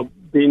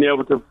being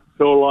able to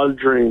fulfill a lot of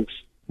dreams.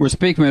 We're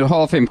speaking with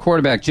Hall of Fame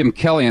quarterback Jim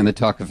Kelly on the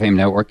Talk of Fame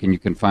Network, and you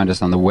can find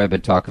us on the web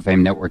at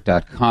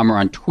talkoffamenetwork.com or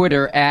on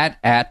Twitter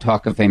at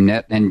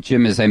talkoffamenet. And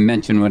Jim, as I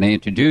mentioned when I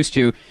introduced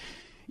you,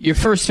 your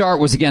first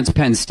start was against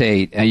Penn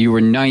State, and you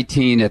were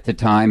 19 at the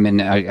time,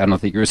 and I don't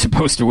think you were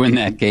supposed to win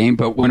that game.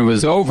 But when it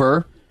was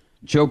over,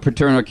 Joe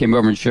Paterno came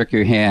over and shook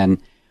your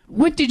hand.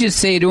 What did you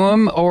say to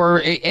him,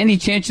 or any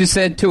chance you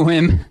said to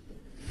him,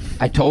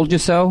 I told you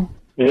so?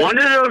 One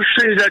of those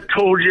things I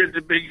told you at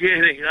the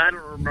beginning. I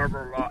don't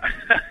remember a lot.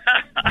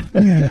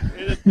 Yeah.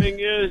 And the thing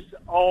is,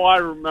 all I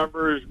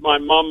remember is my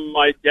mom and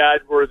my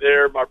dad were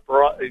there, a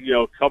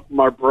couple of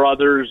my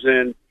brothers,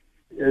 and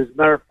as a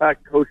matter of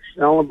fact, Coach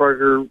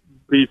Schnellenberger,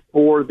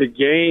 before the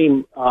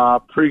game,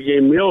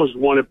 pregame meal is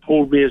one that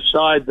pulled me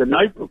aside the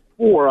night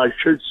before, I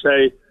should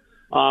say.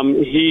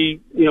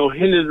 He,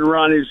 hinted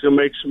around he was going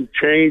to make some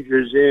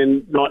changes,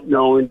 and not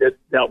knowing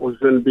that was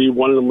going to be,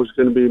 one of them was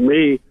going to be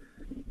me.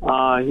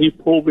 He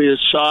pulled me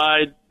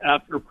aside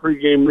after a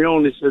pregame meal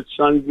and he said,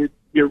 son,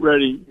 get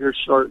ready. You're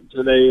starting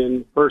today.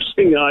 And the first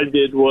thing I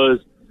did was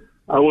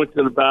I went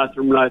to the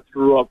bathroom and I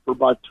threw up for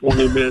about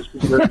 20 minutes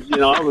because,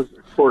 I was,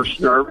 of course,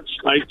 nervous.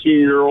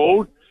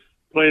 19-year-old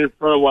playing in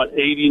front of,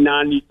 80,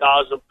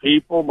 90,000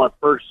 people. My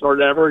first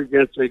start ever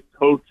against a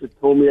coach that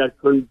told me I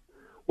couldn't.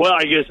 Well,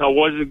 I guess I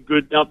wasn't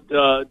good enough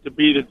to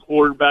be the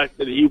quarterback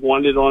that he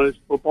wanted on his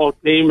football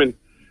team. And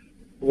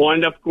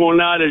wind up going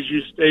out, as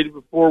you stated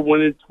before,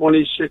 winning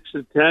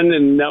 26-10,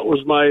 and that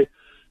was my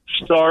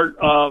start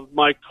of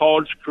my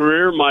college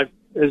career.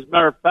 As a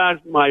matter of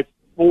fact, my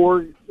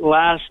 4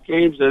 last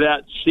games of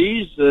that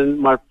season,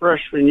 my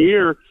freshman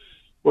year,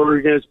 were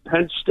against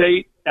Penn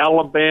State,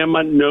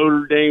 Alabama,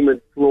 Notre Dame,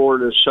 and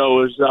Florida. So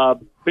it was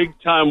a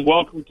big-time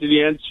welcome to the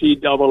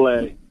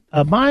NCAA.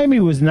 Miami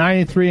was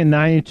 93 and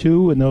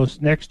 92 in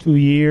those next 2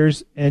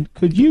 years. And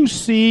could you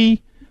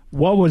see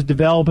what was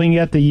developing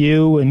at the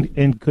U,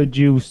 and could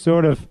you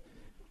sort of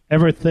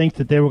ever think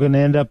that they were going to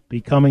end up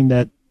becoming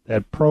that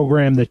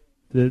program that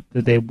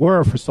they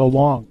were for so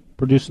long,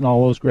 producing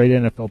all those great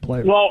NFL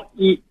players? Well,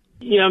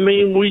 yeah, I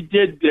mean, we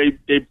did.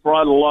 They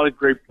brought a lot of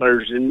great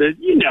players in. That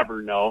you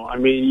never know. I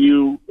mean,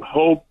 you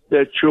hope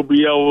that you'll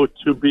be able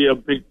to be a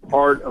big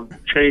part of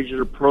changing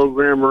the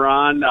program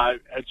around. I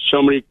had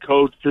so many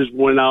coaches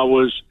when I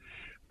was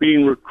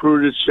being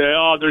recruited say,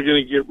 "Oh, they're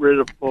going to get rid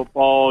of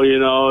football. You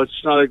know,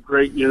 it's not a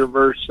great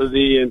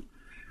university." And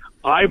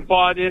I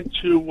bought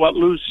into what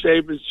Lou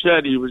Saban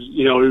said. He was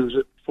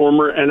a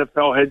former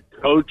NFL head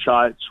coach.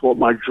 It's what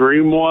my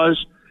dream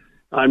was.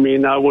 I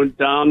mean, I went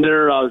down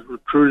there. I was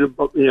recruited,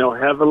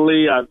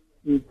 heavily.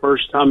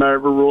 First time I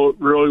ever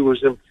really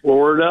was in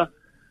Florida.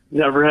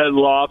 Never had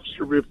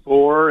lobster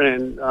before,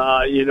 and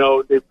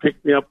they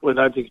picked me up with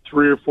I think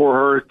 3 or 4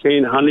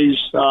 Hurricane Honeys.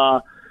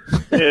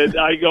 And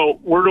I go,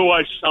 where do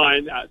I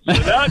sign that? So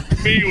that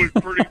to me was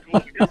pretty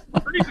cool.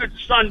 Pretty good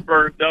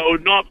sunburn though,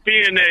 not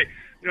being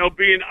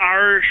being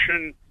Irish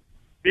and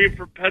being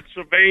from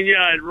Pennsylvania.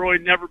 I'd really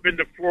never been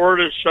to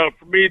Florida, so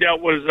for me that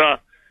was a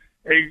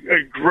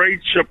great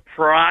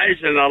surprise,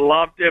 and I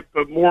loved it.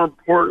 But more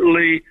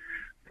importantly,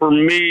 for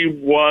me,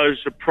 was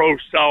a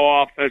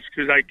pro-style offense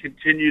because I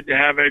continued to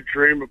have that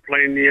dream of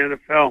playing the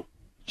NFL.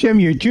 Jim,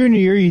 your junior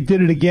year, you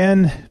did it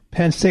again.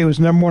 Penn State was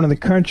number 1 in the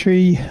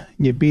country.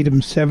 You beat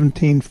them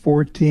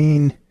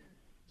 17-14.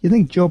 You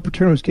think Joe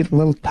Paterno was getting a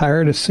little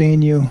tired of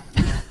seeing you?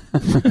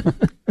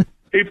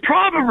 He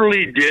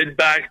probably did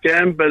back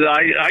then, but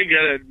I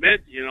got to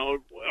admit,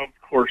 of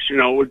course,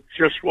 it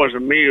just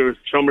wasn't me. It was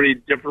so many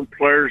different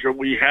players that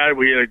we had.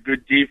 We had a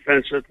good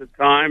defense at the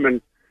time,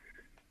 and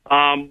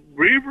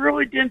we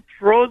really didn't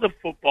throw the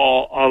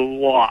football a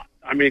lot.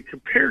 I mean,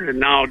 compared to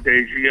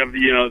nowadays, you have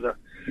the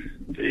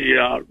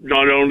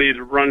not only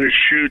the run and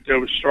shoot that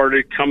was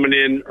started coming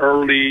in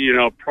early,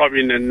 probably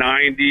in the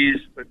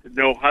 90s, but the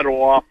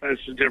no-huddle offense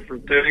and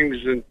different things.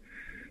 And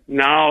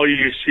now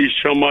you see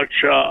so much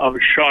of a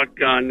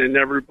shotgun and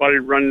everybody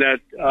run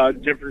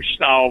that different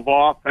style of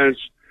offense.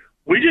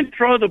 We didn't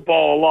throw the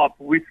ball a lot,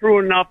 but we threw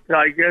enough,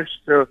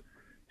 to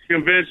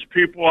convince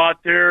people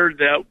out there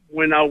that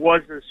when I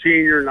was a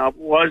senior and I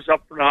was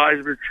up for the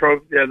Heisman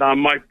Trophy that I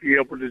might be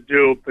able to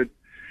do it. But,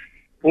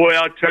 boy,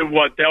 I'll tell you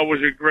what, that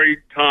was a great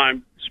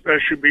time,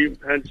 especially beating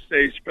Penn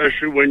State,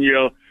 especially when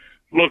you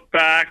look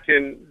back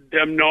and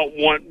them not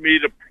want me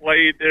to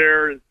play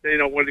there and say,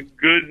 I wasn't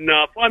good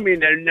enough. I mean,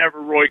 they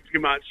never really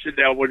came out and said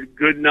that I wasn't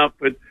good enough,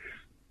 but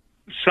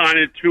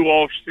signing 2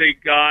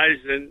 All-State guys.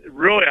 And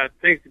really, I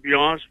think, to be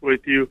honest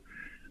with you,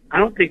 I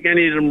don't think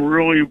any of them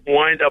really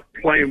wind up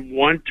playing.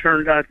 One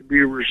turned out to be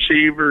a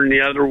receiver, and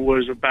the other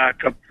was a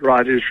backup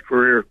throughout his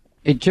career.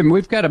 Hey, Jim,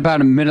 we've got about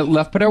a minute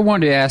left, but I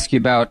wanted to ask you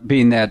about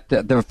being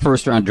the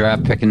first-round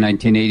draft pick in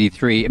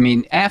 1983. I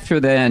mean, after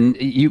then,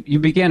 you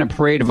began a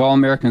parade of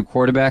All-American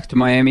quarterbacks to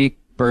Miami,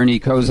 Bernie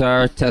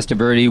Kosar,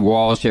 Testaverde,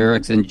 Walsh,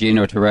 Erickson,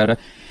 Gino Torretta.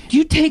 Do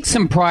you take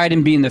some pride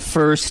in being the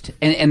first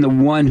and the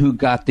one who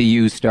got the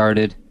U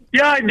started?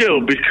 Yeah, I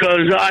do,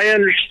 because I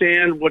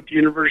understand what the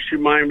University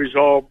of Miami is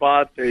all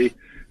about. They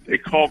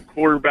call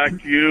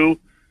quarterback U.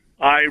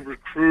 I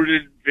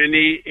recruited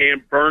Vinny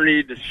and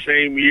Bernie the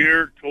same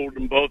year, told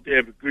them both they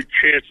have a good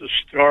chance of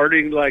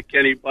starting like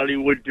anybody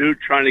would do,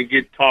 trying to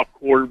get top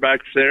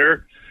quarterbacks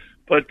there.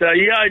 But,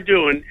 yeah, I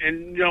do.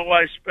 And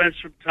I spent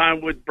some time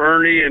with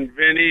Bernie and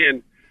Vinny,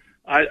 and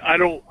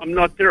I'm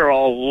not there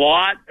a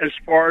lot as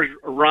far as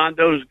around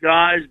those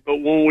guys, but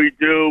when we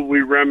do,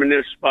 we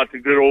reminisce about the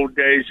good old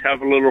days,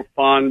 have a little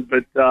fun.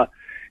 But,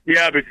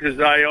 yeah,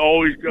 because I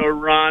always go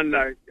around,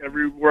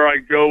 everywhere I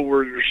go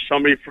where there's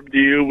somebody from the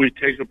U, we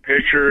take a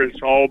picture.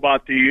 It's all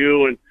about the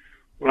U. And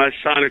when I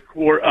sign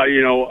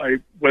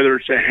whether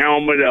it's a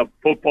helmet, a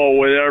football,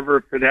 whatever,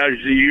 if it has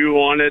the U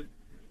on it,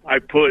 I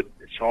put,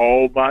 it's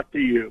all about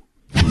the U.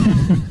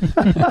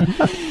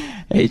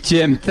 Hey,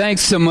 Jim,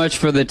 thanks so much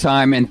for the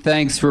time, and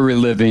thanks for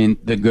reliving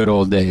the good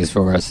old days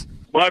for us.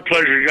 My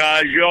pleasure,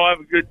 guys. You all have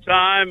a good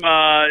time.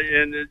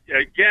 And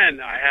again,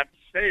 I have to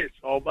say, it's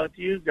all about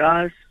you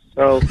guys.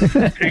 So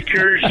take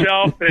care of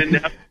yourself, and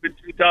have a good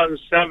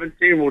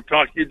 2017. We'll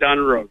talk to you down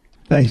the road.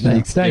 Thanks,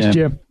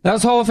 Jim. That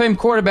was Hall of Fame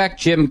quarterback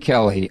Jim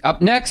Kelly.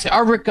 Up next,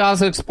 our Rick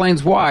Gosselin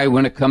explains why,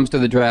 when it comes to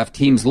the draft,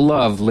 teams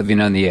love living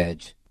on the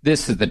edge.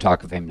 This is the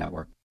Talk of Fame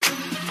Network.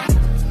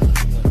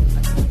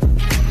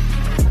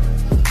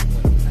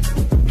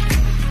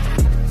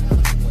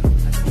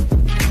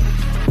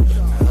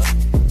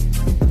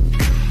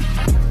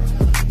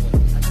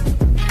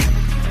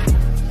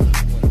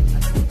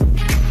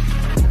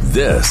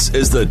 This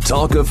is the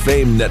Talk of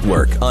Fame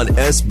Network on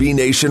SB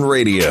Nation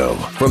Radio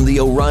from the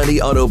O'Reilly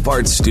Auto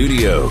Parts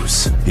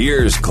Studios.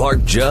 Here's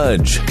Clark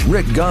Judge,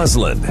 Rick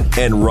Goslin,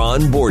 and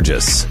Ron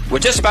Borges. We're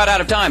just about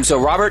out of time, so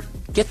Robert,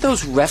 get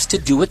those refs to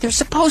do what they're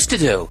supposed to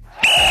do.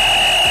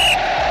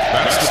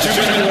 That's the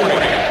 2-minute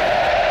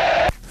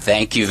warning.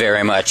 Thank you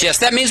very much. Yes,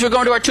 that means we're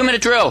going to our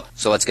 2-minute drill.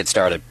 So let's get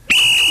started.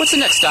 What's the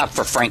next stop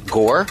for Frank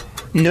Gore?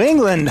 New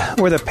England,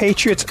 where the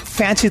Patriots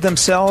fancy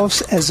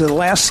themselves as the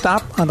last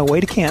stop on the way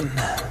to Canton.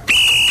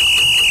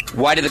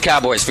 Why did the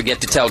Cowboys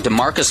forget to tell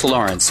DeMarcus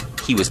Lawrence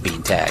he was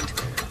being tagged?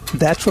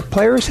 That's what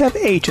players have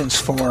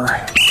agents for.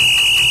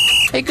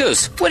 Hey,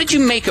 Goose, what did you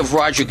make of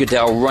Roger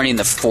Goodell running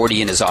the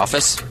 40 in his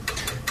office?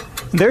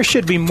 There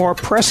should be more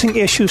pressing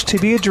issues to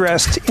be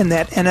addressed in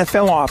that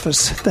NFL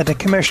office than the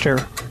commissioner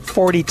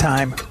 40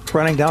 time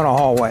running down a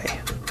hallway.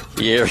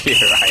 Here, I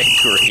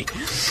agree.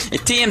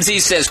 TMZ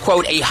says,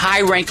 quote, a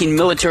high-ranking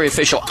military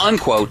official,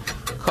 unquote,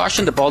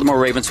 cautioned the Baltimore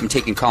Ravens from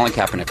taking Colin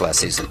Kaepernick last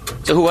season.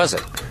 So who was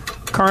it?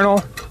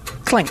 Colonel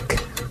Klink.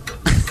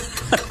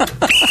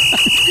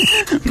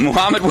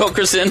 Muhammad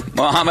Wilkerson,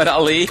 Muhammad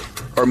Ali,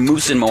 or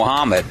Muhsin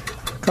Muhammad?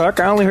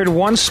 Clark, I only heard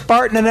one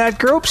Spartan in that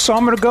group, so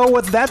I'm going to go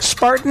with that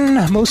Spartan,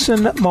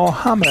 Muhsin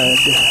Muhammad.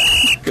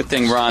 Good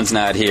thing Ron's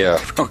not here.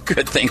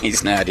 Good thing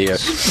he's not here.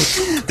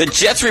 The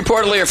Jets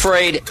reportedly are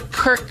afraid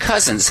Kirk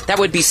Cousins, that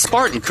would be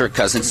Spartan Kirk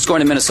Cousins, is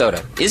going to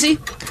Minnesota. Is he?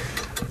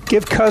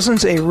 Give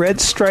Cousins a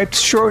red striped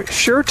shirt,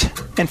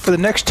 and for the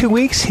next 2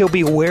 weeks, he'll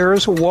be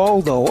Where's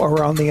Waldo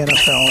around the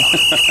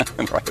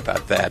NFL. Right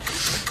about that.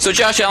 So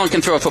Josh Allen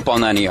can throw a football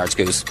 90 yards,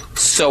 Goose.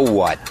 So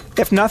what?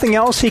 If nothing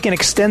else, he can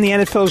extend the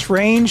NFL's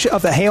range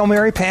of the Hail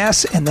Mary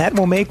pass, and that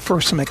will make for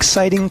some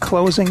exciting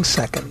closing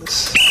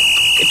seconds.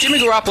 If Jimmy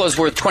Garoppolo is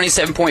worth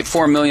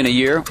 $27.4 million a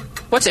year,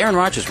 what's Aaron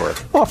Rodgers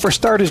worth? Well, for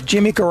starters,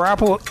 Jimmy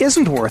Garoppolo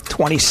isn't worth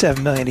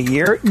 $27 million a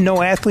year.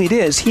 No athlete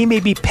is. He may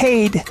be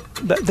paid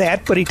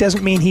that, but he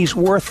doesn't mean he's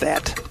worth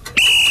that.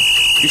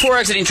 Before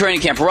exiting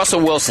training camp,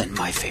 Russell Wilson,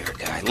 my favorite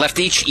guy, left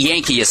each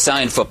Yankee a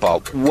signed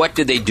football. What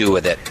did they do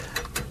with it?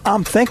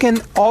 I'm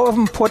thinking all of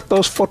them put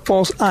those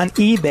footballs on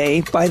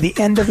eBay by the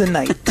end of the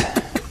night.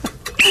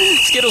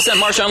 Skittles sent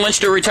Marshawn Lynch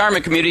to a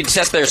retirement community to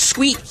test their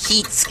sweet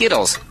heat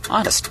Skittles.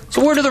 Honest.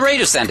 So where do the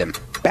Raiders send him?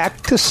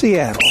 Back to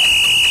Seattle.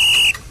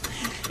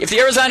 If the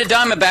Arizona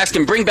Diamondbacks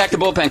can bring back the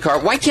bullpen car,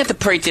 why can't the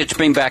Patriots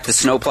bring back the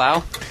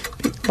snowplow?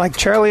 Like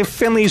Charlie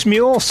Finley's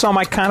mule, some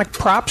iconic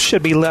props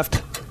should be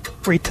left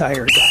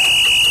retired.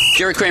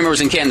 Jerry Kramer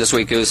was in Canton this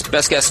week. It was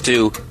best guess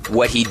to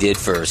what he did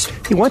first.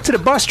 He went to the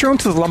bus room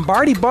to the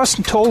Lombardi bus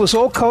and told his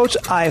old coach,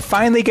 I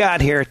finally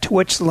got here, to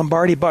which the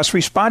Lombardi bus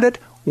responded,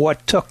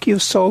 what took you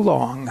so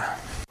long? That's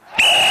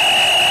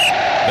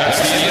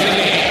the end of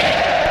the game.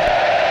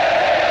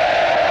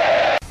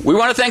 We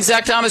want to thank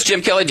Zach Thomas,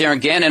 Jim Kelly, Darren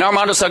Gann, and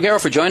Armando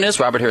Salguero for joining us,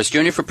 Robert Harris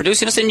Jr. for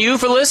producing us, and you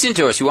for listening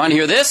to us. If you want to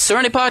hear this or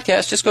any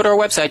podcast, just go to our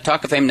website,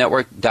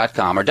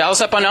 talkoffamenetwork.com, or dial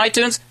us up on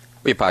iTunes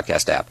or your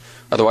podcast app.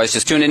 Otherwise,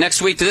 just tune in next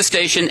week to this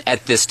station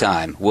at this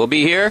time. We'll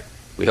be here.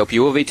 We hope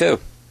you will be, too.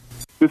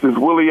 This is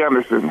Willie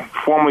Anderson,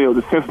 formerly of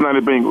the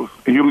Cincinnati Bengals,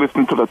 and you're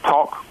listening to the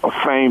Talk of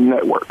Fame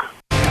Network.